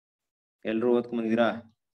ಎಲ್ರು ಓದ್ಕೊಂಡ್ ಬಂದಿದ್ದೀರಾ?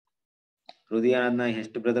 ಹೃದಯನ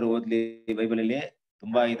ಎಷ್ಟು ಬ್ರದರ್ ಓದ್ಲಿ ಬೈಬಲ್ ಅಲ್ಲಿ?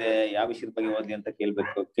 ತುಂಬಾ ಇದೆ, ಯಾವ ವಿಷಯದ ಬಗ್ಗೆ ಓದ್ಲಿ ಅಂತ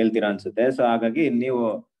ಕೇಳ್ತೀರಾ ಅನ್ಸುತ್ತೆ. ಸೊ ಹಾಗಾಗಿ ನೀವು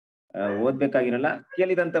ಓದ್ಬೇಕಾಗಿರಲ್ಲ,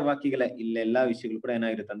 ಕೇಳಿದಂತ ವಾಕ್ಯಗಳೇ ಇಲ್ಲೆಲ್ಲಾ ವಿಷಯಗಳು ಕೂಡ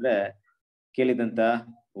ಏನಾಗಿರುತ್ತೆ ಅಂದ್ರೆ ಕೇಳಿದಂತ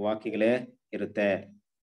ವಾಕ್ಯಗಳೇ ಇರುತ್ತೆ.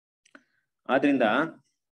 ಆದ್ರಿಂದ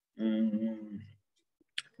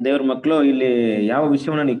ದೇವ್ರ ಮಕ್ಕಳು ಇಲ್ಲಿ ಯಾವ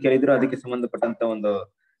ವಿಷಯವನ್ನ ನೀವು ಕೇಳಿದ್ರು ಅದಕ್ಕೆ ಸಂಬಂಧಪಟ್ಟಂತ ಒಂದು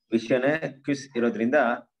ವಿಷಯನೇ ಕ್ವಿಸ್ ಇರೋದ್ರಿಂದ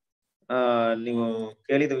ನೀವು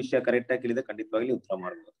ಕೇಳಿದ ವಿಷಯ ಕರೆಕ್ಟ್ ಆಗಿ ಕೇಳಿದ್ರೆ ಖಂಡಿತವಾಗ್ಲಿ ಉತ್ತರ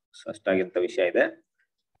ಮಾಡ್ಬೋದು. ಸೊ ಅಷ್ಟಾಗಿಂತ ವಿಷಯ ಇದೆ.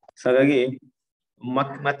 ಸೊ ಹಾಗಾಗಿ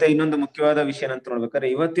ಮತ್ತೆ ಇನ್ನೊಂದು ಮುಖ್ಯವಾದ ವಿಷಯ ಏನಂತ ನೋಡ್ಬೇಕಾದ್ರೆ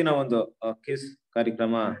ಇವತ್ತಿನ ಒಂದು ಕ್ವಿಸ್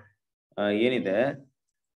ಕಾರ್ಯಕ್ರಮ ಏನಿದೆ,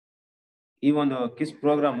 ಈ ಒಂದು ಕ್ವಿಸ್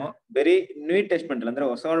ಪ್ರೋಗ್ರಾಮ್ ಬರೀ ನ್ಯೂ ಟೆಸ್ಟ್ಮೆಂಟ್ ಅಂದ್ರೆ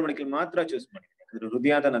ಹೊಸ ಒಡಂಬಡಿಕೆಯಲ್ಲಿ ಮಾತ್ರ ಚೂಸ್ ಮಾಡಿದ್ದೀನಿ. ಯಾಕಂದ್ರೆ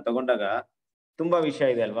ಹೃದಯನ ತಗೊಂಡಾಗ ತುಂಬಾ ವಿಷಯ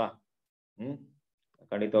ಇದೆ ಅಲ್ವಾ.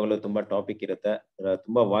 ಖಂಡಿತವಾಗ್ಲೂ ತುಂಬಾ ಟಾಪಿಕ್ ಇರುತ್ತೆ,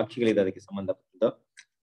 ತುಂಬಾ ವಾಕ್ಯಗಳಿದೆ ಅದಕ್ಕೆ ಸಂಬಂಧಪಟ್ಟಿದ್ದು.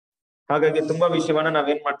 ಹಾಗಾಗಿ ತುಂಬಾ ವಿಷಯವನ್ನ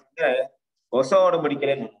ನಾವೇನ್ ಮಾಡ್ತಿದ್ರೆ ಹೊಸ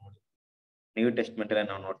ಒಡಂಬಡಿಕೆಯಲ್ಲಿ ನ್ಯೂ ಟೆಸ್ಟ್ಮೆಂಟ್ ಅಲ್ಲಿ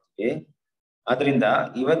ನಾವು ನೋಡ್ತೀವಿ. ಆದ್ರಿಂದ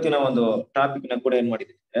ಇವತ್ತಿನ ಒಂದು ಟಾಪಿಕ್ ನ ಕೂಡ ಏನ್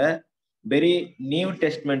ಮಾಡಿದ್ರೆ ಬರೀ ನ್ಯೂ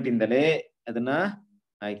ಟೆಸ್ಟ್ಮೆಂಟ್ ಇಂದಲೇ ಅದನ್ನ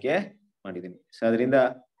ಆಯ್ಕೆ ಮಾಡಿದೀನಿ. ಸೊ ಅದರಿಂದ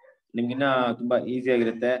ನಿಮ್ಗಿನ್ನ ತುಂಬಾ ಈಸಿ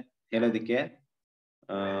ಆಗಿರುತ್ತೆ ಹೇಳೋದಿಕ್ಕೆ,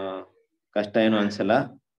 ಕಷ್ಟ ಏನು ಅನ್ಸಲ್ಲ.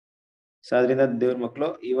 ಸೊ ಅದರಿಂದ ದೇವ್ರ ಮಕ್ಕಳು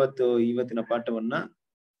ಇವತ್ತಿನ ಪಾಠವನ್ನ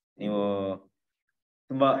ನೀವು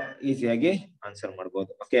ತುಂಬಾ ಈಸಿಯಾಗಿ ಆನ್ಸರ್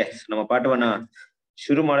ಮಾಡ್ಬೋದು. ಓಕೆ, ನಮ್ಮ ಪಾಠವನ್ನ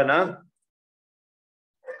ಶುರು ಮಾಡೋಣ.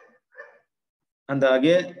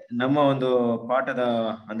 ಅಂದಾಗೆ ನಮ್ಮ ಒಂದು ಪಾಠದ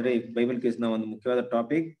ಅಂದ್ರೆ ಬೈಬಲ್ ಕ್ವಿಸ್ ನ ಒಂದು ಮುಖ್ಯವಾದ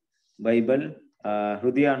ಟಾಪಿಕ್ ಬೈಬಲ್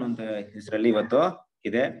ಹೃದಯ ಅನ್ನುವಂತ ಹೆಸರಲ್ಲಿ ಇವತ್ತು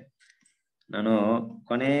ಇದೆ. ನಾನು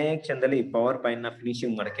ಕೊನೆ ಕ್ಷಣದಲ್ಲಿ ಪವರ್ ಪಾಯಿಂಟ್ ನ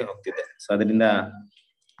ಫಿನಿಶಿಂಗ್ ಮಾಡಕ್ಕೆ ಹೋಗ್ತಿದ್ದೆ. ಸೊ ಅದರಿಂದ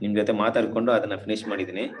ನಿಮ್ ಜೊತೆ ಮಾತಾಡ್ಕೊಂಡು ಅದನ್ನ ಫಿನಿಶ್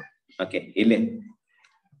ಮಾಡಿದೀನಿ. ಓಕೆ, ಇಲ್ಲಿ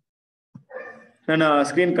ನನ್ನ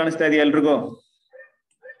ಸ್ಕ್ರೀನ್ ಕಾಣಿಸ್ತಾ ಇದೆಯಾ ಎಲ್ರಿಗೂ?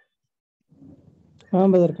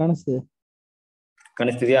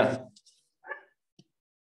 ಕಾಣಿಸ್ತಿದ್ಯಾ?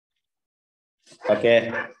 ಓಕೆ,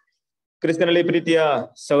 ಕ್ರಿಸ್ತನಲ್ಲಿ ಪ್ರೀತಿಯ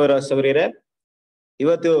ಸಹೋದರ ಸಹೋದರಿಯರೇ,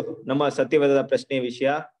 ಇವತ್ತು ನಮ್ಮ ಸತ್ಯವೇದದ ಪ್ರಶ್ನೆ ವಿಷಯ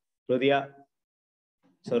ಹೃದಯ.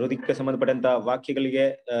 ಸೊ ಹೃದಯಕ್ಕೆ ಸಂಬಂಧಪಟ್ಟಂತ ವಾಕ್ಯಗಳಿಗೆ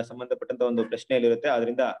ಸಂಬಂಧಪಟ್ಟಂತ ಒಂದು ಪ್ರಶ್ನೆಯಲ್ಲಿರುತ್ತೆ.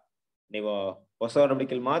 ಆದ್ರಿಂದ ನೀವು ಹೊಸ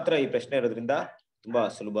ಒಡಂಬಡಿಕೆಯಲ್ಲಿ ಮಾತ್ರ ಈ ಪ್ರಶ್ನೆ ಇರೋದ್ರಿಂದ ತುಂಬಾ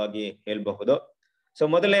ಸುಲಭವಾಗಿ ಹೇಳ್ಬಹುದು. ಸೊ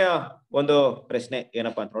ಮೊದಲನೆಯ ಒಂದು ಪ್ರಶ್ನೆ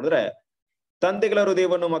ಏನಪ್ಪಾ ಅಂತ ನೋಡಿದ್ರೆ, ತಂದೆಗಳ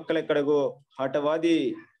ಹೃದಯವನ್ನು ಮಕ್ಕಳ ಕಡೆಗೂ ಹಠ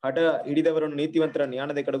ಹಿಡಿದವರನ್ನು ನೀತಿವಂತರ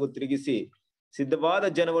ಜ್ಞಾನದ ಕಡೆಗೂ ತಿರುಗಿಸಿ ಸಿದ್ಧವಾದ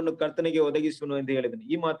ಜನವನ್ನು ಕರ್ತನಿಗೆ ಒದಗಿಸುವನು ಎಂದು ಹೇಳಿದನು.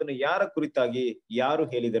 ಈ ಮಾತನ್ನು ಯಾರ ಕುರಿತಾಗಿ ಯಾರು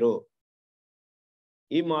ಹೇಳಿದರು?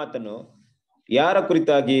 ಈ ಮಾತನ್ನು ಯಾರ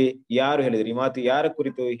ಕುರಿತಾಗಿ ಯಾರು ಹೇಳಿದರು? ಈ ಮಾತು ಯಾರ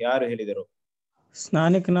ಕುರಿತು ಯಾರು ಹೇಳಿದರು?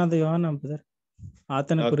 ಸ್ನಾನಿಕನಾದ ಯೋಹಾನ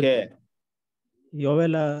ಆತನ ಕುರಿತು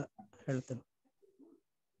ಯೋವೇಲ ಹೇಳ್ತಾನೆ.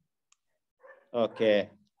 ಓಕೆ,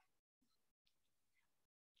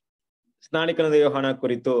 ಸ್ನಾನಿಕನಾದ ಯೋಹಾನ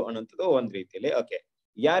ಕುರಿತು ಅನ್ನುವಂಥದ್ದು ಒಂದ್ ರೀತಿಯಲ್ಲಿ. ಓಕೆ,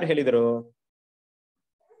 ಯಾರು ಹೇಳಿದರು?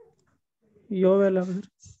 ಯೋವೇಲ್.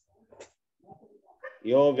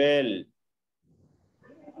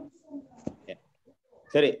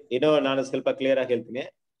 ಸರಿ, ಇನ್ನು ನಾನು ಸ್ವಲ್ಪ ಕ್ಲಿಯರ್ ಆಗಿ ಹೇಳ್ತೀನಿ.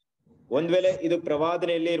 ಒಂದ್ ವೇಳೆ ಇದು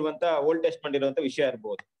ಪ್ರವಾದನೆಯಲ್ಲಿ ಇರುವಂತ ಓಲ್ಡ್ ಟೆಸ್ಟ್ಮೆಂಟ್ ಇರುವಂತ ವಿಷಯ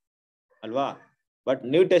ಇರ್ಬೋದು ಅಲ್ವಾ, ಬಟ್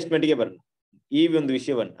ನ್ಯೂ ಟೆಸ್ಟ್ಮೆಂಟ್ ಗೆ ಬರೋಣ. ಈ ಒಂದು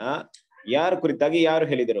ವಿಷಯವನ್ನ ಯಾರ ಕುರಿತಾಗಿ ಯಾರು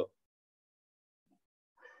ಹೇಳಿದರು?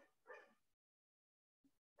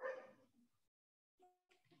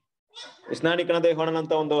 ಸ್ನಾನಿಕನಾದ ಯೋಹಾನನ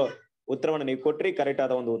ಅಂತ ಒಂದು ಉತ್ತರವನ್ನು ನೀವು ಕೊಟ್ರಿ, ಕರೆಕ್ಟ್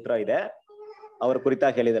ಆದ ಒಂದು ಉತ್ತರ ಇದೆ. ಅವ್ರ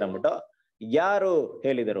ಕುರಿತಾಗಿ ಹೇಳಿದಾರೆ ಅಂದ್ಬಿಟ್ಟು ಯಾರು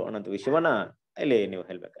ಹೇಳಿದರು ಅನ್ನೋಂಥ ವಿಷಯವನ್ನ ಇಲ್ಲಿ ನೀವು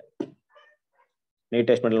ಹೇಳ್ಬೇಕಾದ್ರೆ ನ್ಯೂ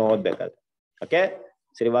ಟೆಸ್ಟ್ಮೆಂಟ್ ಅಲ್ಲಿ ಓದ್ಬೇಕಾದ್ರೆ. ಓಕೆ,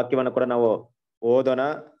 ಸರಿ, ವಾಕ್ಯವನ್ನ ಕೂಡ ನಾವು ಓದೋಣ.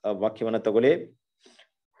 ವಾಕ್ಯವನ್ನ ತಗೊಳ್ಳಿ.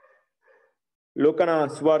 ಲೂಕನ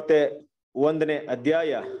ಸುವಾರ್ತೆ 1ನೇ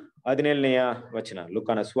ಅಧ್ಯಾಯ 17ನೇ ವಚನ.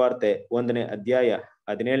 ಲೂಕನ ಸುವಾರ್ತೆ 1ನೇ ಅಧ್ಯಾಯ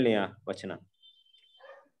 17ನೇ ವಚನ.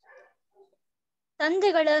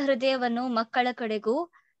 ತಂದೆಗಳ ಹೃದಯವನ್ನು ಮಕ್ಕಳ ಕಡೆಗೂ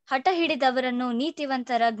ಹಠ ಹಿಡಿದವರನ್ನು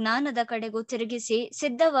ನೀತಿವಂತರ ಜ್ಞಾನದ ಕಡೆಗೂ ತಿರುಗಿಸಿ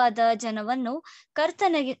ಸಿದ್ಧವಾದ ಜನವನ್ನು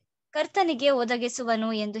ಕರ್ತನಿಗೆ ಒದಗಿಸುವನು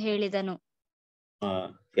ಎಂದು ಹೇಳಿದನು.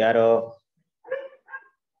 ಯಾರು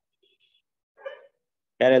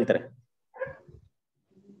ಹೇಳ್ತಾರೆ?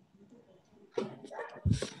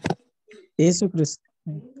 ಯೇಸು ಕ್ರಿಸ್ತ.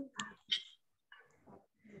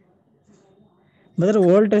 ಬದ್ರ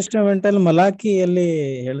ಓಲ್ಡ್ ಟೆಸ್ಟಮೆಂಟ್ ಅಲ್ಲಿ ಮಲಾಕಿಯಲ್ಲಿ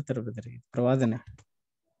ಹೇಳ್ತಾರೆ ಬದ್ರಿ ಪ್ರವಾದನೆ.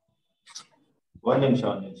 ಒಂದ್ ನಿಮಿಷ.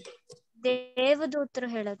 ದೇವದೂತರು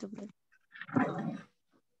ಹೇಳೋದು.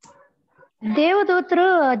 ದೇವದೂತರು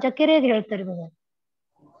ಜಕರೇದ್ ಹೇಳ್ತಾರೆ.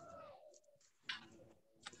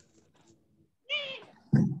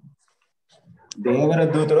 ದೇವರ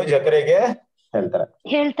ದೂತರು ಜಕರೇಗೆ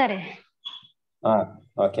ಹೇಳ್ತಾರೆ. ಹಾ,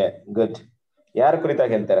 ಓಕೆ, ಗುಡ್. ಯಾರ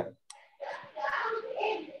ಕುರಿತಾಗಿ ಹೇಳ್ತಾರೆ?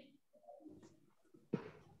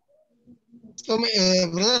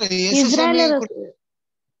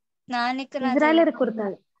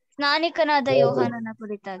 ಸ್ನಾನಿಕನಾದ ಯೋಹಾನನ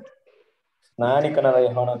ಕುರಿತಾಗಿ. ಸ್ನಾನಿಕನಾದ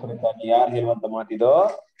ಯೋಹಾನ ಕುರಿತಾಗಿ ಯಾರು ಹೇಳುವಂತ ಮಾತಿದು?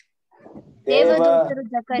 ದೇವದೂತರು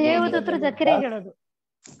ದೇವದೂತರು ಜಕರಿಗೆ ಹೇಳೋದು.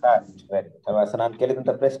 ನಾನು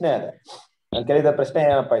ಕೇಳಿದಂತ ಪ್ರಶ್ನೆ ಅದೇ. ನಾನು ಕೇಳಿದ ಪ್ರಶ್ನೆ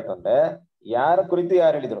ಏನಪ್ಪಾ ಆಯ್ತು ಅಂದ್ರೆ, ಯಾರ ಕುರಿತು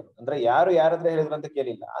ಯಾರು ಹೇಳಿದ್ರು ಅಂದ್ರೆ, ಯಾರು ಯಾರ ಹತ್ರ ಹೇಳಿದ್ರು ಅಂತ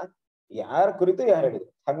ಕೇಳಿಲ್ಲ, ಯಾರ ಕುರಿತು ಯಾರು ಹೇಳಿದ್ರು.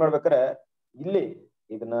 ಹಂಗ ನೋಡ್ಬೇಕಾರೆ ಇಲ್ಲಿ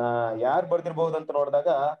ಇದನ್ನ ಯಾರು ಬರ್ದಿರ್ಬಹುದು ಅಂತ ನೋಡಿದಾಗ,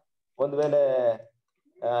 ಒಂದ್ ವೇಳೆ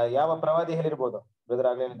ಯಾವ ಪ್ರವಾದಿ ಹೇಳಿರ್ಬೋದು? ಬ್ರದರ್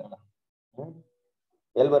ಆಗ್ಲೇ ಹೇಳಿದ್ರಲ್ಲ,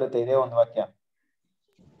 ಎಲ್ಲಿ ಬರುತ್ತೆ ಇದೇ ಒಂದು ವಾಕ್ಯ?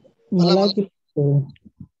 ಮಲಾಕಿ.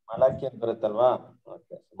 ಮಲಾಕಿಯಲ್ಲಿ ಬರುತ್ತಲ್ವಾ?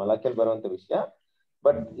 ಮಲಾಕಿಯಲ್ಲಿ ಬರುವಂತ ವಿಷಯ.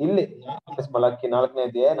 ಬಟ್ ಇಲ್ಲಿ ಮಲಾಕಿ 4ನೇ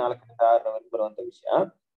ಅಧ್ಯಾಯ 4ರಿಂದ 6ರವರೆಗೆ ಬರುವಂತ ವಿಷಯ.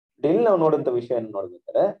 ಇಲ್ಲಿ ನಾವು ನೋಡುವಂತ ವಿಷಯ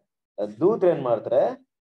ನೋಡ್ಬೇಕಾದ್ರೆ, ದೂತರು ಏನ್ ಮಾಡ್ತಾರೆ?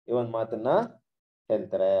 ಈ ಒಂದ್ ಮಾತನ್ನ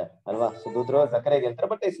ಹೇಳ್ತಾರೆ ಅಲ್ವಾ? ದೂತರು ಜಕರಿಗೆ ಹೇಳ್ತಾರೆ,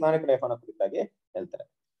 ಬಟ್ ಈ ಸ್ನಾನಿಕನ ಯೋಹಾನ ಕುರಿತಾಗಿ ಹೇಳ್ತಾರೆ.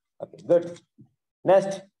 Okay, good.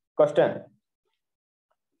 Next question.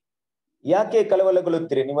 ಯಾಕೆ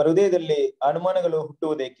ಕಳವಳಗೊಳ್ಳುತ್ತೀರಿ? ನಿಮ್ಮ ಹೃದಯದಲ್ಲಿ ಅನುಮಾನಗಳು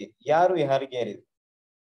ಹುಟ್ಟುವುದೇಕೆ? ಯಾರು ಯಾರಿಗೆ ಹೇಳಿದ್ರು?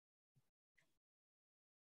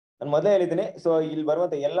 ನಾನು ಮೊದಲೇ ಹೇಳಿದ್ದೀನಿ. ಸೊ ಇಲ್ಲಿ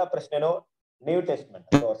ಬರುವಂತ ಎಲ್ಲಾ ಪ್ರಶ್ನೆನೂ ನ್ಯೂ ಟೆಸ್ಟ್ಮೆಂಟ್,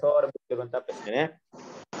 ಹೊಸ ಪ್ರಶ್ನೆ.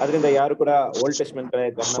 ಅದರಿಂದ ಯಾರು ಕೂಡ ಓಲ್ಡ್ ಟೆಸ್ಟ್ಮೆಂಟ್ ಕಡೆ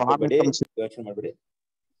ಗಮನ ಕೊಡಬೇಡಿ, ಯೋಚನೆ ಮಾಡ್ಬೇಡಿ.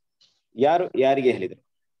 ಯಾರು ಯಾರಿಗೆ ಹೇಳಿದ್ರು?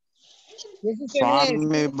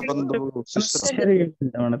 ಸ್ವಾಮಿ ಬಂದು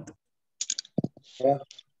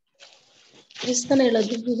ಕ್ರಿಸ್ತನ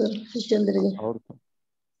ಹೇಳೋದು ಶಿಷ್ಯಂದ್ರಿಗೆ.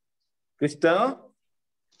 ಕ್ರಿಸ್ತ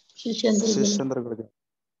ಶಿಷ್ಯಂದ್ರಗಳಿಗೆ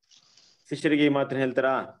ಶಿಷ್ಯರಿಗೆ ಈ ಮಾತ್ರ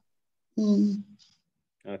ಹೇಳ್ತಾರಾ?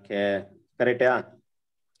 ಓಕೆ, ಕರೆಕ್ಟಾ?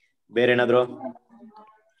 ಬೇರೆ ಏನಾದ್ರು?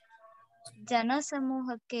 ಜನ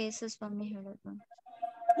ಸಮೂಹಕ್ಕೆ ಯೇಸು ಸ್ವಾಮಿ ಹೇಳೋದು.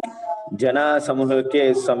 ಜನ ಸಮೂಹಕ್ಕೆ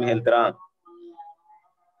ಯೇಸು ಸ್ವಾಮಿ ಹೇಳ್ತಾರಾ?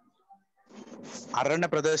 ಅರಣ್ಯ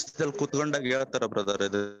ಪ್ರದೇಶದಲ್ಲಿ ಕೂತ್ಕೊಂಡಾಗ ಹೇಳ್ತಾರ ಬ್ರದರ್.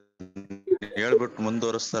 ಇದು ಹೇಳ್ಬಿಟ್ಟು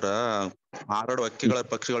ಮುಂದುವರಿಸ್ತಾರ. ಹಾರಾಡುವ ಹಕ್ಕಿಗಳ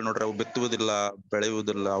ಪಕ್ಷಿಗಳು ನೋಡ್ರಿ, ಅವು ಬಿತ್ತುವುದಿಲ್ಲ,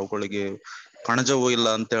 ಬೆಳೆಯುವುದಿಲ್ಲ, ಅವುಗಳಿಗೆ ಕಣಜವೂ ಇಲ್ಲ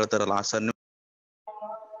ಅಂತ ಹೇಳ್ತಾರಲ್ಲ, ಆ ಸನ್ನಿ.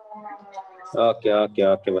 Okay okay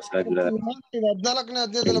okay, Basavaraj brother. 14ನೇ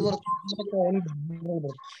ಅಧ್ಯಾಯದಲ್ಲಿ ಬರುತ್ತೆ.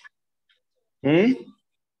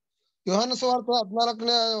 ಯೋಹಾನ ಸುವಾರ್ತೆ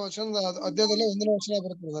 14ನೇ ಅಧ್ಯಾಯದಲ್ಲಿ 1ನೇ ವಚನ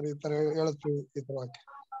ಬರುತ್ತೆ ಈ ತರ ಹೇಳುತ್ತೆ ಈ ತರ ವಾಕ್ಯ.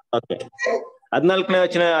 ಓಕೆ,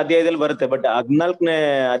 14ನೇ ಅಧ್ಯಾಯದಲ್ಲಿ ಬರುತ್ತೆ. ಬಟ್ 14ನೇ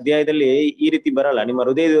ಅಧ್ಯಾಯದಲ್ಲಿ ಈ ರೀತಿ ಬರಲ್ಲ. ನಿಮ್ಮ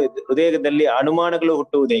ಹೃದಯದಲ್ಲಿ ಅನುಮಾನಗಳು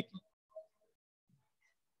ಹುಟ್ಟುವುದೇಕೆ?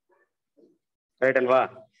 ರೈಟ್ ಅಲ್ವಾ?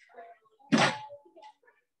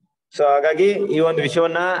 ಸೊ ಹಾಗಾಗಿ ಈ ಒಂದು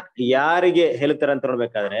ವಿಷಯವನ್ನ ಯಾರಿಗೆ ಹೇಳ್ತಾರೆ ಅಂತ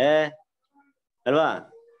ನೋಡ್ಬೇಕಾದ್ರೆ ಅಲ್ವಾ,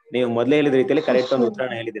 ನೀವು ಮೊದ್ಲೇ ಹೇಳಿದ ರೀತಿಯಲ್ಲಿ ಕರೆಕ್ಟ್ ಒಂದು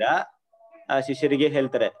ಉತ್ತರನ ಹೇಳಿದಿರಾ. ಆ ಶಿಷ್ಯರಿಗೆ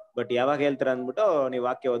ಹೇಳ್ತಾರೆ. ಬಟ್ ಯಾವಾಗ ಹೇಳ್ತಾರೆ ಅಂದ್ಬಿಟ್ಟು ನೀವು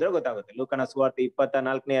ವಾಕ್ಯ ಹೋದ್ರೆ ಗೊತ್ತಾಗುತ್ತೆ. ಲೂಕನ ಸುವಾರ್ತೆ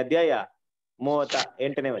 24ನೇ ಅಧ್ಯಾಯ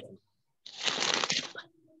 38ನೇ ವಚನ.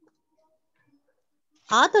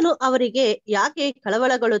 ಆತನು ಅವರಿಗೆ, ಯಾಕೆ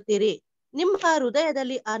ಕಳವಳಗೊಳ್ಳುತ್ತೀರಿ? ನಿಮ್ಮ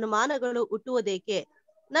ಹೃದಯದಲ್ಲಿ ಅನುಮಾನಗಳು ಹುಟ್ಟುವುದೇಕೆ?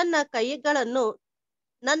 ನನ್ನ ಕೈಗಳನ್ನು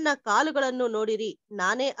ನನ್ನ ಕಾಲುಗಳನ್ನು ನೋಡಿರಿ,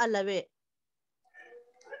 ನಾನೇ ಅಲ್ಲವೇ?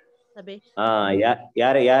 ಸಭೆ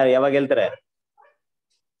ಯಾವಾಗ ಹೇಳ್ತಾರೆ?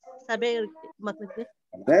 ಸಭೆ ಮಕ್ಕಳಿಗೆ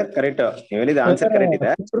ಕರೆಕ್ಟ್, ನೀವು ಹೇಳಿದ ಆನ್ಸರ್ ಕರೆಕ್ಟ್ ಇದೆ.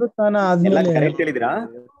 ಕರೆಕ್ಟ್ ಹೇಳಿದ್ರಾ?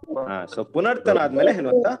 ಸೊ ಪುನರ್ತನ ಆದ್ಮೇಲೆ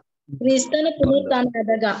ಹೇಳುವಂತ ಕ್ರಿಸ್ತನ ಪುನರುತ್ಥಾನ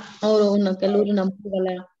ಆದಾಗ ಅವರು ಕೆಲವರು ನಂಬಲ್ಲ.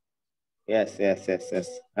 ಎಸ್ ಎಸ್ ಎಸ್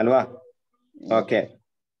ಎಸ್ ಅಲ್ವಾ? ಓಕೆ,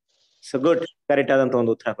 ಸೊ ಗುಡ್, ಕರೆಕ್ಟ್ ಆದಂತ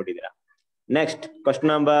ಒಂದು ಉತ್ತರ ಕೊಟ್ಟಿದ್ದೀರಾ. Next question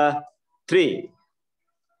number 3.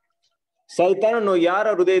 ಸೈತಾನನು ಯಾರ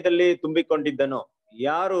ಹೃದಯದಲ್ಲಿ ತುಂಬಿಕೊಂಡಿದ್ದನೋ?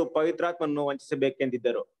 ಯಾರು ಪವಿತ್ರಾತ್ಮನ್ನು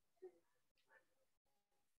ವಂಚಿಸಬೇಕೆಂದಿದ್ದರು?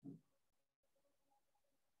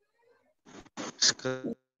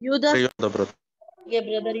 ಯೂದ.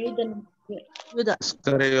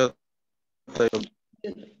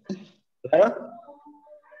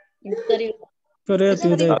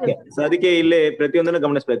 ಸೊ ಅದಕ್ಕೆ ಇಲ್ಲಿ ಪ್ರತಿಯೊಂದನ್ನು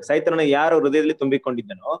ಗಮನಿಸ್ಬೇಕು. ಸೈತಾನನು ಯಾರು ಹೃದಯದಲ್ಲಿ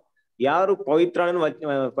ತುಂಬಿಕೊಂಡಿದ್ದನೋ, ಯಾರು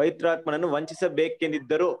ಪವಿತ್ರಾತ್ಮನನ್ನು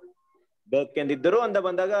ವಂಚಿಸಬೇಕೆಂದಿದ್ದರು ಅಂತ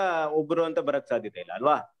ಬಂದಾಗ ಒಬ್ರು ಅಂತ ಬರಕ್ ಸಾಧ್ಯತೆ ಇಲ್ಲ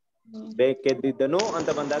ಅಲ್ವಾ? ಬೇಕೆಂದಿದ್ದನು ಅಂತ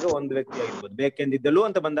ಬಂದಾಗ ಒಂದು ವ್ಯಕ್ತಿ ಆಗಿರ್ಬೋದು, ಬೇಕೆಂದಿದ್ದಲು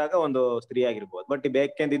ಅಂತ ಬಂದಾಗ ಒಂದು ಸ್ತ್ರೀ ಆಗಿರ್ಬೋದು. ಬಟ್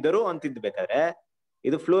ಬೇಕೆಂದಿದ್ದರು ಅಂತಿದ್ ಬೇಕಾದ್ರೆ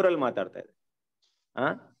ಇದು ಫ್ಲೂರಲ್ ಮಾತಾಡ್ತಾ ಇದೆ.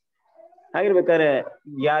 ಹಾಗಿರ್ಬೇಕಾದ್ರೆ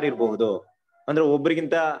ಯಾರಿರ್ಬಹುದು ಅಂದ್ರೆ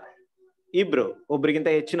ಒಬ್ರಿಗಿಂತ ಇಬ್ರು, ಒಬ್ರಿಗಿಂತ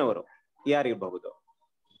ಹೆಚ್ಚಿನವರು ಯಾರಿರ್ಬಹುದು?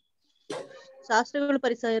 ಶಾಸ್ತ್ರಿಗಳು,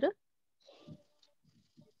 ಪರಿಸಯರು.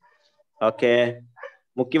 ಓಕೆ,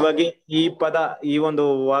 ಮುಖ್ಯವಾಗಿ ಈ ಪದ, ಈ ಒಂದು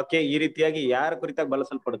ವಾಕ್ಯ ಈ ರೀತಿಯಾಗಿ ಯಾರ ಕುರಿತಾಗಿ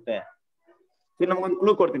ಬಳಸಲ್ಪಡುತ್ತೆ? ನಮಗೊಂದು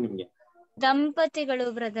ಕ್ಲೂ ಕೊಡ್ತೀನಿ ನಿಮ್ಗೆ. ದಂಪತಿಗಳು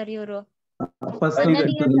ಬ್ರದರ್. ಇವರು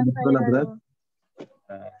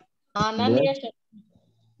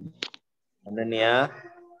ಅನನ್ಯ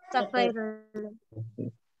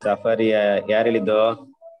ಸಫಾರಿಯ ಯಾರು ಹೇಳಿದ್ದು?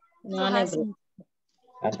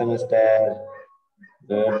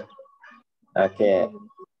 ಓಕೆ,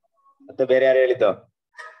 ಮತ್ತೆ ಬೇರೆ ಯಾರು ಹೇಳಿದ್ದು?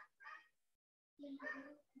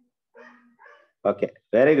 Okay,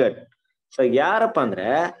 very good. ಸೊ ಯಾರಪ್ಪ ಅಂದ್ರೆ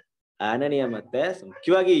ಅನನೀಯ ಮತ್ತೆ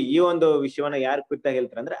ಮುಖ್ಯವಾಗಿ ಈ ಒಂದು ವಿಷಯವನ್ನ ಯಾರು ಕುರಿತಾಗಿ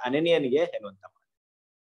ಹೇಳ್ತಾರೆ ಅಂದ್ರೆ ಅನನೀಯನಿಗೆ ಹೇಳುವಂತ ಮಾತು.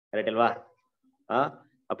 ಕರೆಕ್ಟ್ ಅಲ್ವಾ?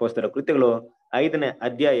 ಅಪೊಸ್ತಲರ ಕೃತ್ಯಗಳು 5ನೇ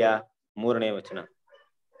ಅಧ್ಯಾಯ 3ನೇ ವಚನ.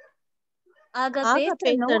 ಆಗ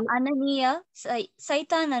ಪೇತ್ರನು, ಅನನೀಯ,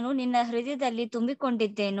 ಸೈತಾನನು ನಿನ್ನ ಹೃದಯದಲ್ಲಿ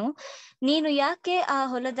ತುಂಬಿಕೊಂಡಿದ್ದೇನು? ನೀನು ಯಾಕೆ ಆ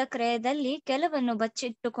ಹೊಲದ ಕ್ರಯದಲ್ಲಿ ಕೆಲವನ್ನು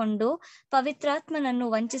ಬಚ್ಚಿಟ್ಟುಕೊಂಡು ಪವಿತ್ರಾತ್ಮನನ್ನು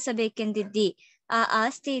ವಂಚಿಸಬೇಕೆಂದಿದ್ದಿ? ಆ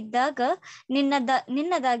ಆಸ್ತಿ ಇದ್ದಾಗ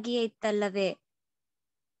ನಿನ್ನದಾಗಿಯೇ ಇತ್ತಲ್ಲವೇ?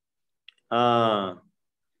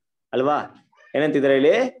 ಅಲ್ವಾ? ಏನಂತಿದ್ರೆ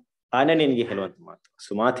ಇಲ್ಲಿ ಅನನೀಯನಿಗೆ ಹೇಳುವಂತ ಮಾತು.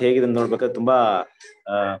 ಸುಮಾತು ಹೇಗಿದೆ ನೋಡ್ಬೇಕಾದ್ರೆ ತುಂಬಾ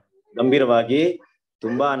ಗಂಭೀರವಾಗಿ,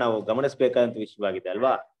 ತುಂಬಾ ನಾವು ಗಮನಿಸಬೇಕಾದಂತ ವಿಷಯವಾಗಿದೆ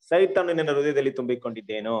ಅಲ್ವಾ? ಸೈತಾನನು ನಿನ್ನ ಹೃದಯದಲ್ಲಿ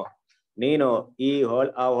ತುಂಬಿಕೊಂಡಿದ್ದೇನೋ, ನೀನು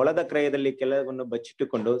ಆ ಹೊಲದ ಕ್ರಯದಲ್ಲಿ ಕೆಲವನ್ನು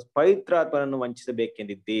ಬಚ್ಚಿಟ್ಟುಕೊಂಡು ಪವಿತ್ರಾತ್ಮನನ್ನು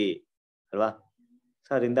ವಂಚಿಸಬೇಕೆಂದಿದ್ದಿ ಅಲ್ವಾ? ಸೊ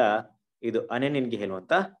ಅದರಿಂದ ಇದು ಅನನೀಯನಿಗೆ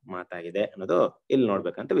ಹೇಳುವಂತ ಮಾತಾಗಿದೆ ಅನ್ನೋದು ಇಲ್ಲಿ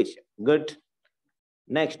ನೋಡ್ಬೇಕಂತ ವಿಷಯ. ಗುಡ್.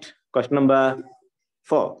 Next question number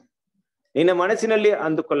 4. ನಿನ್ನ ಮನಸ್ಸಿನಲ್ಲಿ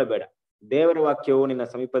ಅಂದುಕೊಳ್ಳಬೇಡ, ದೇವರ ವಾಕ್ಯವು ನಿನ್ನ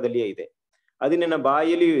ಸಮೀಪದಲ್ಲಿಯೇ ಇದೆ, ಅದು ನಿನ್ನ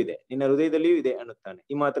ಬಾಯಲ್ಲಿಯೂ ಇದೆ, ನಿನ್ನ ಹೃದಯದಲ್ಲಿಯೂ ಇದೆ ಅನ್ನುತ್ತಾನೆ.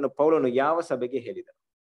 ಈ ಮಾತನ್ನು ಪೌಲನು ಯಾವ ಸಭೆಗೆ ಹೇಳಿದನು?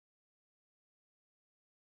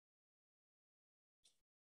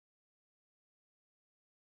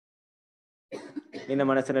 ನಿನ್ನ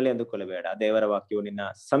ಮನಸ್ಸಿನಲ್ಲಿ ಅಂದುಕೊಳ್ಳಬೇಡ, ದೇವರ ವಾಕ್ಯವು ನಿನ್ನ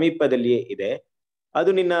ಸಮೀಪದಲ್ಲಿಯೇ ಇದೆ,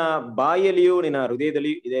 ಅದು ನಿನ್ನ ಬಾಯಲ್ಲಿಯೂ ನಿನ್ನ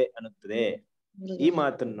ಹೃದಯದಲ್ಲಿಯೂ ಇದೆ ಅನ್ನುತ್ತದೆ. ಈ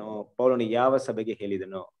ಮಾತನ್ನು ಪೌಲನು ಯಾವ ಸಭೆಗೆ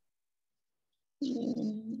ಹೇಳಿದನು?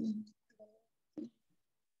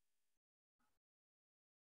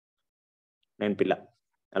 ನೆನಪಿಲ್ಲ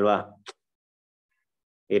ಅಲ್ವಾ?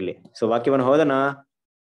 ಇರ್ಲಿ. ಸೊ ವಾಕ್ಯವನ್ನು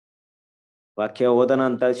ಓದನ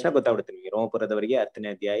ಅಂತ ತಕ್ಷಣ ಗೊತ್ತಾಗ್ಬಿಡುತ್ತೆ ನಿಮಗೆ. ರೋಮಪುರದವರಿಗೆ 10ನೇ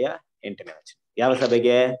ಅಧ್ಯಾಯ 8ನೇ ವಚನ. ಯಾವ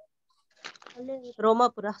ಸಭೆಗೆ?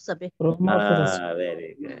 ರೋಮಾಪುರ ಸಭೆ. Very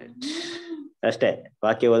good. ಅಷ್ಟೇ,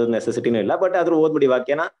 ವಾಕ್ಯ ಓದೋದ್ ನೆಸೆಸಿಟಿನೂ ಇಲ್ಲ, ಬಟ್ ಆದ್ರೂ ಓದ್ಬಿಡಿ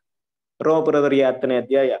ವಾಕ್ಯನ. ರೋಮಪುರದವರಿಗೆ 10ನೇ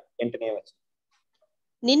ಅಧ್ಯಾಯ 8ನೇ ವಚನ.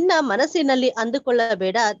 ನಿನ್ನ ಮನಸ್ಸಿನಲ್ಲಿ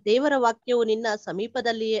ಅಂದುಕೊಳ್ಳಬೇಡ, ದೇವರ ವಾಕ್ಯವು ನಿನ್ನ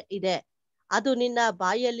ಸಮೀಪದಲ್ಲಿಯೇ ಇದೆ, ಅದು ನಿನ್ನ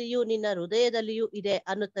ಬಾಯಲ್ಲಿಯೂ ನಿನ್ನ ಹೃದಯದಲ್ಲಿಯೂ ಇದೆ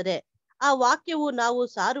ಅನ್ನುತ್ತದೆ. ಆ ವಾಕ್ಯವು ನಾವು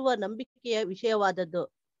ಸಾರುವ ನಂಬಿಕೆಯ ವಿಷಯವಾದದ್ದು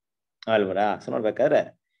ಅಲ್ವರಾ? ಸೊ ನೋಡ್ಬೇಕಾದ್ರೆ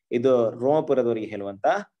ಇದು ರೋಮಪುರದವರಿಗೆ ಹೇಳುವಂತ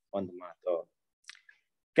ಒಂದು ಮಾತು.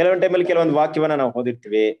 ಕೆಲವೊಂದು ಟೈಮಲ್ಲಿ ಕೆಲವೊಂದು ವಾಕ್ಯವನ್ನ ನಾವು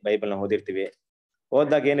ಓದಿರ್ತೀವಿ, ಬೈಬಲ್ನ ಓದಿರ್ತೀವಿ.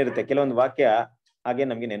 ಓದಿದಾಗ ಏನಿರುತ್ತೆ, ಕೆಲವೊಂದು ವಾಕ್ಯ ಹಾಗೆ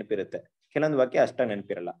ನಮ್ಗೆ ನೆನಪಿರುತ್ತೆ, ಕೆಲವೊಂದು ವಾಕ್ಯ ಅಷ್ಟ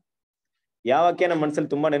ನೆನಪಿರಲ್ಲ. ಯಾವ ವಾಕ್ಯ ನಮ್ಮ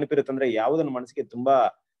ಮನಸ್ಸಲ್ಲಿ ತುಂಬಾ ನೆನಪಿರುತ್ತೆ ಅಂದ್ರೆ ಯಾವ್ದು ನಮ್ಮ ಮನಸ್ಸಿಗೆ ತುಂಬಾ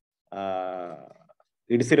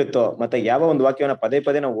ಹಿಡಿಸಿರುತ್ತೋ, ಮತ್ತೆ ಯಾವ ಒಂದು ವಾಕ್ಯವನ್ನ ಪದೇ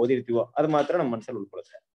ಪದೇ ನಾವು ಓದಿರ್ತೀವೋ ಅದು ಮಾತ್ರ ನಮ್ಮ ಮನಸ್ಸಲ್ಲಿ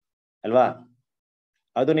ಉಳ್ಕೊಳುತ್ತೆ ಅಲ್ವಾ?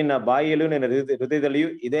 ಅದು ನಿನ್ನ ಬಾಯಿಯಲ್ಲೂ ನಿನ್ನ ಹೃದಯದಲ್ಲಿಯೂ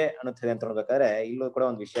ಇದೆ ಅನ್ನುತ್ತದೆ ಅಂತ ನೋಡ್ಬೇಕಾದ್ರೆ ಇಲ್ಲೂ ಕೂಡ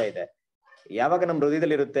ಒಂದು ವಿಷಯ ಇದೆ. ಯಾವಾಗ ನಮ್ಮ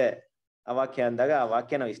ಹೃದಯದಲ್ಲಿ ಇರುತ್ತೆ ಆ ವಾಕ್ಯ ಅಂದಾಗ ಆ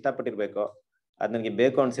ವಾಕ್ಯ ನಾವು ಇಷ್ಟಪಟ್ಟಿರ್ಬೇಕು, ಅದ್ ನನಗೆ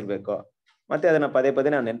ಬೇಕು ಅನ್ಸಿರ್ಬೇಕು, ಮತ್ತೆ ಅದನ್ನ ಪದೇ ಪದೇ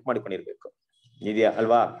ನಾವು ನೆನ್ಪು ಮಾಡ್ಕೊಂಡಿರ್ಬೇಕು, ಇದೆಯಾ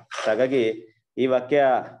ಅಲ್ವಾ? ಹಾಗಾಗಿ ಈ ವಾಕ್ಯ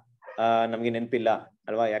ನಮ್ಗೆ ನೆನಪಿಲ್ಲ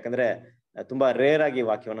ಅಲ್ವಾ? ಯಾಕಂದ್ರೆ ತುಂಬಾ ರೇರ್ ಆಗಿ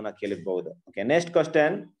ವಾಕ್ಯವನ್ನ ನಾವು ಕೇಳಿರ್ಬಹುದು. Okay, next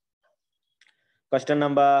question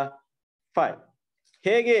number 5.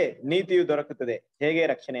 ಹೇಗೆ ನೀತಿಯು ದೊರಕುತ್ತದೆ, ಹೇಗೆ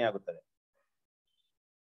ರಕ್ಷಣೆಯಾಗುತ್ತದೆ?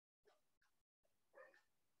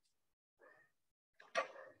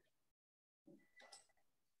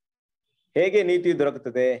 ಹೇಗೆ ನೀತಿಯು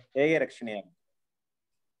ದೊರಕುತ್ತದೆ, ಹೇಗೆ ರಕ್ಷಣೆಯಾಗುತ್ತದೆ?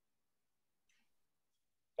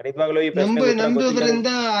 ಖಂಡಿತವಾಗ್ಲೂ ಈ ಪ್ರಶ್ನೆ ನಂಬುವುದರಿಂದ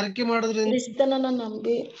ಅರಿಕೆ ಮಾಡೋದ್ರಿಂದ, ಕ್ರಿಸ್ತನನ್ನ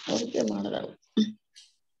ನಂಬಿ ಅರಿಕೆ ಮಾಡಿದಾಗ.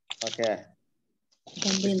 ಓಕೆ,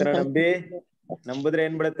 ಕ್ರಿಸ್ತನ ನಂಬುದ್ರೆ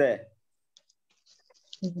ಏನ್ ಬಿಡುತ್ತೆ?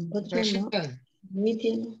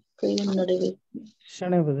 ನೀತಿಯನ್ನು ಕೈಯನ್ನು ನಡೆಯಬೇಕು.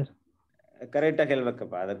 ಕರೆಕ್ಟ್ ಆಗಿ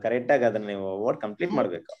ಹೇಳ್ಬೇಕಪ್ಪ, ಅದು ಕರೆಕ್ಟ್ ಆಗಿ ಅದನ್ನ ನೀವು ಓಡ್ ಕಂಪ್ಲೀಟ್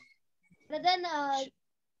ಮಾಡ್ಬೇಕು.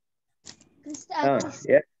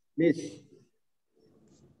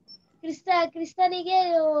 ಕ್ರಿಸ್ತನಿಗೆ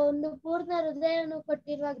ಒಂದು ಪೂರ್ಣ ಹೃದಯವನ್ನು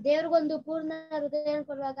ಕೊಟ್ಟಿರುವಾಗ ದೇವ್ರಿಗೊಂದು ಪೂರ್ಣ ಹೃದಯ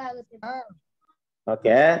ಕೊಡುವಾಗ ಆಗುತ್ತೆ.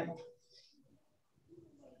 ಓಕೆ,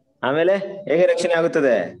 ಆಮೇಲೆ ಹೇಗೆ ರಕ್ಷಣೆ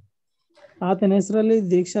ಆಗುತ್ತದೆ? ಆತನ ಹೆಸರಲ್ಲಿ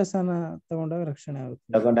ದೀಕ್ಷಾಸ್ನಾನ ತಗೊಂಡಾಗ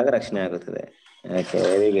ರಕ್ಷಣೆ ಆಗುತ್ತದೆ. Okay,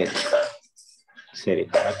 very good. ಸರಿ,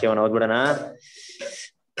 ವಾಕ್ಯವನ್ನು ಓದ್ಬಿಡೋಣ.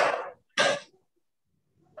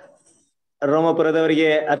 ರೋಮಪುರದವರಿಗೆ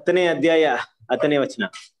 10ನೇ ಅಧ್ಯಾಯ 10ನೇ ವಚನ.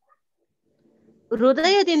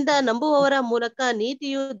 ಹೃದಯದಿಂದ ನಂಬುವವರ ಮೂಲಕ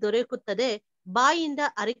ನೀತಿಯು ದೊರಕುತ್ತದೆ, ಬಾಯಿಂದ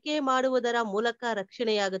ಅರಿಕೆ ಮಾಡುವುದರ ಮೂಲಕ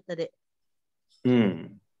ರಕ್ಷಣೆಯಾಗುತ್ತದೆ.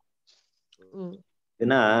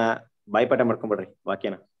 ಇದನ್ನ ಬಾಯ್ಪಾಠ ಮಾಡ್ಕೊಂಡ್ಬಿಡ್ರಿ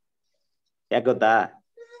ವಾಕ್ಯನ. ಯಾಕೆ ಗೊತ್ತಾ?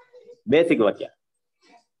 ಬೇಸಿಕ್ ವಾಕ್ಯ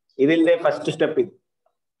ಇದಿಲ್ದೆ ಫಸ್ಟ್ ಸ್ಟೆಪ್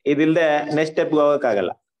ಇದಿಲ್ದೆ ನೆಕ್ಸ್ಟ್ ಸ್ಟೆಪ್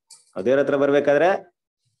ಹೋಗಕ್ಕಾಗಲ್ಲ. ದೇವ್ರ ಹತ್ರ ಬರ್ಬೇಕಾದ್ರೆ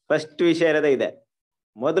ಫಸ್ಟ್ ವಿಷಯ ಇರೋದೇ ಇದೆ.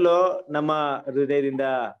 ಮೊದಲು ನಮ್ಮ ಹೃದಯದಿಂದ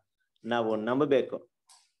ನಾವು ನಂಬಬೇಕು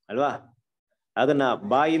ಅಲ್ವಾ? ಅದನ್ನ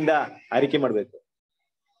ಬಾಯಿಂದ ಅರಿಕೆ ಮಾಡ್ಬೇಕು.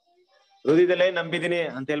 ಹೃದಯದಲ್ಲೇ ನಂಬಿದೀನಿ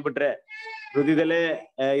ಅಂತ ಹೇಳ್ಬಿಟ್ರೆ, ಹೃದಯದಲ್ಲೇ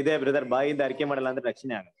ಇದೆ ಬ್ರದರ್, ಬಾಯಿಂದ ಅರಿಕೆ ಮಾಡಲ್ಲ ಅಂದ್ರೆ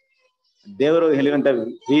ರಕ್ಷಣೆ ಆಗಲ್ಲ. ದೇವರು ಹೇಳಿರುವಂತ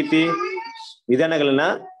ರೀತಿ ವಿಧಾನಗಳನ್ನ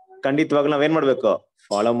ಖಂಡಿತವಾಗ್ಲೂ ನಾವೇನ್ ಮಾಡ್ಬೇಕು?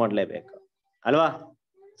 ಫಾಲೋ ಮಾಡ್ಲೇಬೇಕು ಅಲ್ವಾ?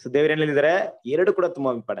 ಸೊ ದೇವ್ರ ಏನ್ ಹೇಳಿದಾರೆ, ಎರಡು ಕೂಡ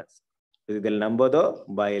ತುಂಬಾ ಇಂಪಾರ್ಟೆನ್ಸ್. ಇದರಲ್ಲಿ ನಂಬೋದು,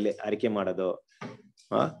 ಬಾಯಲ್ಲಿ ಅರಿಕೆ ಮಾಡೋದು.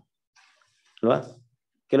 ಅಲ್ವಾ?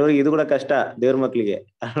 ಕೆಲವರಿಗೆ ಇದು ಕೂಡ ಕಷ್ಟ, ದೇವ್ರ ಮಕ್ಳಿಗೆ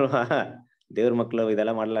ಅಲ್ವಾ? ದೇವ್ರ ಮಕ್ಳು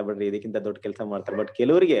ಇದೆಲ್ಲ ಮಾಡಲ್ಲ ಬಿಡ್ರಿ, ಇದಕ್ಕಿಂತ ದೊಡ್ಡ ಕೆಲಸ ಮಾಡ್ತಾರೆ. ಬಟ್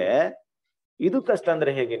ಕೆಲವರಿಗೆ ಇದು ಕಷ್ಟ.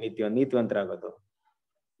 ಅಂದ್ರೆ ಹೇಗೆ ನೀತಿವಂತರಾಗೋದು?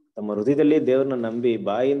 ತಮ್ಮ ಹೃದಯದಲ್ಲಿ ದೇವ್ರನ್ನ ನಂಬಿ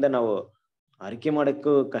ಬಾಯಿಂದ ನಾವು ಅರಿಕೆ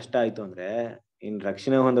ಮಾಡಕ್ಕೂ ಕಷ್ಟ ಆಯ್ತು ಅಂದ್ರೆ ಇನ್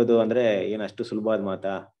ರಕ್ಷಣೆ ಹೊಂದೋದು ಅಂದ್ರೆ ಏನ್ ಅಷ್ಟು ಸುಲಭವಾದ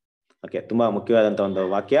ಮಾತಾ? ಓಕೆ, ತುಂಬಾ ಮುಖ್ಯವಾದಂತ ಒಂದು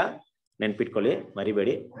ವಾಕ್ಯ, ನೆನ್ಪಿಟ್ಕೊಳ್ಳಿ,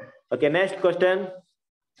 ಮರಿಬೇಡಿ. Okay, next question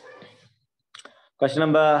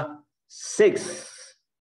number 6.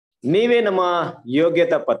 ನೀವೇ ನಮ್ಮ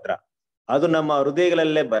ಯೋಗ್ಯತಾ ಪತ್ರ, ಅದು ನಮ್ಮ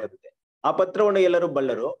ಹೃದಯಗಳಲ್ಲೇ ಬರೆದಿದೆ. ಆ ಪತ್ರವನ್ನು ಎಲ್ಲರೂ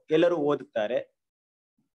ಬಲ್ಲರು, ಎಲ್ಲರೂ ಓದುತ್ತಾರೆ.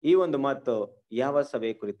 ಈ ಒಂದು ಮಾತು ಯಾವ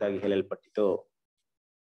ಸಭೆ ಕುರಿತಾಗಿ ಹೇಳಲ್ಪಟ್ಟಿತು?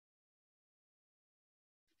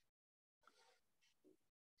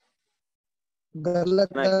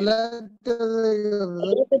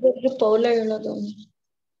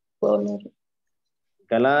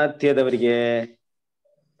 ಗಲಾತ್ಯದವರಿಗೆ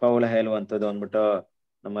ಪೌಲ ಹೇಳುವಂಥದ್ದು ಅಂದ್ಬಿಟ್ಟು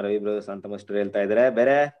ನಮ್ಮ ರವಿ ಬ್ರದರ್ಸ್ ಅಂತ ಮಸ್ಟರ್ ಹೇಳ್ತಾ ಇದಾರೆ.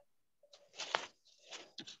 ಬೇರೆ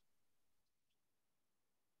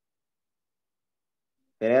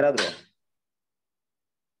ಯಾರಾದ್ರು?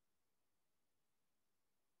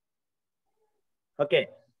 Okay,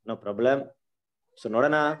 no problem. ಸೊ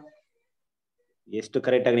ನೋಡೋಣ ಎಷ್ಟು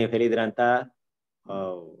ಕರೆಕ್ಟ್ ಆಗಿ ನೀವು ಹೇಳಿದಿರ ಅಂತ.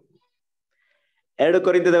 2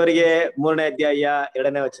 ಕೊರಿಂಥದವರಿಗೆ 3ನೇ ಅಧ್ಯಾಯ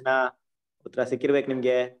 2ನೇ ವಚನ ಉತ್ತರ ಸಿಕ್ಕಿರ್ಬೇಕು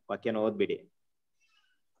ನಿಮ್ಗೆ. ವಾಕ್ಯನ ಓದ್ಬಿಡಿ.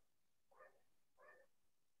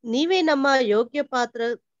 ನೀವೇ ನಮ್ಮ ಯೋಗ್ಯ ಪಾತ್ರ,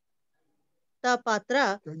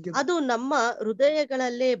 ಅದು ನಮ್ಮ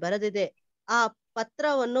ಹೃದಯಗಳಲ್ಲೇ ಬರೆದಿದೆ. ಆ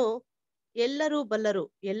ಪತ್ರವನ್ನು ಎಲ್ಲರೂ ಬಲ್ಲರು,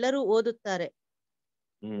 ಎಲ್ಲರೂ ಓದುತ್ತಾರೆ.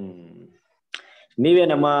 ನೀವೇ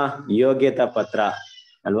ನಮ್ಮ ಯೋಗ್ಯತಾ ಪತ್ರ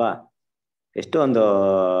ಅಲ್ವಾ? ಎಷ್ಟು ಒಂದು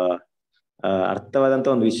ಅರ್ಥವಾದಂತ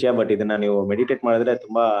ಒಂದು ವಿಷಯ. ಬಟ್ ಇದನ್ನ ನೀವು ಮೆಡಿಟೇಟ್ ಮಾಡಿದ್ರೆ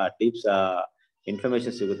ತುಂಬಾ ಡೀಪ್ಸ್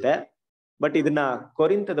ಇನ್ಫಾರ್ಮೇಶನ್ ಸಿಗುತ್ತೆ. ಬಟ್ ಇದನ್ನ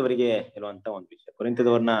ಕೊರಿಂಥದವರಿಗೆ ಇರುವಂತ ಒಂದು ವಿಷಯ.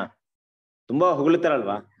 ಕೊರಿಂಥದವ್ರನ್ನ ತುಂಬಾ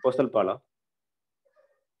ಹೊಗಳುತ್ತಾರಲ್ವಾ ಅಪೊಸ್ತಲ ಪೌಲ?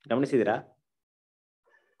 ಗಮನಿಸಿದಿರಾ?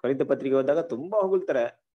 ಕೊರಿಂಥ ಪತ್ರಿಕೆ ಹೋದಾಗ ತುಂಬಾ ಹೊಗಳ್ತಾರೆ,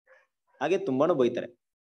 ಹಾಗೆ ತುಂಬಾನು ಬೈತಾರೆ.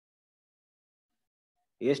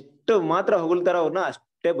 ಎಷ್ಟು ಮಾತ್ರ ಹೊಗಳ್ತಾರ ಅವ್ರನ್ನ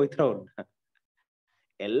ಅಷ್ಟೇ ಬೈತಾರ ಅವ್ರನ್ನ.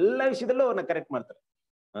 ಎಲ್ಲ ವಿಷಯದಲ್ಲೂ ಅವ್ರನ್ನ ಕರೆಕ್ಟ್ ಮಾಡ್ತಾರೆ.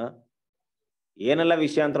 ಏನೆಲ್ಲ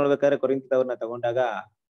ವಿಷಯ ಅಂತ ನೋಡ್ಬೇಕಾದ್ರೆ ಕೊರಿಂಥದವ್ರನ್ನ ತಗೊಂಡಾಗ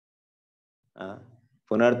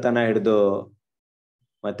ಪುನರ್ತನ ಹಿಡಿದು,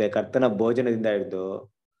 ಮತ್ತೆ ಕರ್ತನ ಭೋಜನದಿಂದ ಹಿಡಿದು,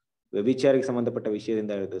 ವ್ಯಭಿಚಾರಿಗೆ ಸಂಬಂಧಪಟ್ಟ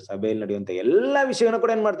ವಿಷಯದಿಂದ ಹಿಡಿದು, ಸಭೆಯಲ್ಲಿ ನಡೆಯುವಂತ ಎಲ್ಲಾ ವಿಷಯಗಳನ್ನ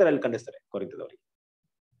ಕೂಡ ಏನ್ ಮಾಡ್ತಾರೆ, ಅಲ್ಲಿ ಖಂಡಿಸ್ತಾರೆ ಕೊರಿಂಥದವರಿಗೆ.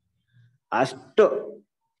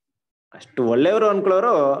 ಅಷ್ಟು ಒಳ್ಳೆಯವರು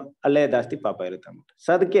ಅನ್ಕೊಳ್ಳೋರು ಅಲ್ಲೇ ಜಾಸ್ತಿ ಪಾಪ ಇರುತ್ತೆ ಅಂದ್ಬಿಟ್ಟು. ಸೊ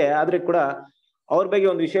ಅದಕ್ಕೆ ಆದ್ರೆ ಕೂಡ ಅವ್ರ ಬಗ್ಗೆ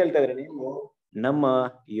ಒಂದು ವಿಷಯ ಹೇಳ್ತಾ ಇದ್ರೆ, ನೀವು ನಮ್ಮ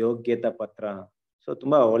ಯೋಗ್ಯತಾ ಪತ್ರ. ಸೊ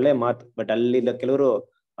ತುಂಬಾ ಒಳ್ಳೆ ಮಾತು. ಬಟ್ ಅಲ್ಲಿಂದ ಕೆಲವರು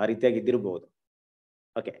ಆ ರೀತಿಯಾಗಿ ಇದ್ದಿರಬಹುದು.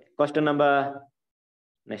 ಓಕೆ,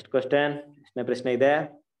 ನೆಕ್ಸ್ಟ್ ಕ್ವಶನ್, ಎಷ್ಟನೇ ಪ್ರಶ್ನೆ ಇದೆ?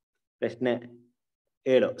 ಪ್ರಶ್ನೆ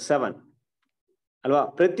 7 ಅಲ್ವಾ?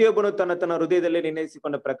 ಪ್ರತಿಯೊಬ್ಬನು ತನ್ನ ಹೃದಯದಲ್ಲಿ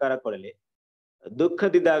ನಿರ್ಣಯಿಸಿಕೊಂಡ ಪ್ರಕಾರ ಕೊಡಲಿ,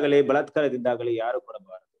 ದುಃಖದಿಂದಾಗಲಿ ಬಲಾತ್ಕಾರದಿಂದಾಗಲಿ ಯಾರು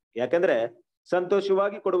ಕೊಡಬಾರದು. ಯಾಕಂದ್ರೆ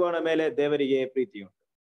ಸಂತೋಷವಾಗಿ ಕೊಡುವವನ ಮೇಲೆ ದೇವರಿಗೆ ಪ್ರೀತಿಯುಂಟು.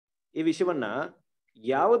 ಈ ವಿಷಯವನ್ನ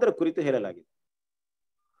ಯಾವುದರ ಕುರಿತು ಹೇಳಲಾಗಿದೆ?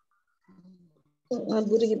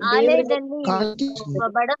 ಆಲಯದಲ್ಲಿ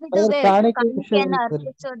ಬಡ ವಿಧವೆ ಕಾಣಿಕೆಯನ್ನು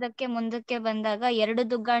ಅರ್ಪಿಸೋದಕ್ಕೆ ಮುಂದಕ್ಕೆ ಬಂದಾಗ 2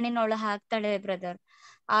 ದುಗ್ಗಾಣಿನೊಳ ಹಾಕ್ತಾಳೆ ಬ್ರದರ್.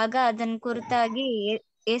 ಆಗ ಅದನ್ನ ಕುರಿತಾಗಿ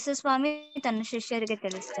ಯೇಸು ಸ್ವಾಮಿ ತನ್ನ ಶಿಷ್ಯರಿಗೆ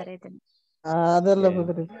ತಿಳಿಸ್ತಾರೆ ಇದನ್ನ.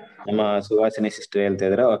 ನಮ್ಮ ಸುವಾಸಿನಿ ಸಿಸ್ಟರ್ ಹೇಳ್ತಾ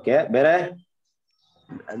ಇದ್ರ. ಓಕೆ, ಬೇರೆ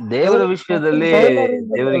ದೇವರ ವಿಷಯದಲ್ಲಿ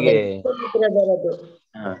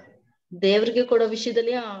ದೇವರಿಗೆ ಕೊಡೋ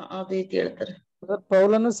ವಿಷಯದಲ್ಲಿ ಆ ರೀತಿ ಹೇಳ್ತಾರೆ.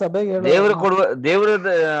 ಪೌಲನು ಸಭೆಗೆ ದೇವರ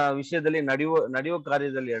ವಿಷಯದಲ್ಲಿ ನಡೆಯುವ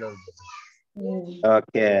ಕಾರ್ಯದಲ್ಲಿ ಹೇಳೋದು.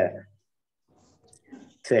 ಓಕೆ,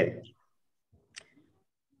 ಸರಿ.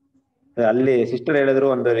 ಅಲ್ಲಿ ಸಿಸ್ಟರ್ ಹೇಳಿದ್ರು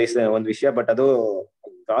ಒಂದು ವಿಷಯ, ಬಟ್ ಅದು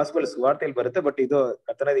ಗಾಸ್ಪಲ್ ಸುವಾರ್ತೆಯಲ್ಲಿ ಬರುತ್ತೆ. ಬಟ್ ಇದು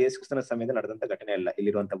ಕರ್ತನಾದ ಯೇಸು ಕ್ರಿಸ್ತನ ಸಮಯದಲ್ಲಿ ನಡೆದಂತ ಘಟನೆ ಅಲ್ಲ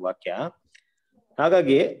ಇಲ್ಲಿರುವಂತ ವಾಕ್ಯ.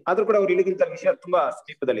 ಹಾಗಾಗಿ ಆದ್ರೂ ಕೂಡ ಅವ್ರು ಇಲ್ಲಿಗಿಂತ ವಿಷಯ ತುಂಬಾ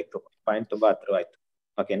ಸಮೀಪದಲ್ಲಿ ಇತ್ತು. ಪಾಯಿಂಟ್ ತುಂಬಾ ಹತ್ರವಾಯ್ತು.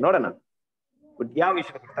 ಓಕೆ, ನೋಡೋಣ. ಬಟ್ ಯಾವ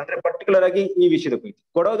ವಿಷಯದ ಕುರಿತು ಅಂದ್ರೆ ಪರ್ಟಿಕ್ಯುಲರ್ ಆಗಿ ಈ ವಿಷಯದ ಕುರಿತು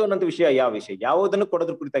ಕೊಡೋದು ಅನ್ನೋ ವಿಷಯ ಯಾವ ವಿಷಯ, ಯಾವುದನ್ನು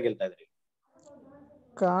ಕೊಡೋದ್ರ ಕುರಿತಾಗಿ ಹೇಳ್ತಾ ಇದ್ರಿ?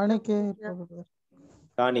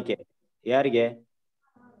 ಕಾಣಿಕೆ. ಯಾರಿಗೆ?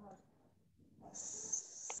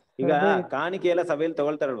 ಈಗ ಕಾಣಿಕೆ ಎಲ್ಲ ಸಭೆಯಲ್ಲಿ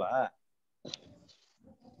ತಗೊಳ್ತಾರಲ್ವಾ?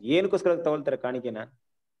 ಏನಕ್ಕೋಸ್ಕರ ತಗೊಳ್ತಾರೆ ಕಾಣಿಕೆನ?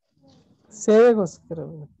 ಸೇವೆಗೋಸ್ಕರ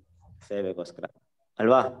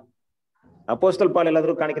ಅಲ್ವಾ? ಅಪೊಸ್ತಲ ಪೌಲ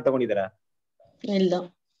ಎಲ್ಲಾದ್ರೂ ಕಾಣಿಕೆ ತಗೊಂಡಿದಾರ? ಇಲ್ಲ.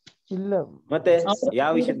 ಮತ್ತೆ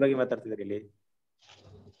ಯಾವ ವಿಷಯದ ಬಗ್ಗೆ ಮಾತಾಡ್ತಿದ್ರಿ ಇಲ್ಲಿ?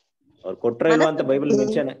 ಅವ್ರು ಕೊಟ್ರ ಇಲ್ವಾ ಅಂತ ಬೈಬಲ್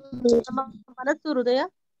ಮೆನ್ಷನ್. ಮನಸ್ಸು, ಹೃದಯ.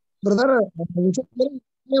 ಬ್ರದರ್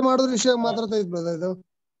ಮಾಡೋದ್ರ ವಿಷಯ ಮಾತಾಡ್ತಾ ಇದ್ ಬ್ರದರ್. ಇದು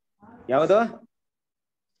ಯಾವುದು?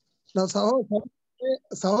 ನಾವು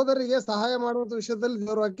ಸಹೋದರಿಗೆ ಸಹಾಯ ಮಾಡುವಂತ ವಿಷಯದಲ್ಲಿ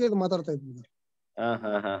ದೇವರ ವಾಕ್ಯ ಇದು ಮಾತಾಡ್ತಾ ಇದ್ವಿ.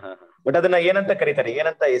 ಬಟ್ ಅದನ್ನ ಏನಂತ ಕರೀತಾರೆ?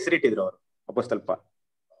 ಏನಂತ ಹೆಸರಿಟ್ಟಿದ್ರು ಅವರು ಅಪೊಸ್ತಲ ಪೌಲ?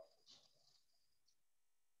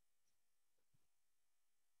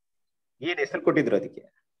 ಏನ್ ಹೆಸರು ಕೊಟ್ಟಿದ್ರು ಅದಕ್ಕೆ?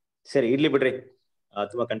 ಸರಿ, ಇರ್ಲಿ ಬಿಡ್ರಿ,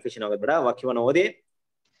 ತುಂಬಾ ಕನ್ಫ್ಯೂಷನ್ ಆಗೋದ್ ಬೇಡ. ವಾಕ್ಯವನ್ನ ಓದಿ.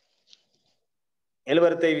 ಎಲ್ಲಿ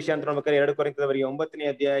ಬರುತ್ತೆ ಈ ವಿಷಯ ಅಂತ ನೋಡ್ಬೇಕಾದ್ರೆ 2 ಕೊರಿಂಥದವರಿಗೆ 9ನೇ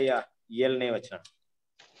ಅಧ್ಯಾಯ 7ನೇ ವಚನ.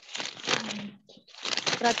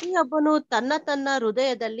 ಪ್ರತಿಯೊಬ್ಬನು ತನ್ನ ತನ್ನ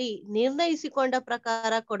ಹೃದಯದಲ್ಲಿ ನಿರ್ಣಯಿಸಿಕೊಂಡ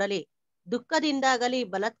ಪ್ರಕಾರ ಕೊಡಲಿ, ದುಃಖದಿಂದಾಗಲಿ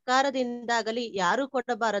ಬಲಾತ್ಕಾರದಿಂದಾಗಲಿ ಯಾರು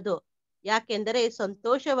ಕೊಡಬಾರದು, ಯಾಕೆಂದರೆ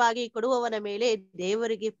ಸಂತೋಷವಾಗಿ ಕೊಡುವವನ ಮೇಲೆ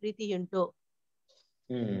ದೇವರಿಗೆ ಪ್ರೀತಿಯುಂಟು.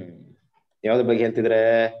 ಯಾವ್ದ್ರ ಬಗ್ಗೆ ಹೇಳ್ತಿದ್ರೆ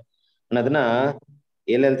ಅನ್ನೋದನ್ನ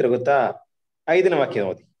ಎಲ್ಲಿ ಹೇಳ್ತಾರೆ ಗೊತ್ತಾ? 5ನೇ ವಾಕ್ಯ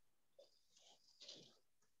ಓದಿ.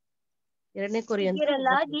 2 ಕೊರಿಂಥ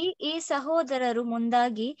ಹೀಗಿರಲಾಗಿ ಈ ಸಹೋದರರು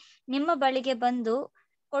ಮುಂದಾಗಿ ನಿಮ್ಮ ಬಳಿಗೆ ಬಂದು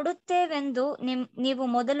ಕೊಡುತ್ತೇವೆಂದು ನೀವು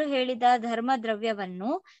ಮೊದಲು ಹೇಳಿದ ಧರ್ಮ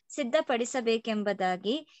ದ್ರವ್ಯವನ್ನು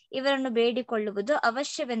ಸಿದ್ಧಪಡಿಸಬೇಕೆಂಬುದಾಗಿ ಇವರನ್ನು ಬೇಡಿಕೊಳ್ಳುವುದು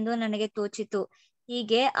ಅವಶ್ಯವೆಂದು ನನಗೆ ತೋಚಿತು.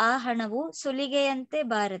 ಹೀಗೆ ಆ ಹಣವು ಸುಲಿಗೆಯಂತೆ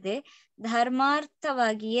ಬಾರದೆ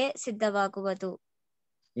ಧರ್ಮಾರ್ಥವಾಗಿಯೇ ಸಿದ್ಧವಾಗುವುದು.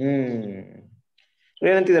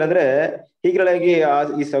 ಏನಂತಿದ್ದಾರೆ ಅಂದ್ರೆ, ಹೀಗಾಗಿ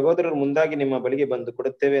ಈ ಸಹೋದರರು ಮುಂದಾಗಿ ನಿಮ್ಮ ಬಳಿಗೆ ಬಂದು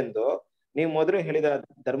ಕೊಡುತ್ತೇವೆ ಎಂದು ನೀವು ಮೊದಲು ಹೇಳಿದ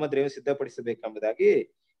ಧರ್ಮದ್ರವ್ಯ ಸಿದ್ಧಪಡಿಸಬೇಕೆಂಬುದಾಗಿ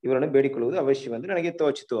ಇವರನ್ನು ಬೇಡಿಕೊಳ್ಳುವುದು ಅವಶ್ಯವೆಂದು ನನಗೆ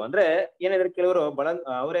ತೋಚಿತು. ಅಂದ್ರೆ ಏನಾದ್ರೆ ಕೆಲವರು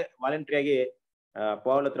ಅವರೇ ವಾಲಂಟ್ರಿಯಾಗಿ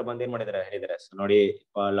ಪೌಲ್ ಹತ್ರ ಬಂದ್ ಏನ್ ಮಾಡಿದಾರೆ ಹೇಳಿದಾರೆ, ನೋಡಿ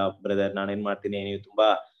ಪೌಲ್ ಬ್ರದರ್, ನಾನು ಏನ್ ಮಾಡ್ತೀನಿ, ನೀವು ತುಂಬಾ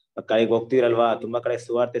ಕಡೆಗೆ ಹೋಗ್ತೀರಲ್ವಾ, ತುಂಬಾ ಕಡೆ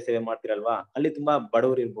ಸುವಾರ್ತೆ ಸೇವೆ ಮಾಡ್ತೀರಲ್ವಾ, ಅಲ್ಲಿ ತುಂಬಾ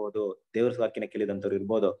ಬಡವರು ಇರ್ಬೋದು, ದೇವ್ರ ವಾಕ್ಯನ ಕೇಳಿದಂತವ್ರು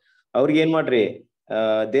ಇರ್ಬೋದು, ಅವ್ರಿಗೆ ಏನ್ ಮಾಡ್ರಿ,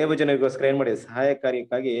 ದೇವ ಜನರಿಗೋಸ್ಕರ ಏನ್ ಮಾಡಿ ಸಹಾಯ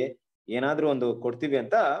ಕಾರ್ಯಕ್ಕಾಗಿ ಏನಾದ್ರೂ ಒಂದು ಕೊಡ್ತೀವಿ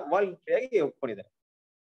ಅಂತ ವಾಲಂಟ್ರಿಯಾಗಿ ಒಪ್ಕೊಂಡಿದ್ದಾರೆ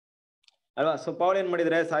ಅಲ್ವಾ. ಸೊ ಪೌಲ್ ಏನ್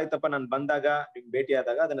ಮಾಡಿದ್ರೆ, ಸಾಯ್ತಪ್ಪ ನಾನು ಬಂದಾಗ ನಿಮ್ ಭೇಟಿ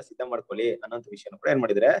ಆದಾಗ ಅದನ್ನ ಸಿದ್ಧ ಮಾಡ್ಕೊಳ್ಳಿ ಅನ್ನೋಂಥ ವಿಷಯನ ಕೂಡ ಏನ್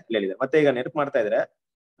ಮಾಡಿದ್ರೆ ಹೇಳಿದ್ದಾರೆ. ಮತ್ತೆ ಈಗ ನೆನಪು ಮಾಡ್ತಾ ಇದ್ರೆ,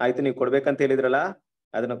 ಆಯ್ತು ನೀವು ಕೊಡ್ಬೇಕಂತ ಹೇಳಿದ್ರಲ್ಲ,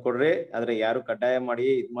 ಅದನ್ನ ಕೊಡ್ರಿ, ಆದ್ರೆ ಯಾರು ಕಡ್ಡಾಯ ಮಾಡಿ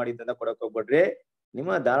ಮಾಡಿದ್ದನ್ನ ಕೊಡಕ್ ಹೋಗ್ಬಿಡ್ರಿ,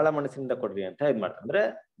 ನಿಮ್ಮ ಧಾರಾಳ ಮನಸ್ಸಿನಿಂದ ಕೊಡ್ರಿ ಅಂತ ಇದ್ ಮಾಡ್ತಾರೆ. ಅಂದ್ರೆ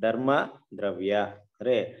ಧರ್ಮ ದ್ರವ್ಯ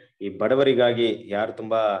ಅಂದ್ರೆ ಈ ಬಡವರಿಗಾಗಿ ಯಾರು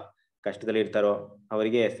ತುಂಬಾ ಕಷ್ಟದಲ್ಲಿ ಇರ್ತಾರೋ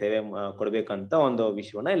ಅವರಿಗೆ ಸೇವೆ ಕೊಡ್ಬೇಕಂತ ಒಂದು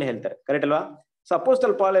ವಿಷಯವನ್ನ ಇಲ್ಲಿ ಹೇಳ್ತಾರೆ. ಕರೆಕ್ಟ್ ಅಲ್ವಾ? ಸೊ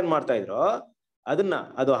ಅಪೊಸ್ತಲ ಪೌಲ್ ಏನ್ ಮಾಡ್ತಾ ಇದ್ರು, ಅದನ್ನ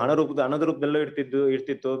ಅದು ಹಣದ ರೂಪದಲ್ಲೂ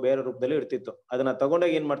ಇರ್ತಿತ್ತು, ಬೇರೆ ರೂಪದಲ್ಲೂ ಇರ್ತಿತ್ತು. ಅದನ್ನ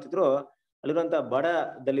ತಗೊಂಡೋಗಿ ಏನ್ ಮಾಡ್ತಿದ್ರು, ಅಲ್ಲಿರುವಂತ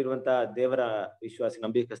ಬಡದಲ್ಲಿರುವಂತ ದೇವರ ವಿಶ್ವಾಸಿ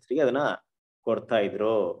ನಂಬಿಕಸ್ಥರಿಗೆ ಅದನ್ನ ಕೊಡ್ತಾ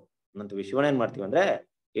ಇದ್ರು ಅನ್ನೋ ವಿಷಯವನ್ನ ಏನ್ ಮಾಡ್ತೀವಿ ಅಂದ್ರೆ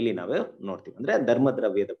ಇಲ್ಲಿ ನಾವು ನೋಡ್ತೀವಿ. ಅಂದ್ರೆ ಧರ್ಮ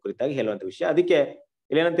ದ್ರವ್ಯದ ಕುರಿತಾಗಿ ಹೇಳುವಂತ ವಿಷಯ. ಅದಕ್ಕೆ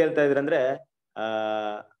ಇಲ್ಲಿ ಏನಂತ ಹೇಳ್ತಾ ಇದ್ರ ಅಂದ್ರೆ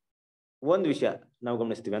ಒಂದ್ ವಿಷಯ ನಾವು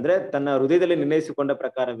ಗಮನಿಸ್ತೀವಿ, ಅಂದ್ರೆ ತನ್ನ ಹೃದಯದಲ್ಲಿ ನಿರ್ಣಯಿಸಿಕೊಂಡ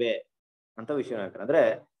ಪ್ರಕಾರವೇ ಅಂತ ವಿಷಯ ಹೇಳ್ತಾರೆ. ಅಂದ್ರೆ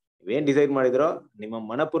ನೀವೇನ್ ಡಿಸೈಡ್ ಮಾಡಿದ್ರೋ ನಿಮ್ಮ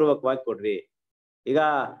ಮನಪೂರ್ವಕವಾಗಿ ಕೊಡ್ರಿ. ಈಗ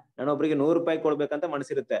ನಾನೊಬ್ರಿಗೆ 100 ರೂಪಾಯಿ ಕೊಡ್ಬೇಕಂತ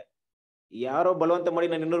ಮನಸ್ಸಿರುತ್ತೆ, ಯಾರೋ ಬಲವಂತ ಮಾಡಿ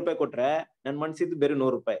ನಾನು 200 ರೂಪಾಯಿ ಕೊಟ್ರೆ ನನ್ ಮನಸ್ಸಿದ್ದು ಬೇರೆ 100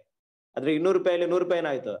 ರೂಪಾಯಿ, ಆದ್ರೆ 200 ರೂಪಾಯಲ್ಲಿ 100 ರೂಪಾಯಿ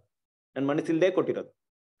ಏನಾಯ್ತು, ನನ್ ಮನಸ್ಸಿಲ್ದೇ ಕೊಟ್ಟಿರೋದು.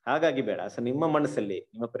 ಹಾಗಾಗಿ ಬೇಡ. ಸೊ ನಿಮ್ಮ ಮನಸ್ಸಲ್ಲಿ,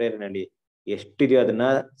 ನಿಮ್ಮ ಪ್ರೇರಣೆಯಲ್ಲಿ ಎಷ್ಟಿದೆಯೋ ಅದನ್ನ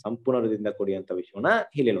ಸಂಪೂರ್ಣ ಹೃದಯದಿಂದ ಕೊಡಿ ಅಂತ ವಿಷಯವನ್ನ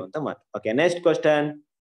ಇಲ್ಲಿ ಹೇಳುವಂತ ಮಾತು. Okay, next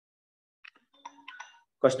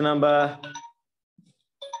question number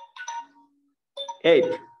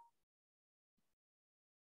 8.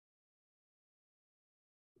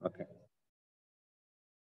 Okay,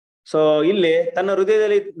 so ಇಲ್ಲಿ ತನ್ನ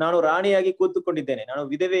ಹೃದಯದಲ್ಲಿ ನಾನು ರಾಣಿಯಾಗಿ ಕೂತುಕೊಂಡಿದ್ದೇನೆ, ನಾನು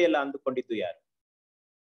ವಿಧವೆ ಎಲ್ಲ ಅಂದುಕೊಂಡಿದ್ದು ಯಾರು?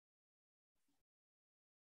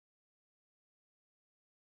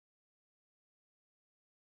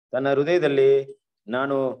 ತನ್ನ ಹೃದಯದಲ್ಲಿ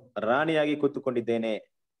ನಾನು ರಾಣಿಯಾಗಿ ಕೂತುಕೊಂಡಿದ್ದೇನೆ,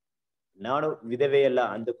 ನಾನು ವಿಧವೆಯಲ್ಲ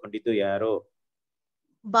ಅಂದುಕೊಂಡಿದ್ದು ಯಾರು?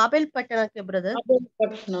 ಬಾಬೆಲ್ ಪಟ್ಟಣಕ್ಕೆ ಬ್ರದರ್.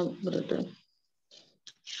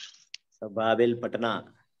 ಬಾಬೆಲ್ ಪಟ್ಟಣ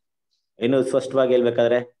ಇನ್ನು ಸ್ಪಷ್ಟವಾಗಿ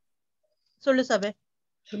ಹೇಳ್ಬೇಕಾದ್ರೆ ಸುಳ್ಳು ಸಭೆ.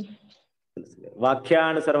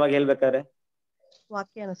 ವಾಕ್ಯಾನುಸಾರವಾಗಿ ಹೇಳ್ಬೇಕಾದ್ರೆ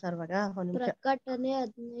ವಾಕ್ಯಾನುಸಾರವಾಗ ಪ್ರಕಟಣೆ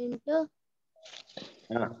 18.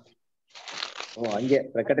 ಹಂಗೆ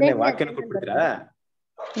ಪ್ರಕಟಣೆ ವಾಕ್ಯನ ಕೊಟ್ಬಿಡ್ತೀರಾ?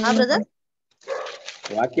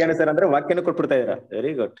 ವಾಕ್ಯಾನುಸಾರ ಅಂದ್ರೆ ವಾಕ್ಯನ ಕೊಟ್ಬಿಡ್ತಾ ಇದೀರಾ.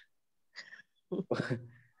 Very good.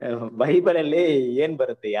 ಬೈಬಲ್ ಅಲ್ಲಿ ಏನ್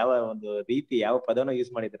ಬರುತ್ತೆ, ಯಾವ ಒಂದು ರೀತಿ, ಯಾವ ಪದವನ್ನು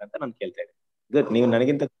ಯೂಸ್ ಮಾಡಿದ್ದೀರಾ ಅಂತ ನಾನು ಕೇಳ್ತಾ ಇದ್ದೀನಿ. ಗುಡ್, ನೀವು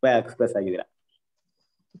ನನಗಿಂತ ತುಂಬಾ ಎಕ್ಸ್ಪ್ರೆಸ್ ಆಗಿದ್ದೀರಾ.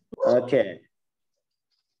 ಓಕೆ,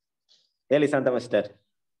 ಹೇಳಿ ಶಾಂತ ಮಾಸ್ಟರ್.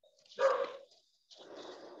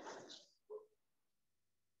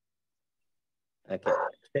 ಓಕೆ,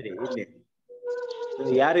 ಸರಿ,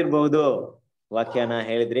 ಇಲ್ಲಿ ಯಾರಿರ್ಬಹುದು? ವಾಕ್ಯನ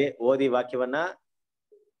ಹೇಳಿದ್ರಿ, ಓದಿ ವಾಕ್ಯವನ್ನ.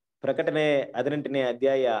 ಪ್ರಕಟಣೆ 18ನೇ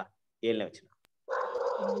ಅಧ್ಯಾಯ 7ನೇ ವಚನ.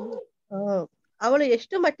 ಅವಳು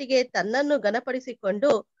ಎಷ್ಟು ಮಟ್ಟಿಗೆ ತನ್ನನ್ನು ಘನಪಡಿಸಿಕೊಂಡು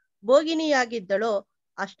ಭೋಗಿನಿಯಾಗಿದ್ದಳೋ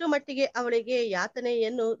ಅಷ್ಟು ಮಟ್ಟಿಗೆ ಅವಳಿಗೆ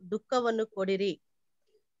ಯಾತನೆಯನ್ನು ದುಃಖವನ್ನು ಕೊಡಿರಿ.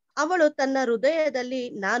 ಅವಳು ತನ್ನ ಹೃದಯದಲ್ಲಿ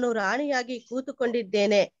ನಾನು ರಾಣಿಯಾಗಿ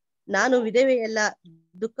ಕೂತುಕೊಂಡಿದ್ದೇನೆ, ನಾನು ವಿಧವೆಯಲ್ಲ,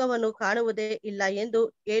 ದುಃಖವನ್ನು ಕಾಣುವುದೇ ಇಲ್ಲ ಎಂದು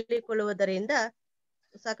ಹೇಳಿಕೊಳ್ಳುವುದರಿಂದ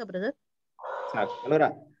ಸಾಕ ಬ್ರದರ್? ಸಾಕಲ್ವರ?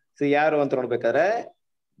 ಸೊ ಯಾರು ಅಂತ ನೋಡ್ಬೇಕಾದ್ರೆ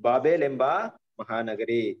ಬಾಬೇಲ್ ಎಂಬ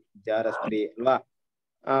ಮಹಾನಗರಿ, ಜಾರ ಸ್ತ್ರೀ ಅಲ್ವಾ?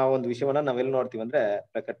 ಆ ಒಂದು ವಿಷಯವನ್ನ ನಾವೆಲ್ಲ ನೋಡ್ತೀವಿ ಅಂದ್ರೆ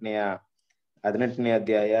ಪ್ರಕಟಣೆಯ 18ನೇ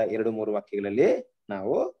ಅಧ್ಯಾಯ 2-3 ವಾಕ್ಯಗಳಲ್ಲಿ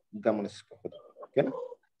ನಾವು ಗಮನಿಸಬಹುದು. ಓಕೆನಾ?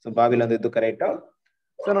 ಸೊ ಬಾಬಿಲ್ ಅನ್ನೋದು ಕರೆಕ್ಟ್.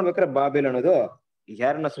 ಸೊ ನೋಡ್ಬೇಕಾದ್ರೆ ಬಾಬಿಲ್ ಅನ್ನೋದು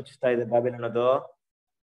ಯಾರನ್ನ ಸೂಚಿಸ್ತಾ ಇದೆ? ಬಾಬಿಲ್ ಅನ್ನೋದು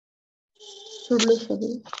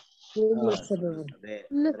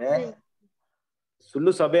ಅಂದ್ರೆ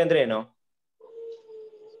ಸುಳ್ಳು ಸಭೆ ಅಂದ್ರೆ ಏನು?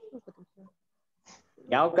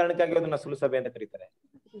 ಯಾವ ಕಾರಣಕ್ಕಾಗಿ ಅದನ್ನ ಸುಳ್ಳು ಸಭೆ ಅಂತ ಕರೀತಾರೆ?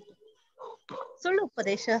 ಸುಳ್ಳು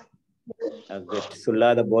ಉಪದೇಶ,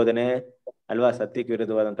 ಸುಳ್ಳಾದ ಬೋಧನೆ ಅಲ್ವಾ? ಸತ್ಯಕ್ಕೆ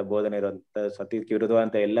ವಿರುದ್ಧವಾದಂತ ಬೋಧನೆ ಇರುವಂತ, ಸತ್ಯಕ್ಕೆ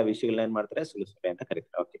ವಿರುದ್ಧವಾದಂತ ಎಲ್ಲ ವಿಷಯಗಳನ್ನ ಏನ್ ಮಾಡ್ತಾರೆ? ಸುಳ್ಳು ಸಭೆ ಅಂತ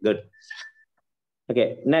ಕರೀತಾರೆ. Okay, good. Okay,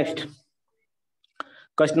 next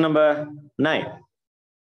question number 9.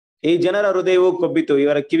 ಈ ಜನರ ಹೃದಯವು ಕೊಬ್ಬಿತು,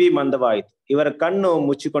 ಇವರ ಕಿವಿ ಮಂದವಾಯಿತು, ಇವರ ಕಣ್ಣು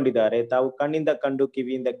ಮುಚ್ಚಿಕೊಂಡಿದ್ದಾರೆ, ತಾವು ಕಣ್ಣಿಂದ ಕಂಡು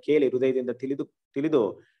ಕಿವಿಯಿಂದ ಕೇಳಿ ಹೃದಯದಿಂದ ತಿಳಿದು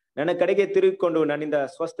ನನ್ನ ಕಡೆಗೆ ತಿರುಗಿಕೊಂಡು ನನ್ನಿಂದ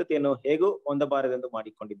ಸ್ವಸ್ಥತೆಯನ್ನು ಹೇಗೂ ಹೊಂದಬಾರದೆಂದು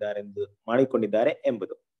ಮಾಡಿಕೊಂಡಿದ್ದಾರೆ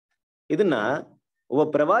ಎಂಬುದು. ಇದನ್ನ ಒಬ್ಬ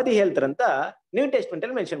ಪ್ರವಾದಿ ಹೇಳ್ತಾರಂತ ನ್ಯೂ ಟೆಸ್ಟ್ಮೆಂಟ್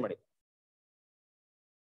ಅಲ್ಲಿ ಮೆನ್ಷನ್ ಮಾಡಿ.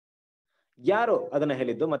 ಯಾರು ಅದನ್ನ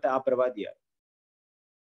ಹೇಳಿದ್ದು ಮತ್ತೆ ಆ ಪ್ರವಾದಿ ಯಾರು?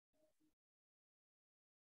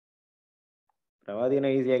 ಪ್ರವಾದಿನ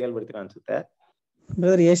ಈಸಿಯಾಗಿ ಹೇಳ್ಬಿಡ್ತೀರಾ ಅನ್ಸುತ್ತೆ.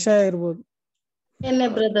 ಬ್ರದರ್ ಯಶಾ ಇರ್ಬೋದು.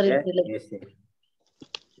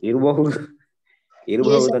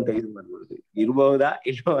 ಇರಬಹುದು ಅಂತ ಯೂಸ್ ಮಾಡ್ಬೋದು. ಇರಬಹುದಾ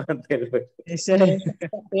ಇಲ್ವಾ ಅಂತ ಹೇಳ್ಬೇಕು.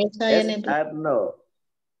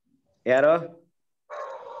 ಯಾರೋ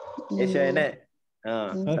ಯಶಾಯನೇ.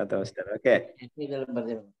 Okay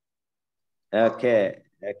okay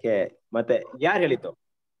okay. ಮತ್ತೆ ಯಾರು ಹೇಳಿದ್ದು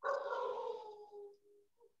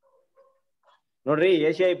ನೋಡ್ರಿ?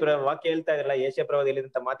 ಏಷ್ಯಾ ವಾಕ್ಯ ಹೇಳ್ತಾ ಇದ್ರಲ್ಲ, ಏಷ್ಯಾ ಪ್ರವಾದ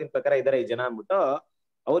ಹೇಳಿದಂತ ಮಾತಿನ ಪ್ರಕಾರ ಇದಾರೆ ಈ ಜನ ಅಂದ್ಬಿಟ್ಟು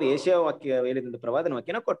ಅವ್ರು ಏಷ್ಯಾ ವಾಕ್ಯ ಹೇಳಿದಂತ ಪ್ರವಾದನ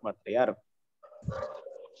ವಾಕ್ಯನ ಕೋಟ್ ಮಾಡ್ತಾರೆ. ಯಾರು?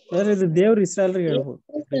 ಇದು ದೇವ್ರು ಇಸ್ರಾಯೇಲ್ರಿಗೆ ಹೇಳ್ಬೋದು.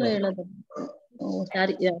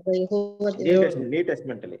 ನ್ಯೂ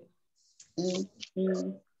ಟೆಸ್ಟ್ಮೆಂಟ್ ಅಲ್ಲಿ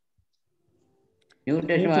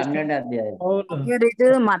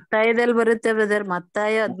ಇದು ಮತ್ತಾಯದಲ್ಲಿ ಬರುತ್ತೆ ಬ್ರದರ್.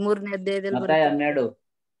 ಮತ್ತಾಯ 13ನೇ ಅಧ್ಯಾಯದಲ್ಲಿ ಬರುತ್ತೆ.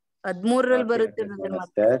 13ರಲ್ಲಿ ಬರುತ್ತೆ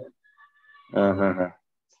ಬ್ರದರ್.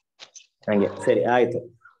 ಹಂಗೆ ಸರಿ, ಆಯ್ತು,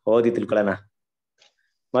 ಓದಿ ತಿಳ್ಕೊಳ್ಳೋಣ.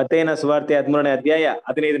 ಮತ್ತೇನ ಸುವಾರ್ತೆ 13ನೇ ಅಧ್ಯಾಯ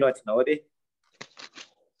 15ನೇ ವಚನ ಓದಿ.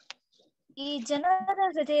 ಈ ಜನರ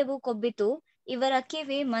ಹೃದಯವು ಕೊಬ್ಬಿತು, ಇವರ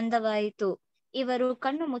ಕಿವಿ ಮಂದವಾಯಿತು, ಇವರು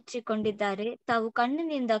ಕಣ್ಣು ಮುಚ್ಚಿಕೊಂಡಿದ್ದಾರೆ, ತಾವು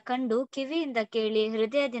ಕಣ್ಣಿನಿಂದ ಕಂಡು ಕಿವಿಯಿಂದ ಕೇಳಿ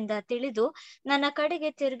ಹೃದಯದಿಂದ ತಿಳಿದು ನನ್ನ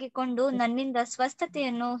ಕಡೆಗೆ ತಿರುಗಿಕೊಂಡು ನನ್ನಿಂದ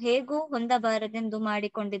ಸ್ವಸ್ಥತೆಯನ್ನು ಹೇಗೂ ಹೊಂದಬಾರದೆಂದು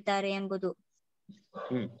ಮಾಡಿಕೊಂಡಿದ್ದಾರೆ ಎಂಬುದು.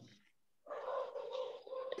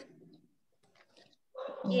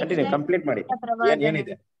 ಕಂಪ್ಲೀಟ್ ಮಾಡಿ.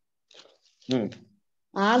 ಏನಿದೆ?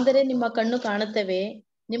 ಆದರೆ ನಿಮ್ಮ ಕಣ್ಣು ಕಾಣುತ್ತವೆ,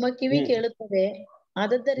 ನಿಮ್ಮ ಕಿವಿ ಕೇಳುತ್ತವೆ,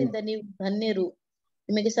 ಆದದ್ದರಿಂದ ನೀವು ಧನ್ಯರು.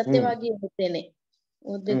 ನಿಮಗೆ ಸತ್ಯವಾಗಿ ಹೇಳುತ್ತೇನೆ.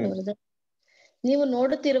 ಓದ್ಬೇಕು. ನೀವು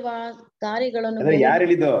ನೋಡುತ್ತಿರುವ ಕಾರ್ಯಗಳನ್ನು ಯಾರು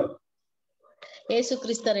ಹೇಳಿದ್ದು? ಯೇಸು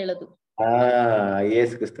ಕ್ರಿಸ್ತರು ಹೇಳೋದು.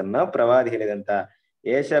 ಯೇಸು ಕ್ರಿಸ್ತನ ಪ್ರವಾದಿ ಹೇಳಿದಂತ,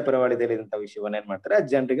 ಏಷ್ಯಾ ಪ್ರವಾದಿ ಹೇಳಿದಂತ ವಿಷಯವನ್ನ ಏನ್ ಮಾಡ್ತಾರೆ?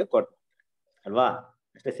 ಜನರಿಗೆ ಕೊಟ್ಟು ಅಲ್ವಾ?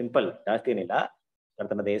 ಅಷ್ಟೇ ಸಿಂಪಲ್, ಜಾಸ್ತಿ ಏನಿಲ್ಲ.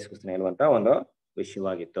 ಕರ್ತನಾದ ಯೇಸು ಕ್ರಿಸ್ತನ ಹೇಳುವಂತ ಒಂದು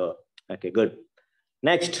ವಿಷಯವಾಗಿತ್ತು. Okay, good.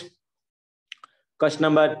 Next question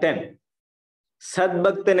number 10.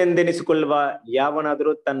 ಸದ್ಭಕ್ತನೆಂದೆನಿಸಿಕೊಳ್ಳುವ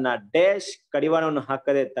ಯಾವನಾದರೂ ತನ್ನ ಡ್ಯಾಶ್ ಕಡಿವಾಣವನ್ನು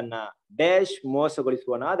ಹಾಕದೆ ತನ್ನ ಡ್ಯಾಶ್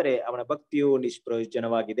ಮೋಸಗೊಳಿಸುವನಾದ್ರೆ ಅವನ ಭಕ್ತಿಯು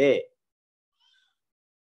ನಿಷ್ಪ್ರಯೋಜನವಾಗಿದೆ.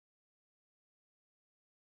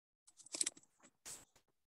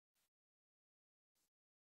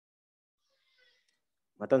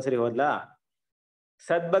 ಮತ್ತೊಂದ್ಸರಿ ಓದ್ಲಾ?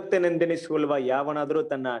 ಸದ್ಭಕ್ತನೆಂದೆನಿಸಿಕೊಳ್ಳುವ ಯಾವನಾದರೂ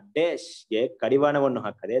ತನ್ನ ಡ್ಯಾಶ್ಗೆ ಕಡಿವಾಣವನ್ನು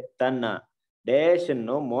ಹಾಕದೆ ತನ್ನ ಡ್ಯಾಶ್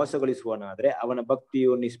ಅನ್ನು ಮೋಸಗೊಳಿಸುವನಾದ್ರೆ ಅವನ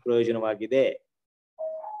ಭಕ್ತಿಯು ನಿಷ್ಪ್ರಯೋಜನವಾಗಿದೆ.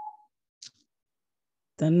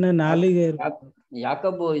 ತನ್ನ ನಾಲಿಗೆ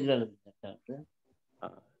ಯಾಕಬ್ಬು ಇದ್ರಲ್ಲ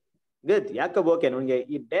ಯಾಕಬ್ಬು. ಓಕೆ, ನನಗೆ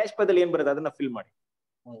ಈ ಡ್ಯಾಶ್ ಪದದಲ್ಲಿ ಏನ್ ಬರುತ್ತೆ ಅದನ್ನ ಫಿಲ್ ಮಾಡಿ.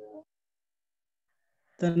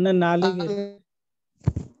 ತನ್ನ ನಾಲಿಗೆ.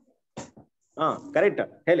 ಕರೆಕ್ಟ್,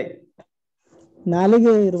 ಹೇಳಿ.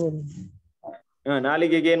 ನಾಲಿಗೆ ಇರ್ಬೋದು.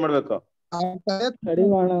 ನಾಲಿಗೆಗೆ ಏನ್ ಮಾಡ್ಬೇಕು?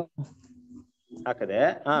 ಕಡಿವಾಣ ಹಾಕದೆ.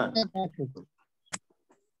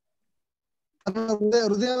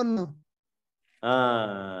 ಹೃದಯವನ್ನು.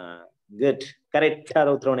 ಗುಡ್, ಕರೆಕ್ಟ್ ಆದ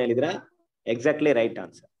ಉತ್ತರವನ್ನು ಹೇಳಿದ್ರೆ. Exactly right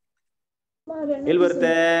answer. ಎಲ್ಲಿ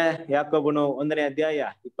ಬರುತ್ತೆ? ಯಾಕೋಬನು 1ನೇ ಅಧ್ಯಾಯ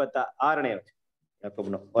 26ನೇ ವಚನ.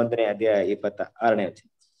 ಯಾಕೋಬನು 1ನೇ ಅಧ್ಯಾಯ 26ನೇ ವಚನ.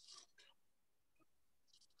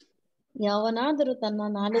 ಯಾವನಾದರೂ ತನ್ನ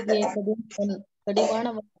ನಾಲಿಗೆ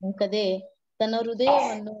ಕಡಿವಾಣವನ್ನು ಹಾಕದೆ ತನ್ನ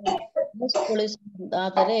ಹೃದಯವನ್ನು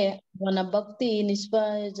ಮೋಸಗೊಳಿಸುವುದಾದರೆ ಅವನ ಭಕ್ತಿ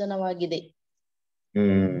ನಿಷ್ಪ್ರಯೋಜನವಾಗಿದೆ.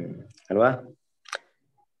 ಅಲ್ವಾ?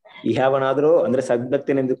 ಯಾವನಾದ್ರೂ ಅಂದ್ರೆ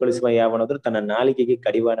ಸದ್ಭಕ್ತಿನೆಂದುಕೊಳ್ಳಿಸುವ ಯಾವನಾದ್ರೂ ತನ್ನ ನಾಲಿಗೆಗೆ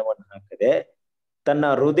ಕಡಿವಾಣವನ್ನು ಹಾಕದೆ ತನ್ನ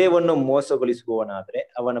ಹೃದಯವನ್ನು ಮೋಸಗೊಳಿಸುವವನಾದ್ರೆ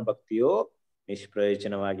ಅವನ ಭಕ್ತಿಯು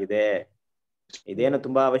ನಿಷ್ಪ್ರಯೋಜನವಾಗಿದೆ. ಇದೇನು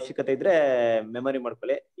ತುಂಬಾ ಅವಶ್ಯಕತೆ ಇದ್ರೆ ಮೆಮೊರಿ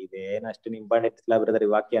ಮಾಡ್ಕೊಳ್ಳಿ. ಇದೇನು ಅಷ್ಟು ಇಂಪಾರ್ಟೆಂಟ್ ಇಲ್ಲ ಬ್ರದರ್ ಈ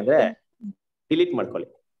ವಾಕ್ಯ ಅಂದ್ರೆ ಡಿಲೀಟ್ ಮಾಡ್ಕೊಳ್ಳಿ.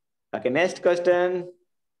 Okay, next question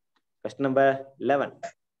number 11.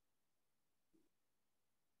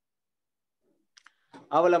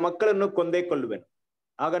 ಅವಳ ಮಕ್ಕಳನ್ನು ಕೊಂದೇ ಕೊಳ್ಳುವೆನು,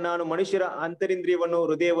 ಆಗ ನಾನು ಮನುಷ್ಯರ ಅಂತರಿಂದ್ರಿಯವನ್ನು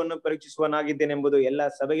ಹೃದಯವನ್ನು ಪರೀಕ್ಷಿಸುವನಾಗಿದ್ದೇನೆಂಬುದು ಎಲ್ಲ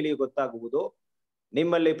ಸಭೆಗಳಿಗೆ ಗೊತ್ತಾಗುವುದು.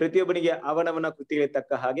 ನಿಮ್ಮಲ್ಲಿ ಪ್ರತಿಯೊಬ್ಬನಿಗೆ ಅವನವನ ಕೃತಿಗೆ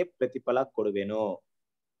ತಕ್ಕ ಹಾಗೆ ಪ್ರತಿಫಲ ಕೊಡುವೆನು.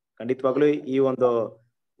 ಖಂಡಿತವಾಗ್ಲೂ ಈ ಒಂದು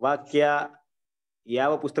ವಾಕ್ಯ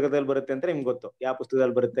ಯಾವ ಪುಸ್ತಕದಲ್ಲಿ ಬರುತ್ತೆ ಅಂತ ನಿಮ್ಗೆ ಗೊತ್ತು. ಯಾವ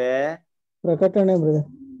ಪುಸ್ತಕದಲ್ಲಿ ಬರುತ್ತೆ? ಪ್ರಕಟಣೆ ಬ್ರದರ್.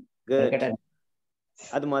 ಗುಡ್.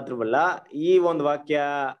 ಅದು ಮಾತ್ರವಲ್ಲ, ಈ ಒಂದು ವಾಕ್ಯ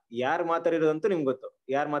ಯಾರು ಮಾತಾಡಿರೋದಂತೂ ನಿಮ್ಗೆ ಗೊತ್ತು.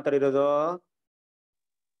 ಯಾರು ಮಾತಾಡಿರೋದು?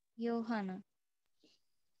 ಯೋಹಾನ.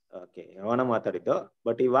 ಓಕೆ, ಯೋಹಾನ ಮಾತಾಡಿದ್ದು.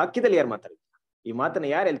 ಬಟ್ ಈ ವಾಕ್ಯದಲ್ಲಿ ಯಾರು ಮಾತಾಡಿದ್ದು? ಈ ಮಾತನ್ನ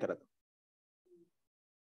ಯಾರು ಹೇಳ್ತಾರದು?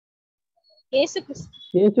 ಯೇಸು ಕ್ರಿಸ್ತ.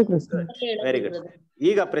 ಯೇಸು ಕ್ರಿಸ್ತ. Very good.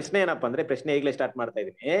 ಈಗ ಪ್ರಶ್ನೆ ಏನಪ್ಪಾ ಅಂದ್ರೆ, ಪ್ರಶ್ನೆ ಈಗಲೇ ಸ್ಟಾರ್ಟ್ ಮಾಡ್ತಾ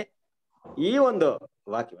ಇದೀನಿ. ಈ ಒಂದು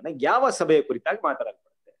ವಾಕ್ಯವನ್ನ ಯಾವ ಸಭೆಯ ಕುರಿತಾಗಿ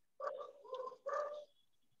ಮಾತಾಡಲ್ಪಡುತ್ತೆ?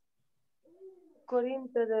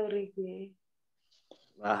 ಕೊರಿಂಥದವರಿಗೆ.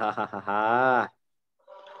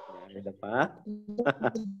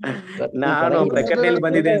 ನಾನು ಪ್ರಕಟಣೆಯಲ್ಲಿ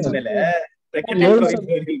ಬಂದಿದ್ದೆ ಅಂದ್ಮೇಲೆ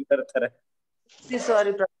ಪ್ರಕಟಣೆಯಲ್ಲಿ ಬರ್ತಾರೆ.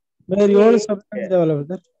 ಸಾರಿ ಏಳು ಸಭೆ ಇದಾವಲ್ಲ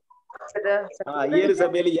ಬ್ರದರ್? 7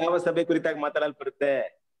 ಸಭೆಯಲ್ಲಿ ಯಾವ ಸಭೆ ಕುರಿತಾಗಿ ಮಾತಾಡಲ್ಪಡುತ್ತೆ?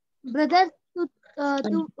 ಬ್ರದರ್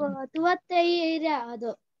ತುವತ್ತೈರ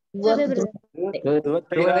ಅದು ಸಭೆ ಬ್ರದರ್.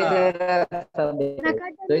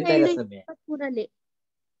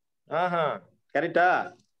 ಹಾ ಕರೆಕ್ಟಾ?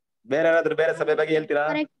 ಬೇರೆ ಯಾರಾದ್ರೂ ಬೇರೆ ಸಭೆ ಬಗ್ಗೆ ಹೇಳ್ತೀರಾ?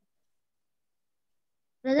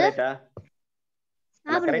 ಕರೆಕ್ಟಾ?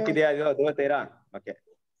 ಕರೆಕ್ಟ್ ಇದೆಯಾ? ದುವತ್ತೈರ. Okay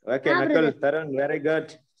okay ನಕಲ್ Tarun, very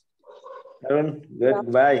good Tarun, good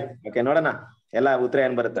ಬಾಯ್. ಓಕೆ, ನೋಡೋಣ ಎಲ್ಲ ಉತ್ತರ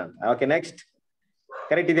ಏನ್ ಬರುತ್ತೆ ಅಂತ. Okay, next.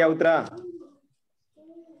 ಕರೆಕ್ಟ್ ಇದೆಯಾ ಉತ್ತರ?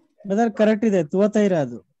 ಬ್ರದರ್ ಕರೆಕ್ಟ್ ಇದೆ, ತುವತ್ತೈರ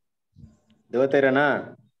ಅದು. ದುವತ್ತೈರನಾ?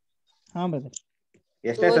 ಹಾ ಬ್ರದರ್.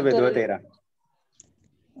 ಎಷ್ಟನೇ ಸಭೆ ದುವತ್ತೈರ?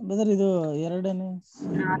 ಬ್ರದರ್ ಇದು 2ನೇ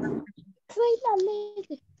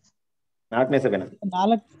 4ನೇ ಸಭೆನಾ?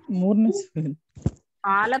 3ನೇ ಸಭೆ.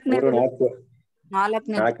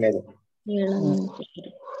 4ನೇದು.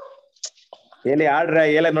 ಹೇಳಿ ಆಡ್ರ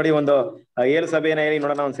ಹೇಳ ನೋಡಿ, ಒಂದು 7 ಸಭೆನ ಹೇಳಿ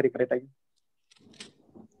ನೋಡೋಣ ಒಂದ್ಸರಿ ಕರೆಕ್ಟ್ ಆಗಿ.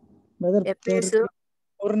 ಬ್ರದರ್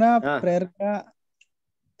ಪೂರ್ಣ, ಪ್ರೇರಕ,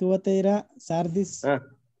 ತುವತ್ತೈರ, Sardis,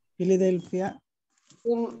 ಫಿಲದೆಲ್ಫಿಯಾ,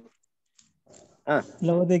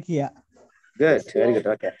 ಲವೋದಿಕೀಯ. Good, very good.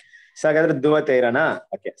 Okay, so ಹಾಗಾದ್ರೆ ದುವತ್ತೈರನಾ?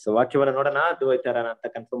 ಓಕೆ, ಸೊ ವಾಕ್ಯವನ್ನ ನೋಡೋಣ, ದುವತ್ತೈರನ ಅಂತ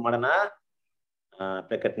ಕನ್ಫರ್ಮ್ ಮಾಡೋಣ.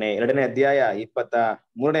 ಪ್ರಕಟಣೆ 2ನೇ ಅಧ್ಯಾಯ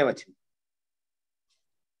 23ನೇ ವಚನ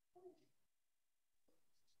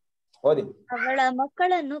ಓದಿ. ಅವಳ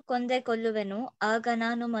ಮಕ್ಕಳನ್ನು ಕೊಂದೆ ಕೊಲ್ಲುವೆನು, ಆಗ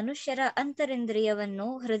ನಾನು ಮನುಷ್ಯರ ಅಂತರಿಂದ್ರಿಯವನ್ನು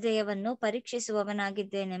ಹೃದಯವನ್ನು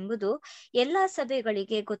ಪರೀಕ್ಷಿಸುವವನಾಗಿದ್ದೇನೆಂಬುದು ಎಲ್ಲಾ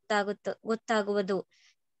ಸಭೆಗಳಿಗೆ ಗೊತ್ತಾಗುವುದು.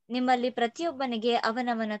 ನಿಮ್ಮಲ್ಲಿ ಪ್ರತಿಯೊಬ್ಬನಿಗೆ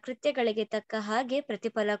ಅವನವನ ಕೃತ್ಯಗಳಿಗೆ ತಕ್ಕ ಹಾಗೆ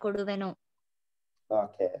ಪ್ರತಿಫಲ ಕೊಡುವೆನು.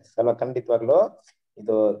 ಓಕೆ, ಸ್ವಲ್ಪ ಖಂಡಿತವಾಗ್ಲು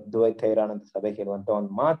ಇದು ದುವತ್ತೈರ ಅಂತ ಸಭೆ ಹೇಳುವಂತ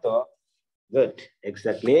ಒಂದು ಮಾತು. ಗುಡ್,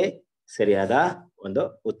 ಎಕ್ಸಾಕ್ಟ್ಲಿ ಸರಿಯಾದ ಒಂದು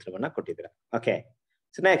ಉತ್ತರವನ್ನ ಕೊಟ್ಟಿದ್ದೀರಾ. Okay,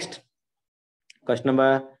 so next question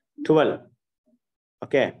number 12.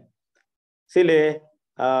 Okay, ಸಿಲಿ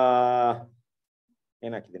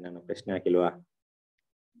ಏನ್ ಹಾಕಿದ್ದೀನಿ ನಾನು? ಪ್ರಶ್ನೆ ಹಾಕಿಲ್ವಾ?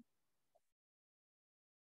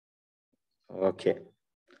 ಓಕೆ,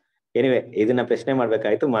 ಎನಿವೆ ಇದನ್ನ ಪ್ರಶ್ನೆ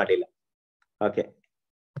ಮಾಡ್ಬೇಕಾಯ್ತು, ಮಾಡಿಲ್ಲ. ಓಕೆ,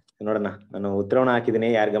 ನೋಡೋಣ. ನಾನು ಉತ್ತರವನ್ನ ಹಾಕಿದ್ದೀನಿ,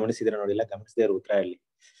 ಯಾರು ಗಮನಿಸಿದ್ರೆ ನೋಡಿಲ್ಲ, ಗಮನಿಸಿದವರು ಉತ್ತರ ಹೇಳಿ.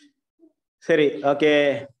 ಸರಿ, ಓಕೆ.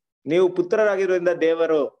 ನೀವು ಪುತ್ರರಾಗಿರೋದ್ರಿಂದ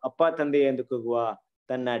ದೇವರು ಅಪ್ಪ ತಂದೆ ಎಂದು ಕೂಗುವ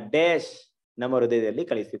ತನ್ನ ಡ್ಯಾಶ್ ನಮ್ಮ ಹೃದಯದಲ್ಲಿ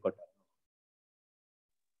ಕಳಿಸಿಕೊಟ್ಟ.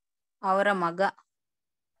 ಅವರ ಮಗ.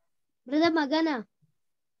 ಮಗನ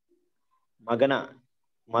ಮಗನ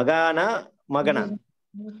ಮಗನ ಮಗನ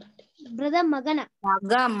ಬ್ರದರ್ ಮಗನ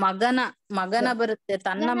ಮಗನ ಬರುತ್ತೆ,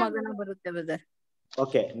 ತನ್ನ ಮಗನ ಬರುತ್ತೆ ಬ್ರದರ್.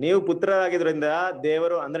 ಓಕೆ, ನೀವು ಪುತ್ರರಾಗಿದ್ರಿಂದ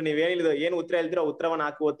ದೇವರು ಅಂದ್ರೆ ನೀವೇನಿಲ್ಲ ಏನು ಉತ್ತರ ಹೇಳ್ತೀರೋ ಉತ್ತರವನ್ನ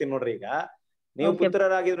ಹಾಕಿ ಓದ್ತೀನಿ ನೋಡ್ರಿ. ಈಗ ನೀವು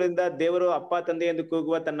ಪುತ್ರರಾಗಿದ್ರಿಂದ ದೇವರು ಅಪ್ಪ ತಂದೆ ಎಂದು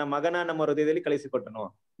ಕೂಗುವ ತನ್ನ ಮಗನ ನಮ್ಮ ಹೃದಯದಲ್ಲಿ ಕಳಿಸಿಕೊಟ್ಟನು.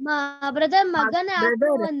 ಬ್ರದರ್ ಮಗನ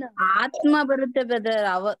ಆತ್ಮ ಬರುತ್ತೆ ಬ್ರದರ್,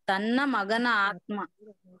 ತನ್ನ ಮಗನ ಆತ್ಮ.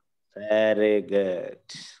 Very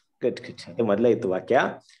good, good good. ಅದು ಮೊದಲೇ ಇತ್ತು ವಾಕ್ಯ.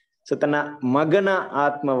 ಸೊ ತನ್ನ ಮಗನ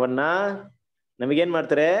ಆತ್ಮವನ್ನ ನಮಗೇನ್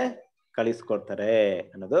ಮಾಡ್ತಾರೆ? ಕಳಿಸ್ಕೊಡ್ತಾರೆ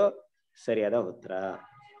ಅನ್ನೋದು ಸರಿಯಾದ ಉತ್ತರ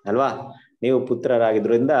ಅಲ್ವಾ? ನೀವು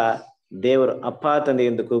ಪುತ್ರರಾಗಿದ್ರಿಂದ ದೇವರು ಅಪ್ಪ ತಂದೆ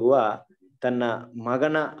ಎಂದು ಕೂಗುವ ತನ್ನ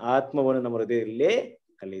ಮಗನ ಆತ್ಮವನ್ನು ನಮ್ಮ ಹೃದಯದಲ್ಲಿ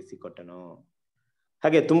ಕಳಿಸಿಕೊಟ್ಟನು.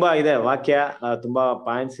 ಹಾಗೆ ತುಂಬಾ ಇದೆ ವಾಕ್ಯ, ತುಂಬಾ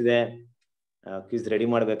ಪಾಯಿಂಟ್ಸ್ ಇದೆ. ಕ್ವಿಜ್ ರೆಡಿ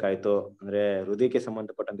ಮಾಡ್ಬೇಕಾಯ್ತು, ಅಂದ್ರೆ ಹೃದಯಕ್ಕೆ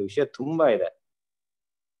ಸಂಬಂಧಪಟ್ಟಂತ ವಿಷಯ ತುಂಬಾ ಇದೆ.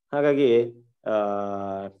 ಹಾಗಾಗಿ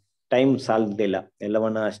ಟೈಮ್ ಸಾಲದಿಲ್ಲ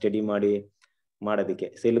ಎಲ್ಲವನ್ನ ಸ್ಟಡಿ ಮಾಡೋದಿಕ್ಕೆ.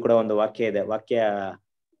 ಸೊ ಇಲ್ಲಿ ಕೂಡ ಒಂದು ವಾಕ್ಯ ಇದೆ. ವಾಕ್ಯ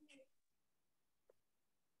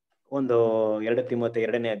ಒಂದು 2 ತಿಮೋಥೆ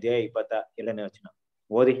 2ನೇ ಅಧ್ಯಾಯ 22ನೇ ವಚನ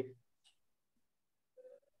ಓದಿ.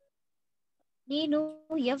 ನೀನು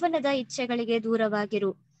ಯೌವನದ ಇಚ್ಛೆಗಳಿಗೆ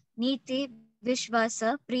ದೂರವಾಗಿರು, ನೀತಿ, ವಿಶ್ವಾಸ,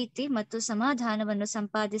 ಪ್ರೀತಿ ಮತ್ತು ಸಮಾಧಾನವನ್ನು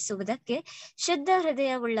ಸಂಪಾದಿಸುವುದಕ್ಕೆ ಶುದ್ಧ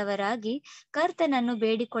ಹೃದಯವುಳ್ಳವರಾಗಿ ಕರ್ತನನ್ನು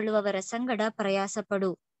ಬೇಡಿಕೊಳ್ಳುವವರ ಸಂಗಡ ಪ್ರಯಾಸ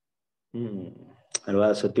ಪಡು. ಅಲ್ವಾ?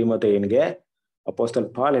 ಸೊ ತಿಮೋಥೆಯನಿಗೆ ಅಪೊಸ್ತಲ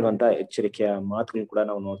ಪಾಲ್ ಇರುವಂತ ಎಚ್ಚರಿಕೆಯ ಮಾತುಗಳು ಕೂಡ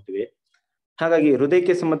ನಾವು ನೋಡ್ತೀವಿ. ಹಾಗಾಗಿ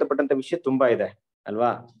ಹೃದಯಕ್ಕೆ ಸಂಬಂಧಪಟ್ಟಂತ ವಿಷಯ ತುಂಬಾ ಇದೆ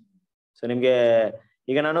ಅಲ್ವಾ? ಸೊ ನಿಮ್ಗೆ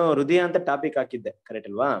ಈಗ ನಾನು ಹೃದಯ ಅಂತ ಟಾಪಿಕ್ ಹಾಕಿದ್ದೆ, ಕರೆಕ್ಟ್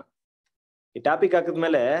ಅಲ್ವಾ? ಈ ಟಾಪಿಕ್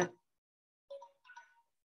ಹಾಕಿದ್ಮೇಲೆ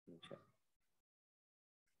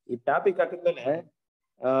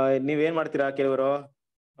ನೀವೇನ್ ಮಾಡ್ತೀರಾ? ಕೆಲವರು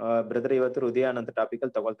ಬ್ರದರ್ ಇವತ್ತು ಹೃದಯ ಅನ್ನೋ ಟಾಪಿಕ್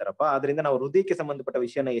ಅಲ್ಲಿ ತಗೊಳ್ತಾರಪ್ಪ, ಆದ್ರಿಂದ ನಾವು ಹೃದಯಕ್ಕೆ ಸಂಬಂಧಪಟ್ಟ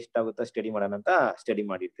ವಿಷಯನ ಎಷ್ಟಾಗುತ್ತೋ ಸ್ಟಡಿ ಮಾಡೋಣ ಅಂತ ಸ್ಟಡಿ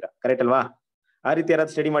ಮಾಡಿರ್ತೀರಾ. ಕರೆಕ್ಟ್ ಅಲ್ವಾ? ಆ ರೀತಿ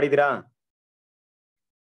ಯಾರಾದ್ರೂ ಸ್ಟಡಿ ಮಾಡಿದೀರಾ?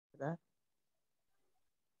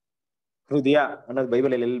 ಹೃದಯ ಅನ್ನೋದು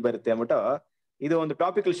ಬೈಬಲ್ ಅಲ್ಲಿ ಎಲ್ಲಿ ಬರುತ್ತೆ ಅಂದ್ಬಿಟ್ಟು ಇದು ಒಂದು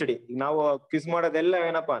ಟಾಪಿಕಲ್ ಸ್ಟಡಿ. ಈಗ ನಾವು ಕ್ವಿಸ್ ಮಾಡೋದೆಲ್ಲ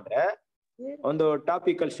ಏನಪ್ಪಾ ಅಂದ್ರೆ ಒಂದು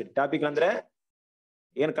ಟಾಪಿಕಲ್ ಸ್ಟಡಿ. ಟಾಪಿಕ್ ಅಂದ್ರೆ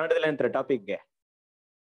ಏನ್ ಕನ್ನಡದಲ್ಲಿ ಅಂತಾರೆ ಟಾಪಿಕ್ಗೆ?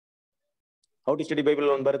 ಹೌ ಟು ಸ್ಟಡಿ ಬೈಬಲ್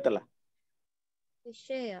ಒಂದು ಬರುತ್ತಲ್ಲ,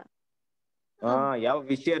 ವಿಷಯ. ಯಾವ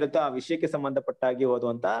ವಿಷಯ ಇರುತ್ತೋ ಆ ವಿಷಯಕ್ಕೆ ಸಂಬಂಧಪಟ್ಟಾಗಿ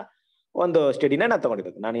ಓದುವಂತ ಒಂದು ಸ್ಟಡಿನ ನಾನು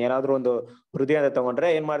ತಗೊಂಡಿರೋದು. ನಾನು ಏನಾದ್ರು ಒಂದು ಹೃದಯ ಅಂತ ತಗೊಂಡ್ರೆ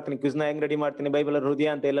ಏನ್ ಮಾಡ್ತೀನಿ, ಕ್ವಿಸ್ ನ ಹೆಂಗ್ ರೆಡಿ ಮಾಡ್ತೀನಿ, ಬೈಬಲ್ ಹೃದಯ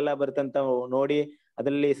ಅಂತ ಎಲ್ಲೆಲ್ಲ ಬರುತ್ತಂತ ನೋಡಿ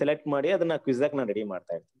ಅದ್ರಲ್ಲಿ ಸೆಲೆಕ್ಟ್ ಮಾಡಿ ಅದನ್ನ ಕ್ವಿಸ್ ಆಗಿ ನಾನು ರೆಡಿ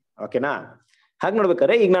ಮಾಡ್ತಾ ಇರ್ತೀನಿ. ಓಕೆನಾ? ಹಾಗೆ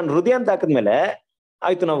ನೋಡ್ಬೇಕಾದ್ರೆ ಈಗ ನಾನು ಹೃದಯ ಅಂತ ಹಾಕಿದ್ಮೇಲೆ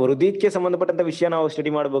ಆಯ್ತು, ನಾವು ಹೃದಯಕ್ಕೆ ಸಂಬಂಧಪಟ್ಟಂತ ವಿಷಯ ನಾವು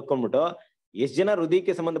ಸ್ಟಡಿ ಮಾಡ್ಬೇಕು ಅಂದ್ಬಿಟ್ಟು ಎಷ್ಟ್ ಜನ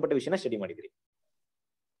ಹೃದಯಕ್ಕೆ ಸಂಬಂಧಪಟ್ಟ ವಿಷಯನ ಸ್ಟಡಿ ಮಾಡಿದ್ರಿ?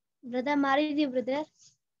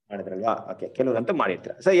 ಮಾಡಿದ್ರಲ್ವಾ? ಓಕೆ, ಕೆಲವ್ರಂತೂ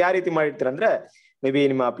ಮಾಡಿರ್ತೀರ. ಸೊ ಯಾವ ರೀತಿ ಮಾಡಿರ್ತೀರ ಅಂದ್ರೆ ಮೇ ಬಿ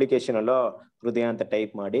ನಿಮ್ಮ ಅಪ್ಲಿಕೇಶನ್ ಅಲ್ಲೋ ಹೃದಯ ಅಂತ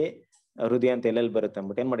ಟೈಪ್ ಮಾಡಿ ಹೃದಯ ಅಂತ ಎಲ್ಲೆಲ್ಲಿ ಬರುತ್ತೆ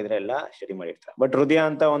ಅಂದ್ಬಿಟ್ಟು ಏನ್ ಮಾಡಿದ್ರೆ ಎಲ್ಲ ಸ್ಟಡಿ ಮಾಡಿರ್ತೀರ. ಬಟ್ ಹೃದಯ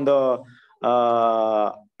ಅಂತ ಒಂದು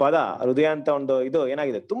ಪದ, ಹೃದಯ ಅಂತ ಒಂದು ಇದು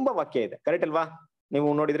ಏನಾಗಿದೆ, ತುಂಬಾ ವಾಕ್ಯ ಇದೆ. ಕರೆಕ್ಟ್ ಅಲ್ವಾ? ನೀವು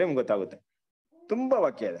ನೋಡಿದ್ರೆ ನಿಮ್ಗೆ ಗೊತ್ತಾಗುತ್ತೆ, ತುಂಬಾ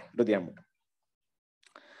ವಾಕ್ಯ ಇದೆ ಹೃದಯ ಅಂದ್ಬಿಟ್ಟು.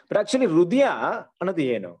 ಬಟ್ ಆಕ್ಚುಲಿ ಹೃದಯ ಅನ್ನೋದು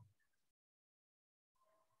ಏನು?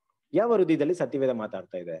 ಯಾವ ಹೃದಯದಲ್ಲಿ ಸತ್ಯವೇದ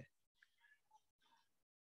ಮಾತಾಡ್ತಾ ಇದೆ?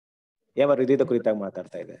 ಯಾವ ಹೃದಯದ ಕುರಿತಾಗಿ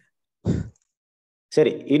ಮಾತಾಡ್ತಾ ಇದೆ?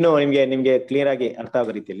 ಸರಿ, ಇನ್ನು ನಿಮ್ಗೆ ಕ್ಲಿಯರ್ ಆಗಿ ಅರ್ಥ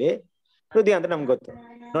ಆಗೋ ರೀತಿಯಲ್ಲಿ ಹೃದಯ ಅಂದ್ರೆ ನಮ್ಗೆ ಗೊತ್ತು.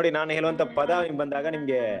 ನೋಡಿ, ನಾನು ಹೇಳುವಂತ ಪದ ನಿಮ್ಗೆ ಬಂದಾಗ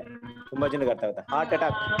ನಿಮ್ಗೆ ತುಂಬಾ ಜನಕ್ಕೆ ಅರ್ಥ ಆಗುತ್ತೆ. ಹಾರ್ಟ್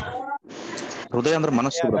ಅಟ್ಯಾಕ್, ಹೃದಯ ಅಂದ್ರೆ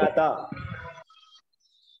ಮನಸ್ಸು.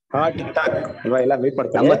 ಹಾರ್ಟ್ ಅಟ್ಯಾಕ್ ಅಲ್ವಾ? ಎಲ್ಲ ಮೀಟ್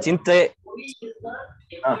ಮಾಡ್ತಾರೆ. ನಮ್ಮ ಚಿಂತೆ,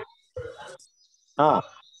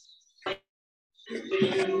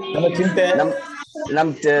 ನಮ್ಮ ಚಿಂತೆ, ನಮ್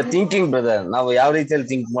ಥಿಂಕಿಂಗ್ ಬ್ರದರ್. ನಾವು ಯಾವ ರೀತಿಯಲ್ಲಿ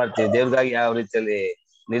ಥಿಂಕ್ ಮಾಡ್ತೀವಿ, ದೇವ್ರಿಗಾಗಿ ಯಾವ ರೀತಿಯಲ್ಲಿ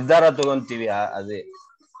ನಿರ್ಧಾರ ತಗೊಂತೀವಿ, ಅದೇ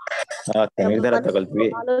ನಿರ್ಧಾರ ತಗೊಳ್ತೀವಿ.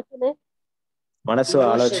 ಮನಸ್ಸು,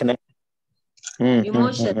 ಆಲೋಚನೆ.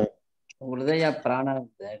 ಹೃದಯ ಪ್ರಾಣ,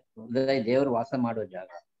 ಹೃದಯ ದೇವರು ವಾಸ ಮಾಡೋ ಜಾಗ.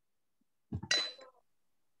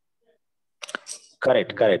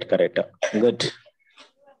 Correct good.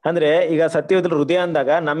 ಅಂದ್ರೆ ಈಗ ಸತ್ಯವೇದಲ್ಲಿ ಹೃದಯ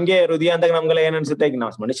ಅಂದಾಗ ನಮ್ಗೆಲ್ಲ ಏನ್ ಅನ್ಸುತ್ತೆ? ಈಗ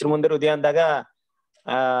ನಾವು ಮನುಷ್ಯರ ಮುಂದೆ ಹೃದಯ ಅಂದಾಗ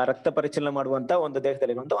ರಕ್ತ ಪರಿಚಲನೆ ಮಾಡುವಂತ ಒಂದು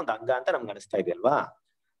ದೇಹದಲ್ಲಿರುವಂತ ಒಂದು ಅಂಗ ಅಂತ ನಮ್ಗೆ ಅನಿಸ್ತಾ ಇದೆಯಲ್ವಾ?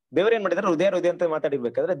 ದೇವ್ರ ಏನ್ ಮಾಡಿದ್ರೆ ಹೃದಯ ಅಂತ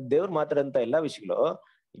ಮಾತಾಡಿರ್ಬೇಕಾದ್ರೆ ದೇವ್ರು ಮಾತಾಡಂತ ಎಲ್ಲಾ ವಿಷಯಗಳು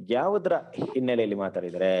ಯಾವುದ್ರ ಹಿನ್ನೆಲೆಯಲ್ಲಿ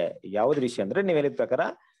ಮಾತಾಡಿದ್ರೆ, ಯಾವ್ದು ವಿಷಯ ಅಂದ್ರೆ ನೀವ್ ಹೇಳಿದ ಪ್ರಕಾರ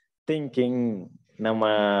ಥಿಂಕಿಂಗ್, ನಮ್ಮ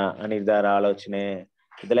ನಿರ್ಧಾರ, ಆಲೋಚನೆ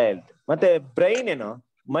ಇದೆಲ್ಲ ಹೇಳ್ತೀವಿ. ಮತ್ತೆ ಬ್ರೈನ್ ಏನು,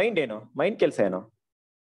 ಮೈಂಡ್ ಏನು, ಮೈಂಡ್ ಕೆಲಸ ಏನು?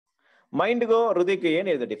 ಮೈಂಡ್ಗೂ ಹೃದಯಕ್ಕೆ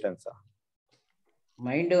ಏನಿದೆ ಡಿಫ್ರೆನ್ಸ್?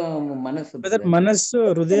 ಮೈಂಡ್ ಮನಸ್ಸು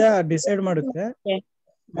ಹೃದಯ ಡಿಸೈಡ್ ಮಾಡುತ್ತೆ,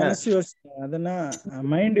 ಮನಸ್ಸು ಯೋಚನೆ, ಅದನ್ನ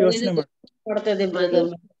ಮೈಂಡ್ ಯೋಚನೆ ಮಾಡ್ತದೆ.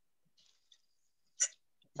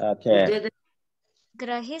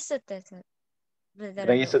 ಗ್ರಹಿಸುತ್ತೆ ಸರ್.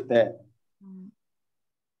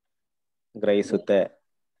 ಗ್ರಹಿಸುತ್ತೆ.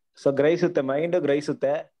 ಸೊ ಗ್ರಹಿಸುತ್ತೆ, ಮೈಂಡ್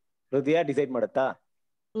ಗ್ರಹಿಸುತ್ತೆ, ಹೃದಯ ಡಿಸೈಡ್ ಮಾಡುತ್ತಾ?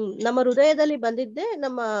 ನಮ್ಮ ಹೃದಯದಲ್ಲಿ ಬಂದಿದ್ದೆ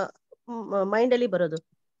ನಮ್ಮ ಮೈಂಡ್ ಅಲ್ಲಿ ಬರೋದು.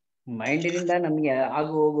 ಮೈಂಡಿನಿಂದ ನಮ್ಗೆ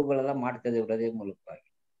ಆಗು ಹೋಗುಗಳೆಲ್ಲ ಮಾಡ್ತದೆ ಹೃದಯ ಮೂಲಕವಾಗಿ.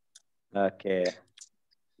 ಓಕೆ,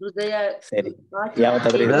 ಹೃದಯ ಸರಿ.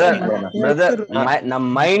 ನಮ್ಮ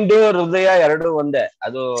ಮೈಂಡ್ ಹೃದಯ ಎರಡು ಒಂದೇ.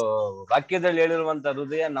 ಅದು ವಾಕ್ಯದಲ್ಲಿ ಹೇಳಿರುವಂತ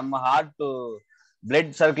ಹೃದಯ ನಮ್ಮ ಹಾರ್ಟ್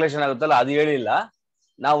ಬ್ಲಡ್ ಸರ್ಕ್ಯುಲೇಷನ್ ಆಗುತ್ತಲ್ಲ, ಅದು ಹೇಳಿಲ್ಲ.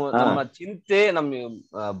 ನಾವು ನಮ್ಮ ಚಿಂತೆ, ನಮ್ಮ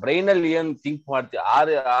ಬ್ರೈನ್ ಅಲ್ಲಿ ಏನ್ ಥಿಂಕ್ ಮಾಡ್ತೀವಿ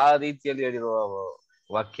ಆ ರೀತಿಯಲ್ಲಿ ಹೇಳಿರುವ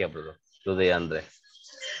ವಾಕ್ಯ ಹೃದಯ ಅಂದ್ರೆ.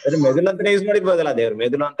 ಮೆದುಳು ಅಂತಾನೆ ಯೂಸ್ ಮಾಡಿರ್ಬೋದಲ್ಲ, ದೇವ್ರು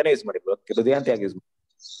ಮೆದುಳು ಅಂತಾನೆ ಯೂಸ್ ಮಾಡಿರ್ಬೋದು, ಹೃದಯ ಅಂತ ಯಾಕೆ ಯೂಸ್ ಮಾಡಿ?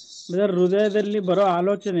 ಹೃದಯದಲ್ಲಿ ಬರೋ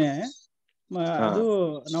ಆಲೋಚನೆ ಅದು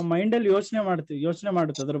ನಾವು ಮೈಂಡ್ ಅಲ್ಲಿ ಯೋಚನೆ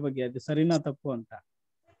ಮಾಡುತ್ತೆ ಅದ್ರ ಬಗ್ಗೆ, ಅದು ಸರಿನಾ ತಪ್ಪು ಅಂತ.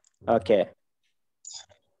 ಓಕೆ,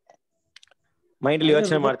 ಮೈಂಡ್ ಅಲ್ಲಿ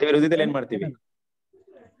ಯೋಚನೆ ಮಾಡ್ತೀವಿ, ಹೃದಯದಲ್ಲಿ ಏನ್ ಮಾಡ್ತೀವಿ?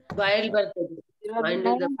 ಬಾಯಲ್ಲಿ ಬರ್ತದೆ.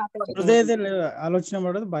 ಹೃದಯದಲ್ಲಿ ಆಲೋಚನೆ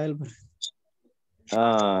ಮಾಡೋದು ಬಾಯಲ್ಲಿ ಬರ್ತದೆ.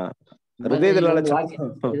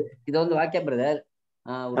 ಇದೊಂದು ವಾಕ್ಯ ಬ್ರದರ್.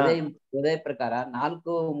 ಹೃದಯ ಪ್ರಕಾರ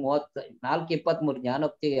 4:23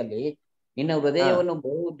 ಜ್ಞಾನೋಕ್ತಿಯಲ್ಲಿ ನಿನ್ನ ಹೃದಯವನ್ನು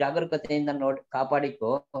ಬಹು ಜಾಗರೂಕತೆಯಿಂದ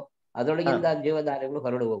ಕಾಪಾಡಿಕೋ, ಅದರೊಳಗಿಂದ ಜೀವಧಾರೆಗಳು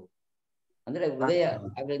ಹೊರಡುವವು. ಅಂದ್ರೆ ಹೃದಯ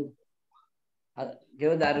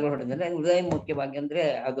ಜೀವಧಾರೆಗಳು ಹೊರಡಿದ್ರೆ ಹೃದಯ ಮುಖ್ಯವಾಗಿ ಅಂದ್ರೆ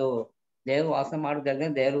ಅದು ದೇವರು ವಾಸ ಮಾಡೋದಾದ್ರೆ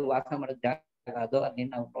ದೇವರು ವಾಸ ಮಾಡೋ ಜಾಗ, ಅದು ಅದನ್ನ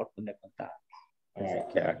ನಾವು ನೋಡ್ಕೊಬೇಕು ಅಂತ.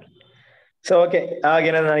 ಸೊ ಓಕೆ,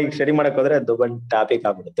 ಹಾಗೇನಾದ್ರು ನಾನು ಈಗ ಸ್ಟಡಿ ಮಾಡಕ್ ಹೋದ್ರೆ ಅದು ದೊಡ್ಡ ಟಾಪಿಕ್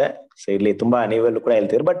ಆಗ್ಬಿಡುತ್ತೆ. ಸೊ ಇಲ್ಲಿ ತುಂಬಾ ನೀವೆಲ್ಲೂ ಕೂಡ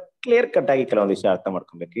ಹೇಳ್ತೀರಿ, ಬಟ್ ಕ್ಲಿಯರ್ ಕಟ್ ಆಗಿ ಕೆಲವೊಂದು ವಿಷಯ ಅರ್ಥ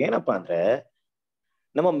ಮಾಡ್ಕೊಬೇಕು. ಏನಪ್ಪಾ ಅಂದ್ರೆ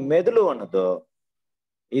ನಮ್ಮ ಮೆದುಳು ಅನ್ನೋದು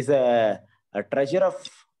is a treasure of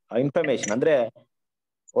information. ಅಂದ್ರೆ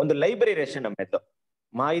ಒಂದು ಲೈಬ್ರರಿ ರೇಷನ್. ನಮ್ಮ ಮೆದುಳು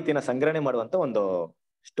ಮಾಹಿತಿನ ಸಂಗ್ರಹಣೆ ಮಾಡುವಂತ ಒಂದು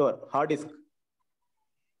ಸ್ಟೋರ್, ಹಾರ್ಡ್ ಡಿಸ್ಕ್.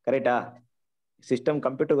 ಕರೆಕ್ಟಾ? ಸಿಸ್ಟಮ್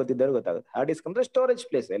ಕಂಪ್ಯೂಟರ್ ಗೊತ್ತಿದ್ದವ್ರು ಗೊತ್ತಾಗುತ್ತೆ. ಹಾರ್ಡ್ ಡಿಸ್ಕ್ ಅಂದ್ರೆ ಸ್ಟೋರೇಜ್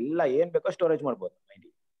ಪ್ಲೇಸ್, ಎಲ್ಲ ಏನ್ ಬೇಕೋ ಸ್ಟೋರೇಜ್ ಮಾಡ್ಬೋದು.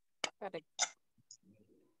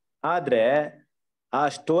 ಆದ್ರೆ ಆ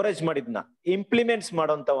ಸ್ಟೋರೇಜ್ ಮಾಡಿದ್ನ ಇಂಪ್ಲಿಮೆಂಟ್ಸ್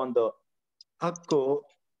ಮಾಡೋಂತ ಒಂದು ಹಕ್ಕು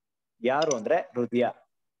ಯಾರು ಅಂದ್ರೆ ಹೃದಯ.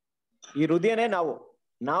 ಈ ಹೃದಯನೇ ನಾವು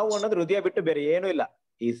ಅನ್ನೋದು ಹೃದಯ ಬಿಟ್ಟು ಬೇರೆ ಏನೂ ಇಲ್ಲ.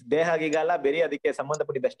 ಈ ದೇಹ ಗೀಗಲ್ಲ ಬೇರೆ ಅದಕ್ಕೆ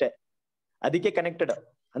ಸಂಬಂಧಪಟ್ಟಿದ್ದಷ್ಟೇ, ಅದಕ್ಕೆ ಕನೆಕ್ಟೆಡ್.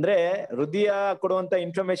 ಅಂದ್ರೆ ಹೃದಯ ಕೊಡುವಂತ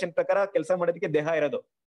ಇನ್ಫಾರ್ಮೇಶನ್ ಪ್ರಕಾರ ಕೆಲಸ ಮಾಡೋದಕ್ಕೆ ದೇಹ ಇರೋದು.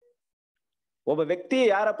 ಒಬ್ಬ ವ್ಯಕ್ತಿ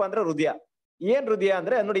ಯಾರಪ್ಪ ಅಂದ್ರೆ ಹೃದಯ. ಏನ್ ಹೃದಯ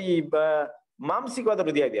ಅಂದ್ರೆ ನೋಡಿ, ಈ ಮಾಂಸಿಕವಾದ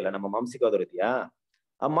ಹೃದಯ ಇದೆಯಲ್ಲ, ನಮ್ಮ ಮಾಂಸಿಕವಾದ ಹೃದಯ,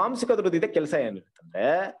 ಆ ಮಾಂಸಿಕವಾದ ಹೃದಯದ ಕೆಲಸ ಏನಿರುತ್ತಂದ್ರೆ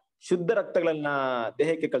ಶುದ್ಧ ರಕ್ತಗಳನ್ನ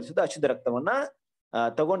ದೇಹಕ್ಕೆ ಕಳಿಸಿದ್ದು, ಅಶುದ್ಧ ರಕ್ತವನ್ನ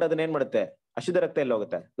ತಗೊಂಡು ಅದನ್ನ ಏನ್ ಮಾಡುತ್ತೆ, ಅಶುದ್ಧ ರಕ್ತ ಎಲ್ಲ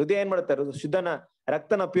ಹೋಗುತ್ತೆ. ಹೃದಯ ಏನ್ ಮಾಡುತ್ತೆ, ಶುದ್ಧನ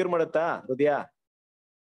ರಕ್ತನ ಪ್ಯೂರ್ ಮಾಡುತ್ತಾ ಹೃದಯ?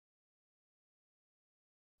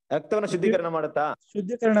 ರಕ್ತವನ್ನ ಶುದ್ಧೀಕರಣ ಮಾಡುತ್ತಾ?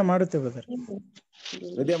 ಶುದ್ಧೀಕರಣ ಮಾಡುತ್ತೆ ಬ್ರದರ್.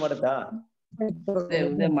 ಹೃದಯ ಮಾಡುತ್ತಾ?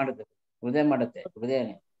 ಹೃದಯ ಮಾಡುತ್ತೆ, ಹೃದಯ ಮಾಡುತ್ತೆ,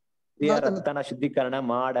 ಹೃದಯನೇ. ಹೃದಯ ರಕ್ತನ ಶುದ್ಧೀಕರಣ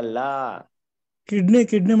ಮಾಡಲ್ಲ,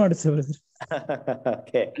 ಕಿಡ್ನಿ ಮಾಡುತ್ತೆ ಬ್ರದರ್.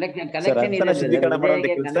 ರಕ್ತನ ಶುದ್ಧೀಕರಣ ಮಾಡುವಂತ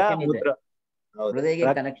ಕೆಲಸ ಮೂತ್ರ,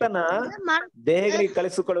 ರಕ್ತನ ದೇಹಗಳಿಗೆ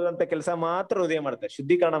ಕಳಿಸಿಕೊಳ್ಳುವಂತ ಕೆಲಸ ಮಾತ್ರ ಹೃದಯ ಮಾಡುತ್ತೆ.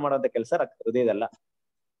 ಶುದ್ಧೀಕರಣ ಮಾಡುವಂತ ಕೆಲಸ ಹೃದಯದಲ್ಲ.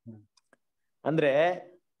 ಅಂದ್ರೆ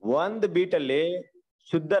ಒಂದ್ ಬೀಟಲ್ಲಿ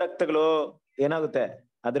ಶುದ್ಧ ರಕ್ತಗಳು ಏನಾಗುತ್ತೆ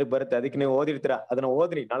ಅದ್ರಿಗೆ ಬರುತ್ತೆ. ಅದಕ್ಕೆ ನೀವು ಓದಿರ್ತೀರಾ, ಅದನ್ನ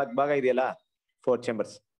ಓದ್ರಿ. 4 ಭಾಗ ಇದೆಯಲ್ಲ, 4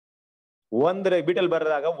 ಚೇಂಬರ್ಸ್. ಒಂದ್ ಬೀಟಲ್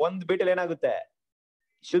ಬರೆದಾಗ ಒಂದ್ ಬೀಟಲ್ ಏನಾಗುತ್ತೆ,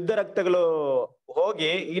 ಶುದ್ಧ ರಕ್ತಗಳು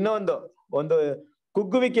ಹೋಗಿ ಒಂದು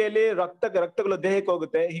ಕುಗ್ಗುವಿಕೆಯಲ್ಲಿ ರಕ್ತಗಳು ದೇಹಕ್ಕೆ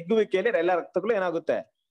ಹೋಗುತ್ತೆ, ಹಿಗ್ಗುವಿಕೆಯಲ್ಲಿ ಎಲ್ಲ ರಕ್ತಗಳು ಏನಾಗುತ್ತೆ,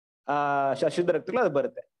 ಅಶುದ್ಧ ರಕ್ತಗಳು ಅದು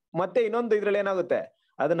ಬರುತ್ತೆ. ಮತ್ತೆ ಇನ್ನೊಂದು ಇದ್ರಲ್ಲಿ ಏನಾಗುತ್ತೆ,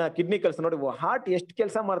 ಅದನ್ನ ಕಿಡ್ನಿ ಕೆಲಸ ನೋಡಿ. ಹಾರ್ಟ್ ಎಷ್ಟು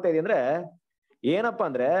ಕೆಲಸ ಮಾಡ್ತಾ ಇದೆ ಅಂದ್ರೆ ಏನಪ್ಪಾ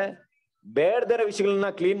ಅಂದ್ರೆ ಬೇಡದಿರೋ ವಿಷಯಗಳನ್ನ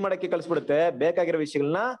ಕ್ಲೀನ್ ಮಾಡಕ್ಕೆ ಕಳ್ಸ್ಬಿಡುತ್ತೆ, ಬೇಕಾಗಿರೋ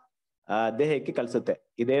ವಿಷಯಗಳನ್ನ ದೇಹಕ್ಕೆ ಕಳ್ಸುತ್ತೆ.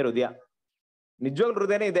 ಇದೇ ಹೃದಯ. ನಿಜವಾಗ್ಲೂ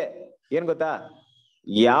ಹೃದಯನೇ ಇದೆ. ಏನ್ ಗೊತ್ತಾ,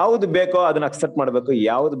 ಯಾವ್ದು ಬೇಕೋ ಅದನ್ನ ಅಕ್ಸೆಪ್ಟ್ ಮಾಡ್ಬೇಕು,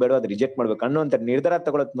 ಯಾವ್ದು ಬೇಡೋ ಅದು ರಿಜೆಕ್ಟ್ ಮಾಡ್ಬೇಕು ಅನ್ನೋಂತ ನಿರ್ಧಾರ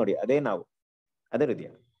ತಗೊಳತ್ ನೋಡಿ, ಅದೇ ನಾವು, ಅದೇ ಹೃದಯ.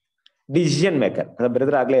 ಡಿಸಿಷನ್ ಮೇಕರ್ ಅದ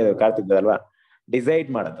ಬರೆದ್ರೆ ಆಗ್ಲೇ ಕಾಡ್ತಿದ್ದಲ್ವಾ, ಡಿಸೈಡ್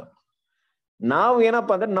ಮಾಡೋದು. ನಾವು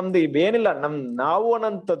ಏನಪ್ಪಾ ಅಂದ್ರೆ ನಮ್ದು ಏನಿಲ್ಲ, ನಾವು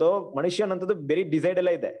ಅನ್ನೋಂಥದ್ದು, ಮನುಷ್ಯ ಅನ್ನೋಂಥದ್ದು ಬರೀ ಡಿಸೈಡ್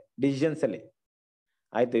ಎಲ್ಲ ಇದೆ ಡಿಸಿಷನ್ಸ್ ಅಲ್ಲಿ.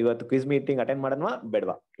 ಆಯ್ತು, ಇವತ್ತು ಕ್ವಿಜ್ ಮೀಟಿಂಗ್ ಅಟೆಂಡ್ ಮಾಡೋಣ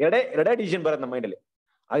ಬೇಡವಾ, ಎರಡೇ ಡಿಸಿಷನ್ ಬರೋದು ನಮ್ಮ ಮೈಂಡಲ್ಲಿ.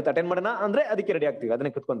 ಆಯ್ತು ಅಟೆಂಡ್ ಮಾಡೋಣ ಅಂದ್ರೆ ಅದಕ್ಕೆ ರೆಡಿ ಆಗ್ತೀವಿ,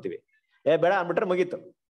 ಅದನ್ನ ಕುತ್ಕೊಂತೀವಿ. ಬೇಡ ಅಂದ್ಬಿಟ್ರೆ ಮುಗೀತು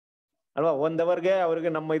ಅಲ್ವಾ. 1 ಅವರ್ಗೆ ಅವ್ರಿಗೆ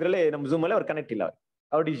ನಮ್ಮ ಇದ್ರಲ್ಲಿ, ನಮ್ಮ ಝೂಮ್ ಅಲ್ಲಿ ಅವ್ರು ಕನೆಕ್ಟ್ ಇಲ್ಲ,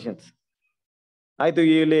 ಅವ್ರ ಡಿಸಿಷನ್ಸ್. ಆಯ್ತು,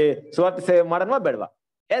 ಇಲ್ಲಿ ಸ್ವಾರ್ಥ ಸೇವೆ ಮಾಡೋಣ ಬೇಡವಾ,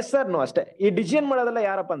 ಎಸ್ ಸರ್ ನೋ, ಅಷ್ಟೇ. ಈ ಡಿಸಿಷನ್ ಮಾಡೋದೆಲ್ಲ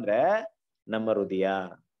ಯಾರಪ್ಪ ಅಂದ್ರೆ ನಮ್ಮ ಹೃದಯ.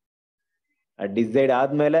 ಡಿಸೈಡ್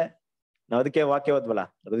ಆದ್ಮೇಲೆ ನಾವ್ ಅದಕ್ಕೆ ವಾಕ್ಯ ಓದ್ವಲ್ಲ,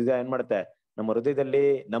 ಹೃದಯ ಏನ್ ಮಾಡುತ್ತೆ, ನಮ್ಮ ಹೃದಯದಲ್ಲಿ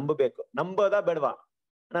ನಂಬಬೇಕು. ನಂಬೋದಾ ಬೇಡವಾ?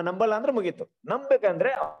 ನಾ ನಂಬಲ್ಲ ಅಂದ್ರೆ ಮುಗೀತು.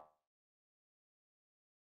 ನಂಬೇಕಂದ್ರೆ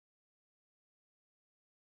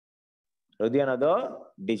ಹೃದಯ ಅನ್ನೋದು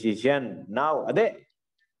ಡಿಸಿಷನ್. ನಾವು ಅದೇ,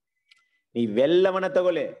 ನೀವೆಲ್ಲವನ್ನ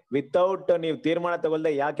ತಗೊಳ್ಳಿ, ವಿತೌಟ್ ನೀವು ತೀರ್ಮಾನ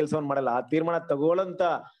ತಗೊಳ್ದೆ ಯಾವ ಕೆಲಸವನ್ನ ಮಾಡಲ್ಲ. ಆ ತೀರ್ಮಾನ ತಗೊಳ್ಳಂತ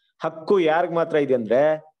ಹಕ್ಕು ಯಾರಿಗ್ ಮಾತ್ರ ಇದೆ ಅಂದ್ರೆ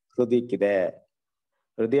ಹೃದಯಕ್ಕಿದೆ.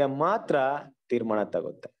 ಹೃದಯ ಮಾತ್ರ ತೀರ್ಮಾನ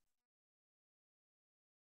ತಗುತ್ತೆ,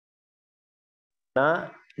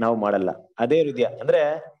 ನಾವು ಮಾಡಲ್ಲ. ಅದೇ ಹೃದಯ ಅಂದ್ರೆ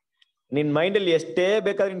ನಿನ್ ಮೈಂಡ್ ಅಲ್ಲಿ ಎಷ್ಟೇ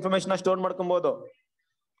ಬೇಕಾದ್ರೆ ಇನ್ಫಾರ್ಮೇಶನ್ ಸ್ಟೋರ್ ಮಾಡ್ಕೊಬಹುದು,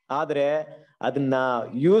 ಆದ್ರೆ ಅದನ್ನ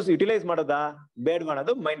ಯುಟಿಲೈಸ್ ಮಾಡೋದಾ ಬೇಡ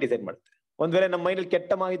ಮಾಡೋದು ಮೈಂಡ್ ಡಿಸೈಡ್ ಮಾಡುತ್ತೆ. ಒಂದ್ ವೇಳೆ ನಮ್ಮ ಮೈಂಡ್ ಅಲ್ಲಿ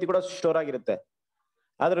ಕೆಟ್ಟ ಮಾಹಿತಿ ಕೂಡ ಸ್ಟೋರ್ ಆಗಿರುತ್ತೆ,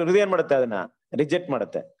 ಆದ್ರೆ ಹೃದಯ ಏನ್ ಮಾಡುತ್ತೆ, ಅದನ್ನ ರಿಜೆಕ್ಟ್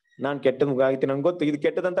ಮಾಡುತ್ತೆ. ನಾನ್ ಕೆಟ್ಟ ಮಾಹಿತಿ ನಂಗೆ ಗೊತ್ತು, ಇದು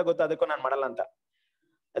ಕೆಟ್ಟದಂತ ಗೊತ್ತು, ಅದಕ್ಕೂ ನಾನ್ ಮಾಡಲ್ಲ ಅಂತ.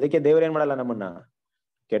 ಅದಕ್ಕೆ ದೇವ್ರ ಏನ್ ಮಾಡಲ್ಲ ನಮ್ಮನ್ನ.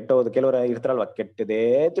 ಕೆಟ್ಟೋದು ಕೆಲವರು ಇರ್ತಾರಲ್ವಾ, ಕೆಟ್ಟದೇ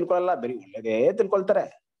ತಿಳ್ಕೊಳಲ್ಲ, ಬರೀ ಒಳ್ಳೆದೇ ತಿಳ್ಕೊಳ್ತಾರೆ.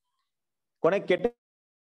 ಕೊನೆಗೆ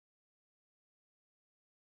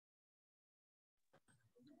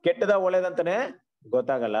ಕೆಟ್ಟದ ಒಳ್ಳೇದಂತಾನೆ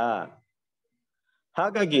ಗೊತ್ತಾಗಲ್ಲ.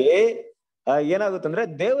 ಹಾಗಾಗಿ ಏನಾಗುತ್ತಂದ್ರೆ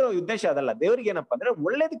ದೇವರ ಉದ್ದೇಶ ಅದಲ್ಲ. ದೇವ್ರಿಗೆ ಏನಪ್ಪಾ ಅಂದ್ರೆ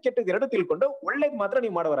ಒಳ್ಳೇದ್ ಕೆಟ್ಟದ್ ಎರಡು ತಿಳ್ಕೊಂಡು ಒಳ್ಳೇದ್ ಮಾತ್ರ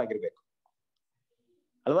ನೀವು ಮಾಡೋರಾಗಿರ್ಬೇಕು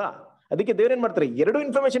ಅಲ್ವಾ. ಅದಕ್ಕೆ ದೇವ್ರ ಏನ್ ಮಾಡ್ತಾರೆ, ಎರಡು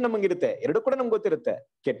ಇನ್ಫಾರ್ಮೇಶನ್ ನಮಗಿರುತ್ತೆ, ಎರಡು ಕೂಡ ನಮ್ಗೆ ಗೊತ್ತಿರುತ್ತೆ.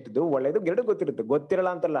 ಕೆಟ್ಟದ್ದು ಒಳ್ಳೇದು ಎರಡು ಗೊತ್ತಿರುತ್ತೆ,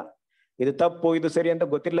 ಗೊತ್ತಿರಲ್ಲ ಅಂತಲ್ಲ. ಇದು ತಪ್ಪು ಇದು ಸರಿ ಅಂತ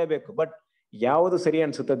ಗೊತ್ತಿರ್ಲೇಬೇಕು. ಬಟ್ ಯಾವುದು ಸರಿ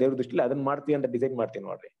ಅನ್ಸುತ್ತೆ ದೇವ್ರ ದೃಷ್ಟಿಲಿ ಅದನ್ನ ಮಾಡ್ತೀವಿ ಅಂತ ಡಿಸೈಡ್ ಮಾಡ್ತೀವಿ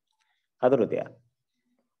ನೋಡ್ರಿ, ಅದು ಹೃದಯ.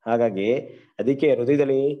 ಹಾಗಾಗಿ ಅದಕ್ಕೆ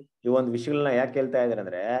ಹೃದಯದಲ್ಲಿ ಈ ಒಂದು ವಿಷಯಗಳನ್ನ ಯಾಕೆ ಹೇಳ್ತಾ ಇದಾರೆ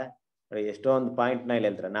ಅಂದ್ರೆ, ಎಷ್ಟೊಂದು ಪಾಯಿಂಟ್ ನ ಇಲ್ಲಿ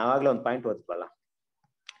ಹೇಳ್ತಾರೆ. ನಾವಾಗ್ಲೇ ಒಂದು ಪಾಯಿಂಟ್ ಓದ್ಬಲ್ಲ,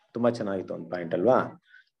 ತುಂಬಾ ಚೆನ್ನಾಗಿತ್ತು ಒಂದು ಪಾಯಿಂಟ್ ಅಲ್ವಾ.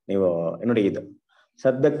 ನೀವು ನೋಡಿ, ಇದು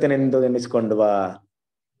ಸದ್ಭಕ್ತನೆಂದು ಎನ್ನಿಸಿಕೊಂಡುವ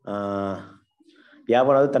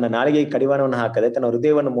ಯಾವನಾದ್ರು ತನ್ನ ನಾಲಿಗೆ ಕಡಿವಾಣವನ್ನು ಹಾಕದೆ ತನ್ನ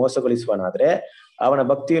ಹೃದಯವನ್ನು ಮೋಸಗೊಳಿಸುವನಾದ್ರೆ ಅವನ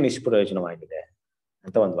ಭಕ್ತಿಯು ನಿಷ್ಪ್ರಯೋಜನವಾಗಿದೆ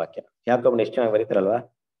ಅಂತ ಒಂದು ವಾಕ್ಯ. ಯಾಕೊಬ್ಬ ಎಷ್ಟು ಚೆನ್ನಾಗಿ ಬರೀತಾರಲ್ವಾ.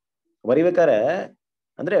 ಬರಿಬೇಕಾರೆ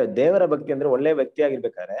ಅಂದ್ರೆ ದೇವರ ಭಕ್ತಿ ಅಂದ್ರೆ ಒಳ್ಳೆ ವ್ಯಕ್ತಿ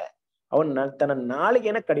ಆಗಿರ್ಬೇಕಾದ್ರೆ ಅವನ್ನ ತನ್ನ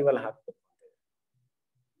ನಾಲಿಗೆನ ಕಡಿವಾಣ ಹಾಕ್ಬೇಕು.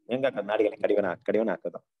 ಹೆಂಗ ಹಾಕೋದು ನಾಲಿಗೆನ ಕಡಿವಾಣ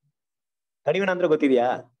ಹಾಕೋದು? ಕಡಿವಾಣ ಅಂದ್ರೆ ಗೊತ್ತಿದ್ಯಾ?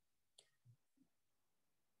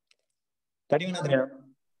 ಕಡಿವಾಣ ಅಂದ್ರೆ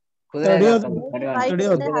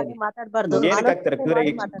ಏನಕ್ಕೆ ಹಾಕ್ತಾರೆ?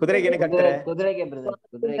 ಕುದುರೆಗೆ ಏನಕ್ಕೆ ಹಾಕ್ತಾರೆ?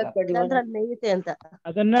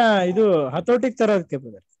 ಅದನ್ನ ಇದು ಹತೋಟಿಗೆ ತರೋದಕ್ಕೆ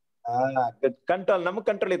ಕಂಟ್ರೋಲ್, ನಮ್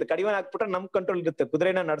ಕಂಟ್ರೋಲ್ ಇದೆ. ಕಡಿವಾಣ ಹಾಕ್ಬಿಟ್ರೆ ನಮ್ ಕಂಟ್ರೋಲ್ ಇರುತ್ತೆ.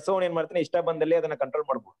 ಕುದುರೆನ ನಡ್ಸೋನ್ ಏನ್ ಮಾಡ್ತಾನೆ, ಇಷ್ಟ ಬಂದಲ್ಲಿ ಅದನ್ನ ಕಂಟ್ರೋಲ್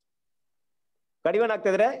ಮಾಡ್ಬೋದು. ಕಡಿವಾಣ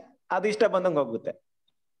ಹಾಕ್ತಿದ್ರೆ ಅದು ಇಷ್ಟ ಬಂದಂಗ ಹೋಗುತ್ತೆ.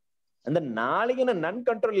 ಅಂದ್ರೆ ನಾಳೆಗಿನ ನನ್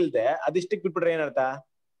ಕಂಟ್ರೋಲ್ ಇಲ್ದೆ ಅದಿಷ್ಟಕ್ಕೆ ಬಿಟ್ಬಿಟ್ರೆ ಏನರ್ಥ?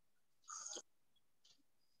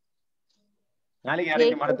 ನಾಳೆಗೆ ಯಾವ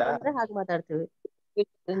ರೀತಿ ಮಾಡುತ್ತಾ? ಹಾಗೆ ಮಾತಾಡ್ತೀವಿ.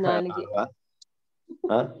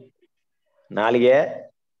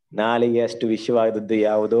 ನಾಲಿಗೆ ಅಷ್ಟು ವಿಷಯವಾದದ್ದು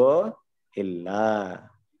ಯಾವುದೋ ಇಲ್ಲ.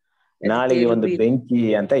 ನಾಲಿಗೆ ಒಂದು ಬೆಂಕಿ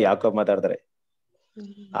ಅಂತ ಯಾಕೋಬ್ ಮಾತಾಡ್ತಾರೆ.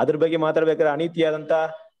 ಅದ್ರ ಬಗ್ಗೆ ಮಾತಾಡ್ಬೇಕಾದ್ರೆ ಅನೀತಿಯಾದಂತ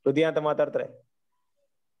ಹೃದಯ ಅಂತ ಮಾತಾಡ್ತಾರೆ.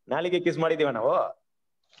 ನಾಲಿಗೆ ಕಿಸ್ ಮಾಡಿದೀವ ನಾವು?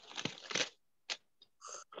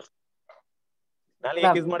 ನಾಲಿಗೆ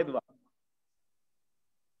ಕಿಸ್ ಮಾಡಿದ್ವಾ?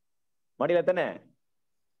 ಮಾಡಿಲ್ಲ ತಾನೆ?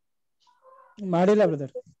 ಮಾಡಿಲ್ಲ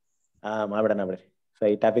ಬ್ರದರ್. ಮಾಡ್ಬೇಡ ಬಿಡ್ರಿ. ಸೊ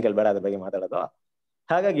ಈ ಟಾಪಿಕ್ ಅಲ್ಲಿ ಬೇಡ ಅದ್ರ ಬಗ್ಗೆ ಮಾತಾಡೋದು.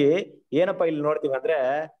 ಹಾಗಾಗಿ ಏನಪ್ಪಾ ಇಲ್ಲಿ ನೋಡ್ತೀವಿ ಅಂದ್ರೆ,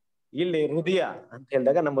 ಇಲ್ಲಿ ಹೃದಯ ಅಂತ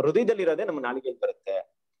ಹೇಳಿದಾಗ ನಮ್ಮ ಹೃದಯದಲ್ಲಿ ಇರೋದೇ ನಮ್ಮ ನಾಲಿಗೆಯಲ್ಲಿ ಬರುತ್ತೆ.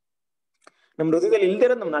 ನಮ್ಮ ಹೃದಯದಲ್ಲಿ ಇಲ್ದೇ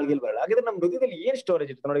ಇರೋದು ನಮ್ಮ ನಾಲಿಗೆಯಲ್ಲಿ ಬರಲ್ಲ. ಹಾಗಾದ್ರೆ ನಮ್ಮ ಹೃದಯದಲ್ಲಿ ಏನ್ ಸ್ಟೋರೇಜ್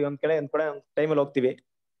ಇರುತ್ತೆ ನೋಡಿ. ಒಂದ್ ಕಡೆ ಟೈಮಲ್ಲಿ ಹೋಗ್ತೀವಿ,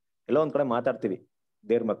 ಎಲ್ಲೋ ಒಂದ್ ಕಡೆ ಮಾತಾಡ್ತೀವಿ,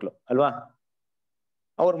 ದೇವ್ರ ಮಕ್ಳು ಅಲ್ವಾ?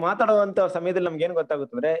 ಅವ್ರು ಮಾತಾಡುವಂತ ಸಮಯದಲ್ಲಿ ನಮ್ಗೆ ಏನ್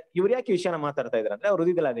ಗೊತ್ತಾಗುತ್ತೆ ಅಂದ್ರೆ, ಇವ್ರು ಯಾಕೆ ವಿಷಯನ ಮಾತಾಡ್ತಾ ಇದಾರೆ ಅಂದ್ರೆ, ಅವ್ರ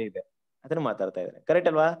ಹೃದಯದಲ್ಲಿ ಅದೇ ಇದೆ, ಅದನ್ನ ಮಾತಾಡ್ತಾ ಇದಾರೆ. ಕರೆಕ್ಟ್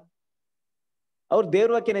ಅಲ್ವಾ? ಅವ್ರು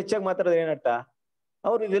ದೇವ್ರ ವಾಕ್ಯನ ಹೆಚ್ಚಾಗಿ ಮಾತಾಡೋದು ಏನರ್ಥ?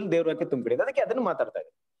 ಅವ್ರು ಇಲ್ಲಿ ದೇವ್ರ ವಾಕ್ಯ ತುಂಬಿದೆ, ಅದಕ್ಕೆ ಅದನ್ನ ಮಾತಾಡ್ತಾ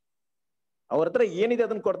ಇದ್ದಾರೆ. ಅವ್ರ ಹತ್ರ ಏನಿದೆ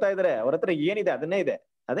ಅದನ್ನ ಕೊಡ್ತಾ ಇದಾರೆ. ಅವ್ರ ಹತ್ರ ಏನಿದೆ ಅದನ್ನೇ ಇದೆ,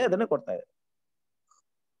 ಅದನ್ನೇ ಕೊಡ್ತಾ ಇದ್ದಾರೆ.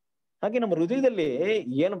 ಹಾಗೆ ನಮ್ಮ ಹೃದಯದಲ್ಲಿ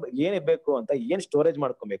ಏನ್ ಬೇಕು ಅಂತ, ಏನ್ ಸ್ಟೋರೇಜ್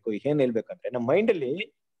ಮಾಡ್ಕೊಬೇಕು, ಏನ್ ಹೇಳ್ಬೇಕಂದ್ರೆ, ನಮ್ಮ ಮೈಂಡ್ ಅಲ್ಲಿ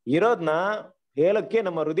ಇರೋದ್ನ ಹೇಳಕ್ಕೆ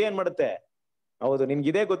ನಮ್ಮ ಹೃದಯ ಏನ್ ಮಾಡುತ್ತೆ? ಹೌದು, ನಿನ್ಗೆ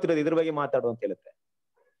ಇದೇ ಗೊತ್ತಿರೋದು, ಇದ್ರ ಬಗ್ಗೆ ಮಾತಾಡು ಅಂತ ಹೇಳುತ್ತೆ.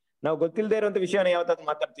 ನಾವು ಗೊತ್ತಿಲ್ಲದೆ ಇರುವಂತ ವಿಷಯನ ಯಾವತ್ತಾದ್ರು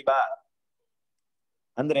ಮಾತಾಡ್ತೀವಾ?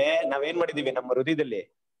 ಅಂದ್ರೆ ನಾವೇನ್ ಮಾಡಿದೀವಿ ನಮ್ಮ ಹೃದಯದಲ್ಲಿ?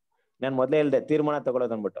 ನಾನ್ ಮೊದ್ಲೇ ಹೇಳ್ದೆ, ತೀರ್ಮಾನ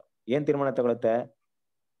ತಗೊಳ್ಳೋದು ಅಂದ್ಬಿಟ್ಟು. ಏನ್ ತೀರ್ಮಾನ ತಗೊಳುತ್ತೆ?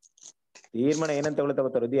 ತೀರ್ಮಾನ ಏನಂತ ತಗೊಳುತ್ತೆ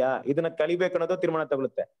ಗೊತ್ತಾ? ಹೃದಯ ಇದನ್ನ ಕಲಿಬೇಕು ಅನ್ನೋದು ತೀರ್ಮಾನ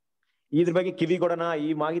ತಗೊಳುತ್ತೆ. ಇದ್ರ ಬಗ್ಗೆ ಕಿವಿ ಕೊಡೋಣ, ಈ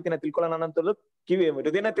ಮಾಹಿತಿನ ತಿಳ್ಕೊಳ್ಳೋಣ ಅನ್ನೋದು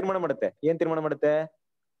ಹೃದಯನ ತೀರ್ಮಾನ ಮಾಡುತ್ತೆ. ಏನ್ ತೀರ್ಮಾನ ಮಾಡುತ್ತೆ?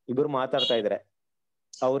 ಇಬ್ರು ಮಾತಾಡ್ತಾ ಇದಾರೆ,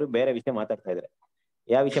 ಅವರು ಬೇರೆ ವಿಷಯ ಮಾತಾಡ್ತಾ ಇದಾರೆ.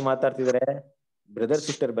 ಯಾವ ವಿಷಯ ಮಾತಾಡ್ತಿದಾರೆ? ಬ್ರದರ್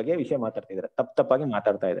ಸಿಸ್ಟರ್ ಬಗ್ಗೆ ವಿಷಯ ಮಾತಾಡ್ತಿದಾರೆ. ತಪ್ಪಾಗಿ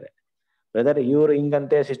ಮಾತಾಡ್ತಾ ಇದಾರೆ. ಬ್ರದರ್ ಇವ್ರು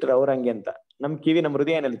ಹಿಂಗಂತೆ, ಸಿಸ್ಟರ್ ಅವ್ರ ಹಂಗೆ ಅಂತ. ನಮ್ ಕಿವಿ, ನಮ್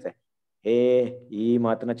ಹೃದಯ ಏನ್ ಹೇಳುತ್ತೆ? ಈ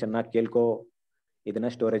ಮಾತನ್ನ ಚೆನ್ನಾಗಿ ಕೇಳ್ಕೊ, ಇದನ್ನ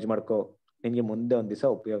ಸ್ಟೋರೇಜ್ ಮಾಡ್ಕೊ, ನಿನ್ಗೆ ಮುಂದೆ ಒಂದ್ ದಿವಸ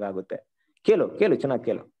ಉಪಯೋಗ ಆಗುತ್ತೆ. ಕೇಳು ಚೆನ್ನಾಗಿ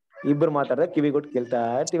ಕೇಳು. ಇಬ್ರು ಮಾತಾಡಿದ್ರೆ ಕಿವಿ ಕೊಟ್ಟು ಕೇಳ್ತಾ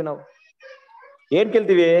ಇರ್ತೀವಿ ನಾವು. ಏನ್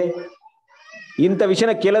ಕೇಳ್ತೀವಿ? ಇಂಥ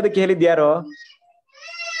ವಿಷಯನ ಕೇಳೋದಕ್ಕೆ ಹೇಳಿದ್ಯಾರೋ?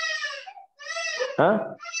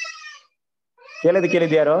 ಕೇಳೋದಕ್ಕೆ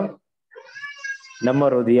ಹೇಳಿದ್ಯಾರೋ? ನಮ್ಮ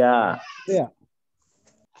ಹೃದಯ.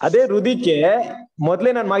 ಅದೇ ಹೃದಯಕ್ಕೆ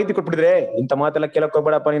ಮೊದ್ಲೇ ನಾನು ಮಾಹಿತಿ ಕೊಟ್ಬಿಟ್ಟಿದ್ರೆ, ಇಂಥ ಮಾತೆಲ್ಲ ಕೇಳಕ್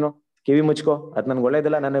ಹೋಗ್ಬೇಡಪ್ಪ, ನೀನು ಕಿವಿ ಮುಚ್ಕೋ, ಅದ್ ನನ್ಗೆ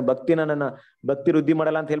ಒಳ್ಳೇದಿಲ್ಲ, ನನ್ನ ಭಕ್ತಿ ವೃದ್ಧಿ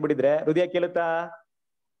ಮಾಡಲ್ಲ ಅಂತ ಹೇಳ್ಬಿಟ್ಟಿದ್ರೆ ಹೃದಯ ಕೇಳುತ್ತಾ?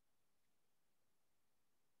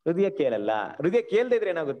 ಹೃದಯ ಕೇಳಲ್ಲ. ಹೃದಯ ಕೇಳ್ದೆ ಇದ್ರೆ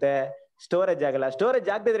ಏನಾಗುತ್ತೆ? ಸ್ಟೋರೇಜ್ ಆಗಲ್ಲ. ಸ್ಟೋರೇಜ್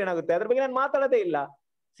ಆಗದೆ ಇದ್ರೆ ಏನಾಗುತ್ತೆ? ಅದ್ರ ಬಗ್ಗೆ ನಾನು ಮಾತಾಡೋದೇ ಇಲ್ಲ.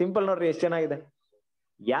 ಸಿಂಪಲ್ ನೋಡ್ರಿ, ಎಷ್ಟ್ ಚೆನ್ನಾಗಿದೆ.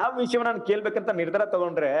 ಯಾವ ವಿಷಯ ನಾನು ಕೇಳ್ಬೇಕಂತ ನಿರ್ಧಾರ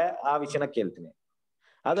ತಗೊಂಡ್ರೆ ಆ ವಿಷಯನ ಕೇಳ್ತೀನಿ.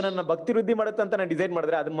 ಅದು ನನ್ನ ಭಕ್ತಿ ವೃದ್ಧಿ ಮಾಡುತ್ತೆ ಅಂತ ನಾನು ಡಿಸೈಡ್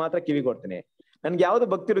ಮಾಡಿದ್ರೆ ಅದನ್ನ ಮಾತ್ರ ಕಿವಿ ಕೊಡ್ತೀನಿ. ನನ್ಗೆ ಯಾವ್ದು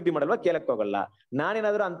ಭಕ್ತಿ ವೃದ್ಧಿ ಮಾಡಲ್ವಾ ಕೇಳಕ್ ಹೋಗಲ್ಲ.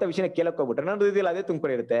 ನಾನೇನಾದ್ರೂ ಅಂತ ವಿಷಯನ ಕೇಳಕ್ ಹೋಗ್ಬಿಟ್ರೆ ನನ್ನ ಹೃದಯದಲ್ಲಿ ಅದೇ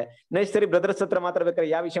ತುಂಬಿರುತ್ತೆ. ನೆಕ್ಸ್ಟ್ ಸರಿ ಬ್ರದರ್ಸ್ ಹತ್ರ ಮಾತಾಡ್ಬೇಕಾದ್ರೆ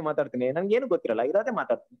ಯಾವ ವಿಷಯ ಮಾತಾಡ್ತೀನಿ? ನನ್ಗೆ ಏನು ಗೊತ್ತಿರಲ್ಲ, ಇರೋದೇ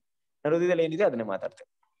ಮಾತಾಡ್ತೀನಿ. ನನ್ನ ಹೃದಯದಲ್ಲಿ ಏನಿದೆ ಅದನ್ನೇ ಮಾತಾಡ್ತೀನಿ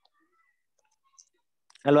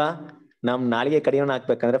ಅಲ್ವಾ? ನಮ್ ನಾಲಿಗೆ ಕಡಿಯೋಣ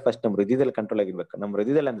ಹಾಕ್ಬೇಕಂದ್ರೆ ಫಸ್ಟ್ ನಮ್ ಹೃದಯದಲ್ಲಿ ಕಂಟ್ರೋಲ್ ಆಗಿರ್ಬೇಕು. ನಮ್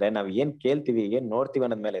ಹೃದಯದಲ್ಲಿ ಅಂದ್ರೆ ನಾವ್ ಏನ್ ಕೇಳ್ತೀವಿ, ಏನ್ ನೋಡ್ತೀವಿ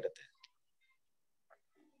ಅನ್ನೋದ್ ಮೇಲೆ ಇರುತ್ತೆ.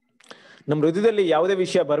 ನಮ್ ಹೃದಯದಲ್ಲಿ ಯಾವುದೇ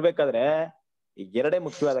ವಿಷಯ ಬರ್ಬೇಕಾದ್ರೆ ಎರಡೇ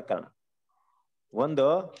ಮುಖ್ಯವಾದ ಕಾರಣ. ಒಂದು,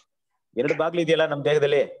 ಎರಡು ಬಾಗ್ಲು ಇದೆಯಲ್ಲ ನಮ್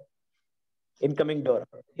ದೇಹದಲ್ಲಿ, ಇನ್ಕಮಿಂಗ್ ಡೋರ್.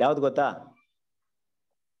 ಯಾವ್ದು ಗೊತ್ತಾ?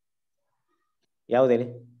 ಯಾವ್ದೇಳಿ?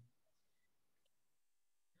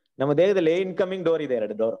 ನಮ್ಮ ದೇಹದಲ್ಲಿ ಇನ್ಕಮಿಂಗ್ ಡೋರ್ ಇದೆ,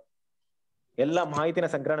 ಎರಡು ಡೋರ್. ಎಲ್ಲಾ ಮಾಹಿತಿನ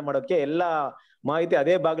ಸಂಗ್ರಹಣೆ ಮಾಡೋಕೆ ಎಲ್ಲಾ ಮಾಹಿತಿ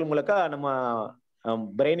ಅದೇ ಬಾಗಿಲು ಮೂಲಕ ನಮ್ಮ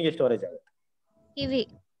ಬ್ರೈನ್ಗೆ ಸ್ಟೋರೇಜ್ ಆಗುತ್ತೆ. ಕಿವಿ,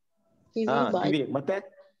 ಕಿವಿ ಮತ್ತೆ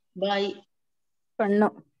ಬಾಯಿ, ಕಣ್ಣು.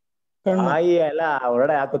 ಬಾಯಿ ಎಲ್ಲ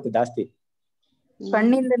ಹೊರಡೆ ಹಾಕುತ್ತೆ ಜಾಸ್ತಿ.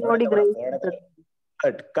 ಕಣ್ಣಿಂದ ನೋಡಿ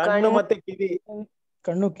ಕಣ್ಣು ಮತ್ತೆ ಕಿವಿ.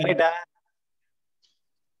 ಕಣ್ಣು,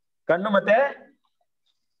 ಕಣ್ಣು ಮತ್ತೆ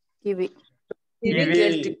ಕಿವಿ.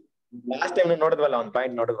 ಲಾಸ್ಟ್ ಟೈಮ್ ನೋಡಿದ್ವಲ್ಲ, ಒಂದ್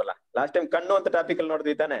ಪಾಯಿಂಟ್ ನೋಡಿದ್ವಲ್ಲ ಲಾಸ್ಟ್ ಟೈಮ್, ಕಣ್ಣು ಅಂತ ಟಾಪಿಕ್ ಅಲ್ಲಿ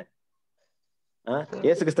ನೋಡಿದ್ವಿ ತಾನೆ.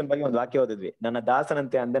 ಯೇಸು ಕ್ರಿಸ್ತನ ಬಗ್ಗೆ ಒಂದು ವಾಕ್ಯ ಓದಿದ್ವಿ, ನನ್ನ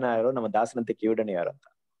ದಾಸನಂತೆ ಅಂದನ ಯಾರು, ನಮ್ಮ ದಾಸನಂತೆ ಕಿವಿಡನೆ ಯಾರು ಅಂತ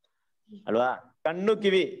ಅಲ್ವಾ? ಕಣ್ಣು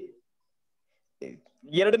ಕಿವಿ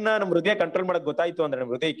ಎರಡನ್ನ ನಮ್ ಹೃದಯ ಕಂಟ್ರೋಲ್ ಮಾಡಕ್ ಗೊತ್ತಾಯ್ತು ಅಂದ್ರೆ,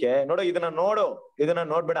 ನಮ್ ಹೃದಯಕ್ಕೆ ನೋಡು, ಇದನ್ನ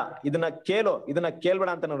ನೋಡ್ಬೇಡ, ಇದನ್ನ ಕೇಳ್ಬೇಡ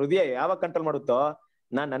ಅಂತ ನಮ್ಮ ಹೃದಯ ಯಾವಾಗ ಕಂಟ್ರೋಲ್ ಮಾಡುತ್ತೋ,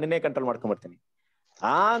 ನನ್ನನ್ನೇ ಕಂಟ್ರೋಲ್ ಮಾಡ್ಕೊಂಡ್ಬಿಡ್ತೀನಿ.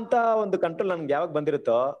 ಅಂತ ಒಂದು ಕಂಟ್ರೋಲ್ ನನ್ಗೆ ಯಾವಾಗ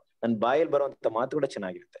ಬಂದಿರುತ್ತೋ, ನನ್ ಬಾಯಲ್ಲಿ ಬರುವಂತ ಮಾತು ಕೂಡ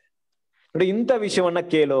ಚೆನ್ನಾಗಿರುತ್ತೆ. ನೋಡಿ, ಇಂಥ ವಿಷಯವನ್ನ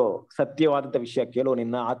ಕೇಳು, ಸತ್ಯವಾದಂತ ವಿಷಯ ಕೇಳು,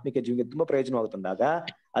 ನಿನ್ನ ಆತ್ಮಿಕ ಜೀವನಕ್ಕೆ ತುಂಬಾ ಪ್ರಯೋಜನವಾಗುತ್ತಂದಾಗ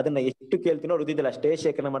ಅದನ್ನ ಎಷ್ಟು ಕೇಳ್ತೀನೋ ಹೃದಯದಲ್ಲಿ ಅಷ್ಟೇ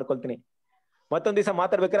ಶೇಖರಣೆ ಮಾಡ್ಕೊಳ್ತೀನಿ. ಮತ್ತೊಂದ್ ದಿವಸ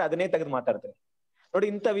ಮಾತಾಡ್ಬೇಕಾದ್ರೆ ಅದನ್ನೇ ತೆಗೆದು ಮಾತಾಡ್ತೀನಿ. ನೋಡಿ,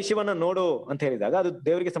 ಇಂಥ ವಿಷಯವನ್ನ ನೋಡು ಅಂತ ಹೇಳಿದಾಗ ಅದು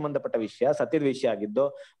ದೇವರಿಗೆ ಸಂಬಂಧಪಟ್ಟ ವಿಷಯ, ಸತ್ಯದ ವಿಷಯ ಆಗಿದ್ದು,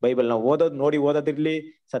 ಬೈಬಲ್ ನಾವು ಓದೋದಿರ್ಲಿ,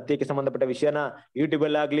 ಸತ್ಯಕ್ಕೆ ಸಂಬಂಧಪಟ್ಟ ವಿಷಯನ ಯೂಟ್ಯೂಬ್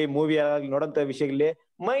ಅಲ್ಲಿ ಆಗ್ಲಿ, ಮೂವಿ ಆಗ್ಲಿ ನೋಡೋಂತ ವಿಷಯಗಳಲ್ಲಿ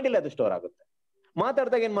ಮೈಂಡ್ ಅಲ್ಲಿ ಅದು ಸ್ಟೋರ್ ಆಗುತ್ತೆ.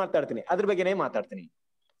 ಮಾತಾಡ್ದಾಗ ಏನ್ ಮಾತಾಡ್ತೀನಿ, ಅದ್ರ ಬಗ್ಗೆನೇ ಮಾತಾಡ್ತೀನಿ.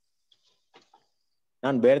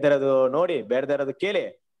 ನಾನ್ ಬೇಡದೇ ಇರೋದು ನೋಡಿ, ಬೇಡದೇ ಇರೋದು ಕೇಳಿ,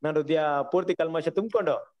 ನನ್ನ ಹೃದಯ ಪೂರ್ತಿ ಕಲ್ಮಶ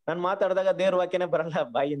ತುಂಬಿಕೊಂಡು ನಾನು ಮಾತಾಡಿದಾಗ ದೇವ್ರ ವಾಕ್ಯನೇ ಬರಲ್ಲ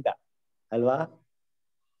ಬಾಯಿಂದ ಅಲ್ವಾ?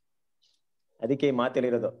 ಅದಕ್ಕೆ ಈ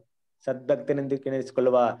ಮಾತಲ್ಲಿರೋದು, ಸದ್ಭಕ್ತನೆಂದು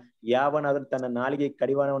ಕೆಣಿಸಿಕೊಳ್ಳುವ ಯಾವನಾದ್ರೂ ತನ್ನ ನಾಲಿಗೆ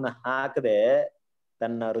ಕಡಿವಾಣವನ್ನು ಹಾಕದೆ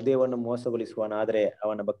ತನ್ನ ಹೃದಯವನ್ನು ಮೋಸಗೊಳಿಸುವನಾದ್ರೆ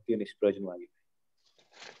ಅವನ ಭಕ್ತಿಯು ನಿಷ್ಪ್ರಯೋಜನವಾಗಿದೆ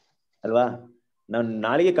ಅಲ್ವಾ. ನಾನು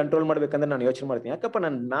ನಾಲಿಗೆ ಕಂಟ್ರೋಲ್ ಮಾಡ್ಬೇಕಂದ್ರೆ ನಾನು ಯೋಚನೆ ಮಾಡ್ತೀನಿ, ಯಾಕಪ್ಪ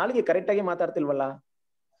ನಾನು ನಾಲಿಗೆ ಕರೆಕ್ಟ್ ಆಗಿ ಮಾತಾಡ್ತಿಲ್ವಲ್ಲ,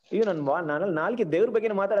 ಅಯ್ಯೋ ನಾನು ನಾಲಿಗೆ ದೇವ್ರ ಬಗ್ಗೆ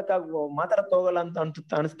ಮಾತಾಡಕ್ ಹೋಗಲ್ಲ ಅಂತ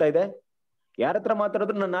ಅನಿಸ್ತಾ ಇದೆ. ಯಾರ ಹತ್ರ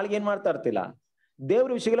ಮಾತಾಡಿದ್ರು ನನ್ನ ನಾಲಿಗೆ ಏನ್ ಮಾಡ್ತಾ ಇರ್ತಿಲ್ಲ, ದೇವ್ರ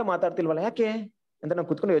ವಿಷಯಗಳ ಮಾತಾಡ್ತಿಲ್ವಲ್ಲ, ಯಾಕೆ ಅಂತ ನಾನು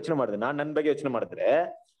ಕುತ್ಕೊಂಡು ಯೋಚನೆ ಮಾಡಿದೆ. ನಾನ್ ನನ್ನ ಬಗ್ಗೆ ಯೋಚನೆ ಮಾಡಿದ್ರೆ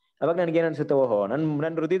ಅವಾಗ ನನ್ಗೆ ಏನ್ ಅನ್ಸುತ್ತೆ, ಓಹೋ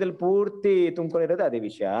ನನ್ನ ಹೃದಯದಲ್ಲಿ ಪೂರ್ತಿ ತುಂಬ್ಕೊಂಡಿರೋದು ಅದೇ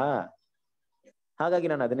ವಿಷಯ, ಹಾಗಾಗಿ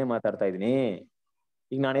ನಾನು ಅದನ್ನೇ ಮಾತಾಡ್ತಾ ಇದೀನಿ.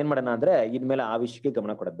 ಈಗ ನಾನೇನ್ ಮಾಡೋಣ ಅಂದ್ರೆ ಇನ್ಮೇಲೆ ಆ ವಿಷಯಕ್ಕೆ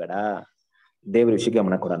ಗಮನ ಕೊಡೋದ್ ಬೇಡ, ದೇವ್ರ ವಿಷಯಕ್ಕೆ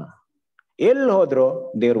ಗಮನ ಕೊಡೋಣ. ಎಲ್ಲಿ ಹೋದ್ರು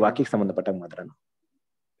ದೇವ್ರ ವಾಕ್ಯಕ್ಕೆ ಸಂಬಂಧಪಟ್ಟಾಗ ಮಾತಾಡೋಣ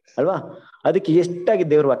ಅಲ್ವಾ. ಅದಕ್ಕೆ ಎಷ್ಟಾಗಿ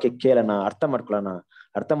ದೇವ್ರ ವಾಕ್ಯ ಕೇಳೋಣ, ಅರ್ಥ ಮಾಡ್ಕೊಳ್ಳೋಣ.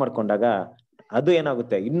 ಅರ್ಥ ಮಾಡ್ಕೊಂಡಾಗ ಅದು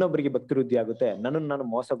ಏನಾಗುತ್ತೆ, ಇನ್ನೊಬ್ಬರಿಗೆ ಭಕ್ತಿ ವೃದ್ಧಿ ಆಗುತ್ತೆ. ನನ್ನನ್ನು ನಾನು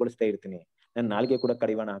ಮೋಸಗೊಳಿಸ್ತಾ ಇರ್ತೀನಿ, ನನ್ನ ನಾಲ್ಗೆ ಕೂಡ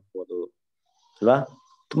ಕಡಿವಾಣ ಹಾಕ್ಬೋದು ಅಲ್ವಾ.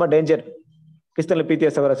 ತುಂಬಾ ಡೇಂಜರ್. ಕ್ರಿಸ್ತನಲ್ಲಿ ಪ್ರೀತಿಯ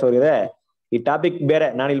ಸಹೋದರ ಸಹೋದರಿಯರೇ, ಈ ಟಾಪಿಕ್ ಬೇರೆ,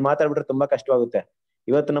 ನಾನು ಇಲ್ಲಿ ಮಾತಾಡ್ಬಿಟ್ರೆ ತುಂಬಾ ಕಷ್ಟವಾಗುತ್ತೆ.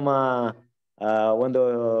 ಇವತ್ತು ನಮ್ಮ ಒಂದು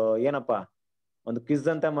ಏನಪ್ಪಾ ಒಂದು ಕ್ವಿಜ್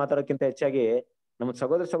ಅಂತ ಮಾತಾಡೋಕ್ಕಿಂತ ಹೆಚ್ಚಾಗಿ ನಮ್ಮ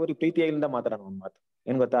ಸಹೋದರ ಸಹೋದರಿ ಪ್ರೀತಿಯಿಂದ ಮಾತಾಡೋಣ. ಒಂದು ಮಾತು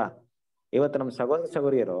ಏನ್ ಗೊತ್ತಾ, ಇವತ್ತು ನಮ್ಮ ಸಹೋದರ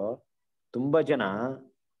ಸಹೋದರಿಯರು ತುಂಬಾ ಜನ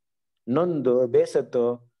ನೊಂದು ಬೇಸತ್ತು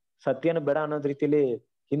ಸತ್ಯನ ಬೇಡ ಅನ್ನೋದ್ ರೀತಿಯಲ್ಲಿ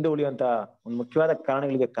ಹಿಂದೆ ಉಳಿಯುವಂತ ಒಂದು ಮುಖ್ಯವಾದ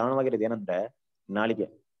ಕಾರಣಗಳಿಗೆ ಕಾರಣವಾಗಿರೋದು ಏನಂದ್ರೆ ನಾಲಿಗೆ.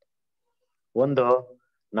 ಒಂದು,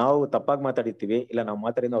 ನಾವು ತಪ್ಪಾಗಿ ಮಾತಾಡಿರ್ತೀವಿ, ಇಲ್ಲ ನಾವು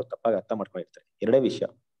ಮಾತಾಡಿದ ಅವ್ರು ತಪ್ಪಾಗಿ ಅರ್ಥ ಮಾಡ್ಕೊಂಡಿರ್ತಾರೆ. ಎರಡೇ ವಿಷಯ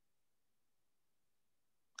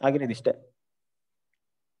ಆಗಿರೋದು ಇಷ್ಟೇ.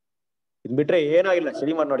 ಇದ್ ಬಿಟ್ರೆ ಏನೂ ಇಲ್ಲ.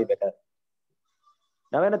 ಸ್ಟಡಿ ಮಾಡಿ ನೋಡಿ ಬೇಕಾದ್ರೆ.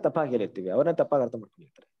 ನಾವೇನೋ ತಪ್ಪಾಗಿ ಹೇಳಿರ್ತೀವಿ, ಅವ್ರನ್ನ ತಪ್ಪಾಗಿ ಅರ್ಥ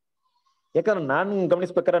ಮಾಡ್ಕೊಂಡಿರ್ತಾರೆ. ಯಾಕಂದ್ರೆ ನಾನ್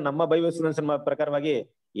ಗಮನಿಸ್ಬೇಕಾದ್ರೆ ನಮ್ಮ ಬೈಬಲ್ ಸ್ಟೂಡೆಂಟ್ಸ್ ಪ್ರಕಾರವಾಗಿ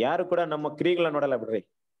ಯಾರು ಕೂಡ ನಮ್ಮ ಕ್ರಿಯೆಗಳನ್ನ ನೋಡಲ್ಲ ಬಿಡ್ರಿ.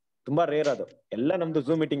 ತುಂಬಾ ರೇರ್ ಅದು. ಎಲ್ಲ ನಮ್ದು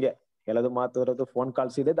ಝೂಮ್ ಮೀಟಿಂಗ್ಗೆ ಎಲ್ಲದು ಮಾತಾಡೋದು, ಫೋನ್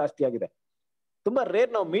ಕಾಲ್ಸ್ ಇದೆ ಜಾಸ್ತಿ ಆಗಿದೆ. ತುಂಬಾ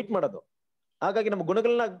ರೇರ್ ನಾವು ಮೀಟ್ ಮಾಡೋದು. ಹಾಗಾಗಿ ನಮ್ಮ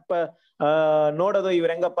ಗುಣಗಳನ್ನ ನೋಡೋದು, ಇವ್ರ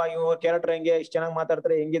ಹೆಂಗಪ್ಪ, ಇವ್ರ ಕ್ಯಾರೆಕ್ಟರ್ ಹೆಂಗೆ, ಇಷ್ಟು ಚೆನ್ನಾಗಿ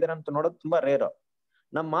ಮಾತಾಡ್ತಾರೆ, ಹೆಂಗಿದಾರೆ ಅಂತ ನೋಡೋದು ತುಂಬಾ ರೇರು.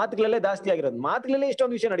 ನಮ್ಮ ಮಾತುಗಳಲ್ಲೇ ಜಾಸ್ತಿ ಆಗಿರೋದು. ಮಾತುಗಳಲ್ಲೇ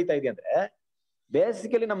ಇಷ್ಟೊಂದು ವಿಷಯ ನಡೀತಾ ಇದೆ ಅಂದ್ರೆ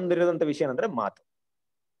ಬೇಸಿಕಲಿ ನಮ್ದು ಇರೋದಂತ ವಿಷಯ ಏನಂದ್ರೆ ಮಾತು.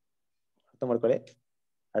 ಅರ್ಥ ಮಾಡ್ಕೊಳ್ಳಿ.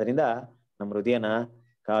 ಅದರಿಂದ ನಮ್ಮ ಹೃದಯನ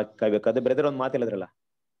ಕಾಯ್ಬೇಕು. ಅದೇ ಬ್ರದರ್ ಒಂದ್ ಮಾತು ಹೇಳಿದ್ರಲ್ಲ,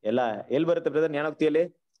 ಎಲ್ಲ ಎಲ್ಲಿ ಬರುತ್ತೆ ಬ್ರದರ್ ಜ್ಞಾನೋಕ್ತಿಯಲ್ಲಿ?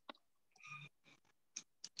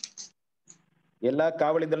 ಎಲ್ಲಾ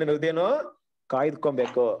ಕಾವಲಿಂದಲೇ ಹೃದಯನು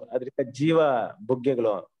ಕಾಯ್ದುಕೊಬೇಕು. ಅದರಿಂದ ಜೀವ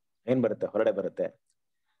ಬುಗ್ಗೆಗಳು ಏನ್ ಬರುತ್ತೆ, ಹೊರಡೆ ಬರುತ್ತೆ.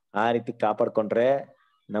 ಆ ರೀತಿ ಕಾಪಾಡ್ಕೊಂಡ್ರೆ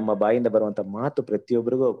ನಮ್ಮ ಬಾಯಿಂದ ಬರುವಂತ ಮಾತು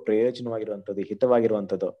ಪ್ರತಿಯೊಬ್ಬರಿಗೂ ಪ್ರಯೋಜನವಾಗಿರುವಂತದ್ದು,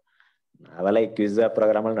 ಹಿತವಾಗಿರುವಂತದ್ದು. ನಾವೆಲ್ಲ ಈ ಕ್ವಿಜ್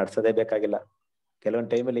ಪ್ರೋಗ್ರಾಮ್ ಅಲ್ಲಿ ನಡ್ಸೋದೇ ಬೇಕಾಗಿಲ್ಲ.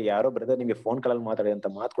 ಕೆಲವೊಂದು ಟೈಮಲ್ಲಿ ಯಾರೋ ಬ್ರದರ್ ನಿಮ್ಗೆ ಫೋನ್ ಕಾಲಲ್ಲಿ ಮಾತಾಡಿದಂತ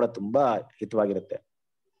ಮಾತು ಕೂಡ ತುಂಬಾ ಹಿತವಾಗಿರುತ್ತೆ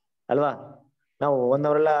ಅಲ್ವಾ. ನಾವು 1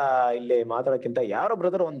 hour ಎಲ್ಲ ಇಲ್ಲಿ ಮಾತಾಡೋಕ್ಕಿಂತ ಯಾರೋ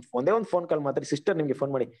ಬ್ರದರ್ ಒಂದೇ ಒಂದು ಫೋನ್ ಕಾಲ್ ಮಾತಾಡಿ, ಸಿಸ್ಟರ್ ನಿಮ್ಗೆ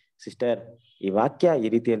ಫೋನ್ ಮಾಡಿ, ಸಿಸ್ಟರ್ ಈ ವಾಕ್ಯ ಈ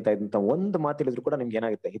ರೀತಿ ಅಂತ ಇದ್ದಂತ ಒಂದು ಮಾತು ಹೇಳಿದ್ರು ಕೂಡ ನಿಮ್ಗೆ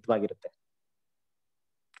ಏನಾಗುತ್ತೆ, ಹಿತವಾಗಿರುತ್ತೆ.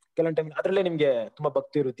 ಕೆಲವೊಂದು ಟೈಮ್ ಅದ್ರಲ್ಲೇ ನಿಮ್ಗೆ ತುಂಬಾ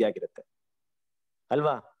ಭಕ್ತಿ ವೃದ್ಧಿ ಆಗಿರುತ್ತೆ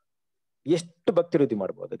ಅಲ್ವಾ. ಎಷ್ಟು ಭಕ್ತಿ ವೃದ್ಧಿ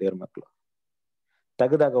ಮಾಡ್ಬೋದು ದೇವ್ರ ಮಕ್ಕಳು.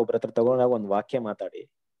 ತೆಗೆದಾಗ ಒಬ್ರ ಹತ್ರ ತಗೊಂಡಾಗ ಒಂದು ವಾಕ್ಯ ಮಾತಾಡಿ,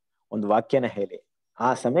 ಒಂದು ವಾಕ್ಯನ ಹೇಳಿ, ಆ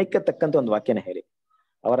ಸಮಯಕ್ಕೆ ತಕ್ಕಂತ ಒಂದು ವಾಕ್ಯನ ಹೇಳಿ,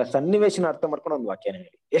 ಅವರ ಸನ್ನಿವೇಶನ ಅರ್ಥ ಮಾಡ್ಕೊಂಡು ಒಂದು ವಾಕ್ಯನ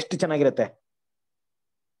ಹೇಳಿ, ಎಷ್ಟು ಚೆನ್ನಾಗಿರುತ್ತೆ.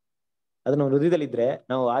 ಅದು ನಮ್ಮ ಹೃದಯದಲ್ಲಿ ಇದ್ರೆ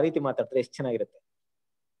ನಾವು ಆ ರೀತಿ ಮಾತಾಡ್ತಾರೆ ಎಷ್ಟು ಚೆನ್ನಾಗಿರುತ್ತೆ.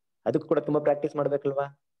 ಅದಕ್ಕೂ ಕೂಡ ತುಂಬಾ ಪ್ರಾಕ್ಟೀಸ್ ಮಾಡ್ಬೇಕಲ್ವಾ,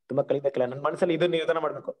 ತುಂಬಾ ಕಲಿಬೇಕಲ್ಲ. ನನ್ನ ಮನಸ್ಸಲ್ಲಿ ಇದನ್ನ ನಿರ್ಧಾರ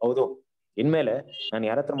ಮಾಡ್ಬೇಕು, ಹೌದು ಇನ್ಮೇಲೆ ನಾನು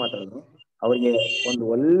ಯಾರ ಹತ್ರ ಮಾತಾಡಿದ್ರು ಅವ್ರಿಗೆ ಒಂದು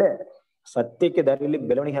ಒಳ್ಳೆ ಸತ್ಯಕ್ಕೆ ದಾರಿಯಲ್ಲಿ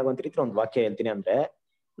ಬೆಳವಣಿಗೆ ಆಗುವಂತ ರೀತಿ ಒಂದು ವಾಕ್ಯ ಹೇಳ್ತೀನಿ ಅಂದ್ರೆ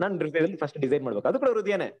ನಾನು ಹೃದಯದಲ್ಲಿ ಫಸ್ಟ್ ಡಿಸೈಡ್ ಮಾಡ್ಬೇಕು. ಅದು ಕೂಡ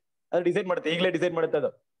ಹೃದಯನೇ ಅದು ಡಿಸೈಡ್ ಮಾಡುತ್ತೆ, ಈಗಲೇ ಡಿಸೈಡ್ ಮಾಡುತ್ತೆ ಅದು.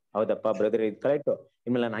 ಹೌದಪ್ಪ ಬ್ರದರ್ ಇದು ಕರೆಕ್ಟ್,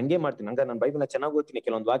 ಇನ್ಮೇಲೆ ನಾನು ಹಂಗೆ ಮಾಡ್ತೀನಿ, ಹಂಗ ನಾನು ಬೈಬಲ್ನ ಚೆನ್ನಾಗಿ ಓದ್ತೀನಿ,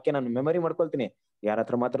 ಕೆಲವೊಂದು ವಾಕ್ಯ ನಾನು ಮೆಮರಿ ಮಾಡ್ಕೊಳ್ತೀನಿ, ಯಾರ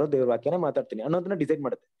ಹತ್ರ ಮಾತಾಡೋದು ದೇವ್ರ ವಾಕ್ಯನೇ ಮಾತಾಡ್ತೀನಿ ಅನ್ನೋದನ್ನ ಡಿಸೈಡ್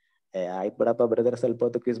ಮಾಡುತ್ತೆ. ಆಯ್ತು ಬಿಡಪ್ಪ ಬ್ರದರ್ ಸ್ವಲ್ಪ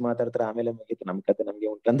ಹೊತ್ತು ಕ್ವಿಜ್ ಮಾತಾಡ್ತಾರೆ, ಆಮೇಲೆ ಮುಗೀತು ನಮ್ ಕತೆ ನಮ್ಗೆ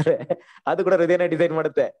ಉಂಟಂದ್ರೆ ಅದು ಕೂಡ ಹೃದಯನೇ ಡಿಸೈಡ್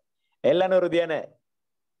ಮಾಡುತ್ತೆ. ಎಲ್ಲಾನು ಹೃದಯನೇ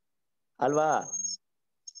ಅಲ್ವಾ.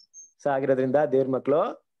 ಸೊ ಆಗಿರೋದ್ರಿಂದ ದೇವ್ರ ಮಕ್ಕಳು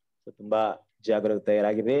ತುಂಬಾ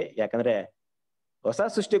ಜಾಗರೂಕರಾಗಿರಿ. ಯಾಕಂದ್ರೆ ಹೊಸ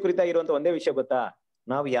ಸೃಷ್ಟಿ ಕುರಿತಾಗಿರುವಂತ ಒಂದೇ ವಿಷಯ ಗೊತ್ತಾ,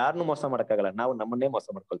 ನಾವು ಯಾರನ್ನು ಮೋಸ ಮಾಡಕ್ಕಾಗಲ್ಲ, ನಾವು ನಮ್ಮನ್ನೇ ಮೋಸ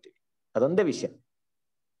ಮಾಡ್ಕೊಳ್ತೀವಿ. ಅದೊಂದೇ ವಿಷಯ.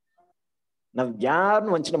 ನಾವ್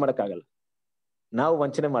ಯಾರನ್ನು ವಂಚನೆ ಮಾಡಕ್ಕಾಗಲ್ಲ. ನಾವು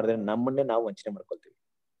ವಂಚನೆ ಮಾಡಿದ್ರೆ ನಮ್ಮನ್ನೇ ನಾವು ವಂಚನೆ ಮಾಡ್ಕೊಳ್ತೀವಿ.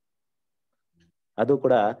 ಅದು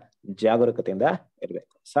ಕೂಡ ಜಾಗರೂಕತೆಯಿಂದ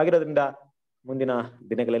ಇರ್ಬೇಕು. ಸಾಗಿರೋದ್ರಿಂದ ಮುಂದಿನ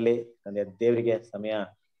ದಿನಗಳಲ್ಲಿ ತಂದೆ ದೇವರಿಗೆ ಸಮಯ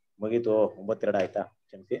ಮುಗೀತು, 9:02 ಆಯ್ತಾ,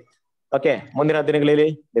 ಕ್ಷಮಿಸಿ. ಓಕೆ, ಮುಂದಿನ ದಿನಗಳಲ್ಲಿ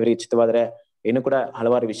ದೇವರಿಗೆ ಇಚ್ಛಿತವಾದ್ರೆ ಇನ್ನು ಕೂಡ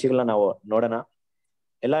ಹಲವಾರು ವಿಷಯಗಳನ್ನ ನಾವು ನೋಡೋಣ.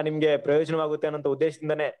 ಎಲ್ಲ ನಿಮ್ಗೆ ಪ್ರಯೋಜನವಾಗುತ್ತೆ ಅನ್ನೋ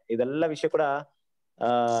ಉದ್ದೇಶದಿಂದಾನೇ ಇದೆಲ್ಲ ವಿಷಯ ಕೂಡ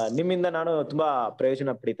ನಿಮ್ಮಿಂದ ನಾನು ತುಂಬಾ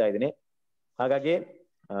ಪ್ರಯೋಜನ ಪಡಿತಾ ಇದ್ದೀನಿ. ಹಾಗಾಗಿ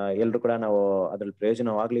ಎಲ್ರು ಕೂಡ ನಾವು ಅದ್ರಲ್ಲಿ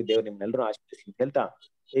ಪ್ರಯೋಜನವಾಗ್ಲಿ, ದೇವ್ರು ನಿಮ್ನೆಲ್ಲರೂ ಆಶೀರ್ವದಿಸಿ ಅಂತ ಹೇಳ್ತಾ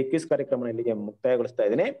ಈ ಕ್ವಿಜ್ ಕಾರ್ಯಕ್ರಮ ಇಲ್ಲಿಗೆ ಮುಕ್ತಾಯಗೊಳಿಸ್ತಾ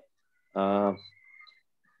ಇದ್ದೀನಿ.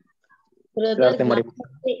 ಪ್ರಾರ್ಥನೆ ಮಾಡಿ.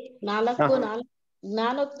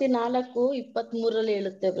 ಜ್ಞಾನೋಕ್ತಿ 4:23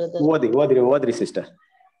 ಹೇಳುತ್ತೆ ಬ್ರದರ್. ಓದ್ರಿ ಸಿಸ್ಟರ್.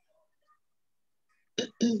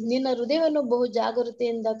 ನಿನ್ನ ಹೃದಯವನ್ನು ಬಹು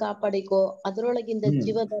ಜಾಗೃತಿಯಿಂದ ಕಾಪಾಡಿಕೋ, ಅದರೊಳಗಿಂದ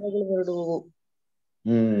ಜೀವಧಾರೆಗಳು ಹೊರಡುವವು.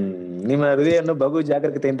 ನಿಮ್ಮ ಹೃದಯವನ್ನು ಬಹು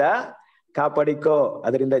ಜಾಗರೂಕತೆಯಿಂದ ಕಾಪಾಡಿಕೋ,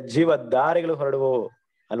 ಅದರಿಂದ ಜೀವಧಾರೆಗಳು ಹೊರಡುವವು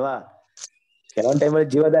ಅಲ್ವಾ. ಕೆಲವೊಂದ್ ಟೈಮಲ್ಲಿ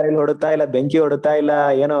ಜೀವದಾರಿಲಿ ಹೊಡುತ್ತಾ ಇಲ್ಲ ಬೆಂಕಿ ಹೊಡುತ್ತಾ ಇಲ್ಲ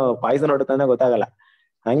ಏನೋ ಪಾಯ್ಸನ್ ಹೊಡುತ್ತಾ ಅಂತ ಗೊತ್ತಾಗಲ್ಲ.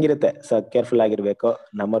 ಹಂಗಿರುತ್ತೆ. ಸೊ ಕೇರ್ಫುಲ್ ಆಗಿರ್ಬೇಕು.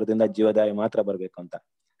 ನಮ್ಮರದಿಂದ ಜೀವದಾರಿ ಮಾತ್ರ ಬರ್ಬೇಕು ಅಂತ.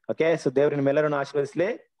 ಓಕೆ. ಸೊ ದೇವ್ರ ನಿಮ್ಮೆಲ್ಲರನ್ನು ಆಶೀರ್ವದಿಸ್ಲಿ.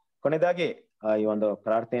 ಕೊನೆಯದಾಗಿ ಈ ಒಂದು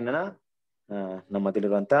ಪ್ರಾರ್ಥನೆಯನ್ನ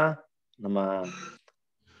ನಮ್ಮಲ್ಲಿರುವಂತ ನಮ್ಮ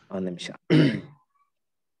ಒಂದ್ ನಿಮಿಷ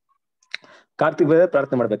ಕಾರ್ತಿಕ್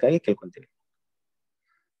ಪ್ರಾರ್ಥನೆ ಮಾಡ್ಬೇಕಾಗಿ ಕೇಳ್ಕೊಂತೀವಿ.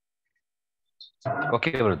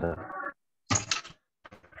 Okay brother.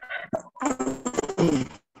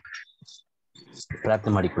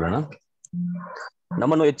 ಪ್ರಾರ್ಥನೆ ಮಾಡಿಕೊಳ್ಳೋಣ.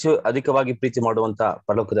 ನಮ್ಮನ್ನು ಹೆಚ್ಚು ಅಧಿಕವಾಗಿ ಪ್ರೀತಿ ಮಾಡುವಂತ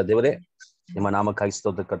ಪರಲೋಕದ ದೇವರೇ, ನಿಮ್ಮ ನಾಮಕ್ಕಾಗಿ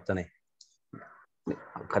ಸ್ತೋತ್ರ ಕರ್ತನೆ.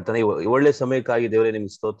 ಒಳ್ಳೆ ಸಮಯಕ್ಕಾಗಿ ದೇವರೇ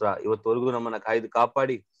ನಿಮ್ಗೆ ಸ್ತೋತ್ರ. ಇವತ್ತವರೆಗೂ ನಮ್ಮನ್ನ ಕಾಯ್ದು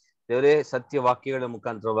ಕಾಪಾಡಿ ದೇವರೇ, ಸತ್ಯ ವಾಕ್ಯಗಳ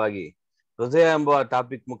ಮುಖಾಂತರವಾಗಿ, ಹೃದಯ ಎಂಬ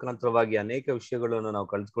ಟಾಪಿಕ್ ಮುಖಾಂತರವಾಗಿ ಅನೇಕ ವಿಷಯಗಳನ್ನು ನಾವು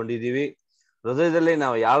ಕಲ್ತ್ಕೊಂಡಿದೀವಿ. ಹೃದಯದಲ್ಲಿ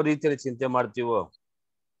ನಾವು ಯಾವ ರೀತಿಯಲ್ಲಿ ಚಿಂತೆ ಮಾಡ್ತೀವೋ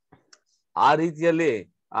ಆ ರೀತಿಯಲ್ಲಿ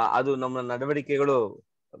ಅದು ನಮ್ಮ ನಡವಳಿಕೆಗಳು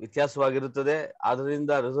ವ್ಯತ್ಯಾಸವಾಗಿರುತ್ತದೆ.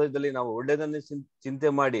 ಆದ್ರಿಂದ ಹೃದಯದಲ್ಲಿ ನಾವು ಒಳ್ಳೆಯದನ್ನೇ ಚಿಂತೆ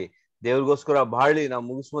ಮಾಡಿ ದೇವ್ರಿಗೋಸ್ಕರ ಬಾಳಿ ನಾವು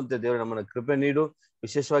ಮುಗಿಸುವಂತೆ ದೇವರು ನಮ್ಮನ್ನ ಕೃಪೆ ನೀಡು.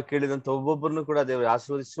 ವಿಶೇಷವಾಗಿ ಕೇಳಿದಂತ ಒಬ್ಬೊಬ್ಬರನ್ನು ಕೂಡ ದೇವರು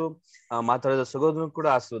ಆಶೀರ್ವದಿಸು. ಮಾತಾಡಿದ ಸಹೋದರನು ಕೂಡ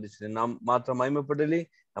ಆಶೀರ್ವದಿಸು. ನಾವು ಮಾತ್ರ ಮಹಿಮೆ ಪಡಲಿ,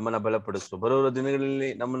 ನಮ್ಮನ್ನ ಬಲಪಡಿಸು. ಬರುವ ದಿನಗಳಲ್ಲಿ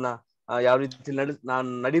ನಮ್ಮನ್ನ ಯಾವ ರೀತಿ ನಾನು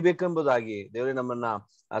ನಡಿಬೇಕೆಂಬುದಾಗಿ ದೇವರೇ ನಮ್ಮನ್ನ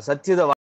ಸತ್ಯದ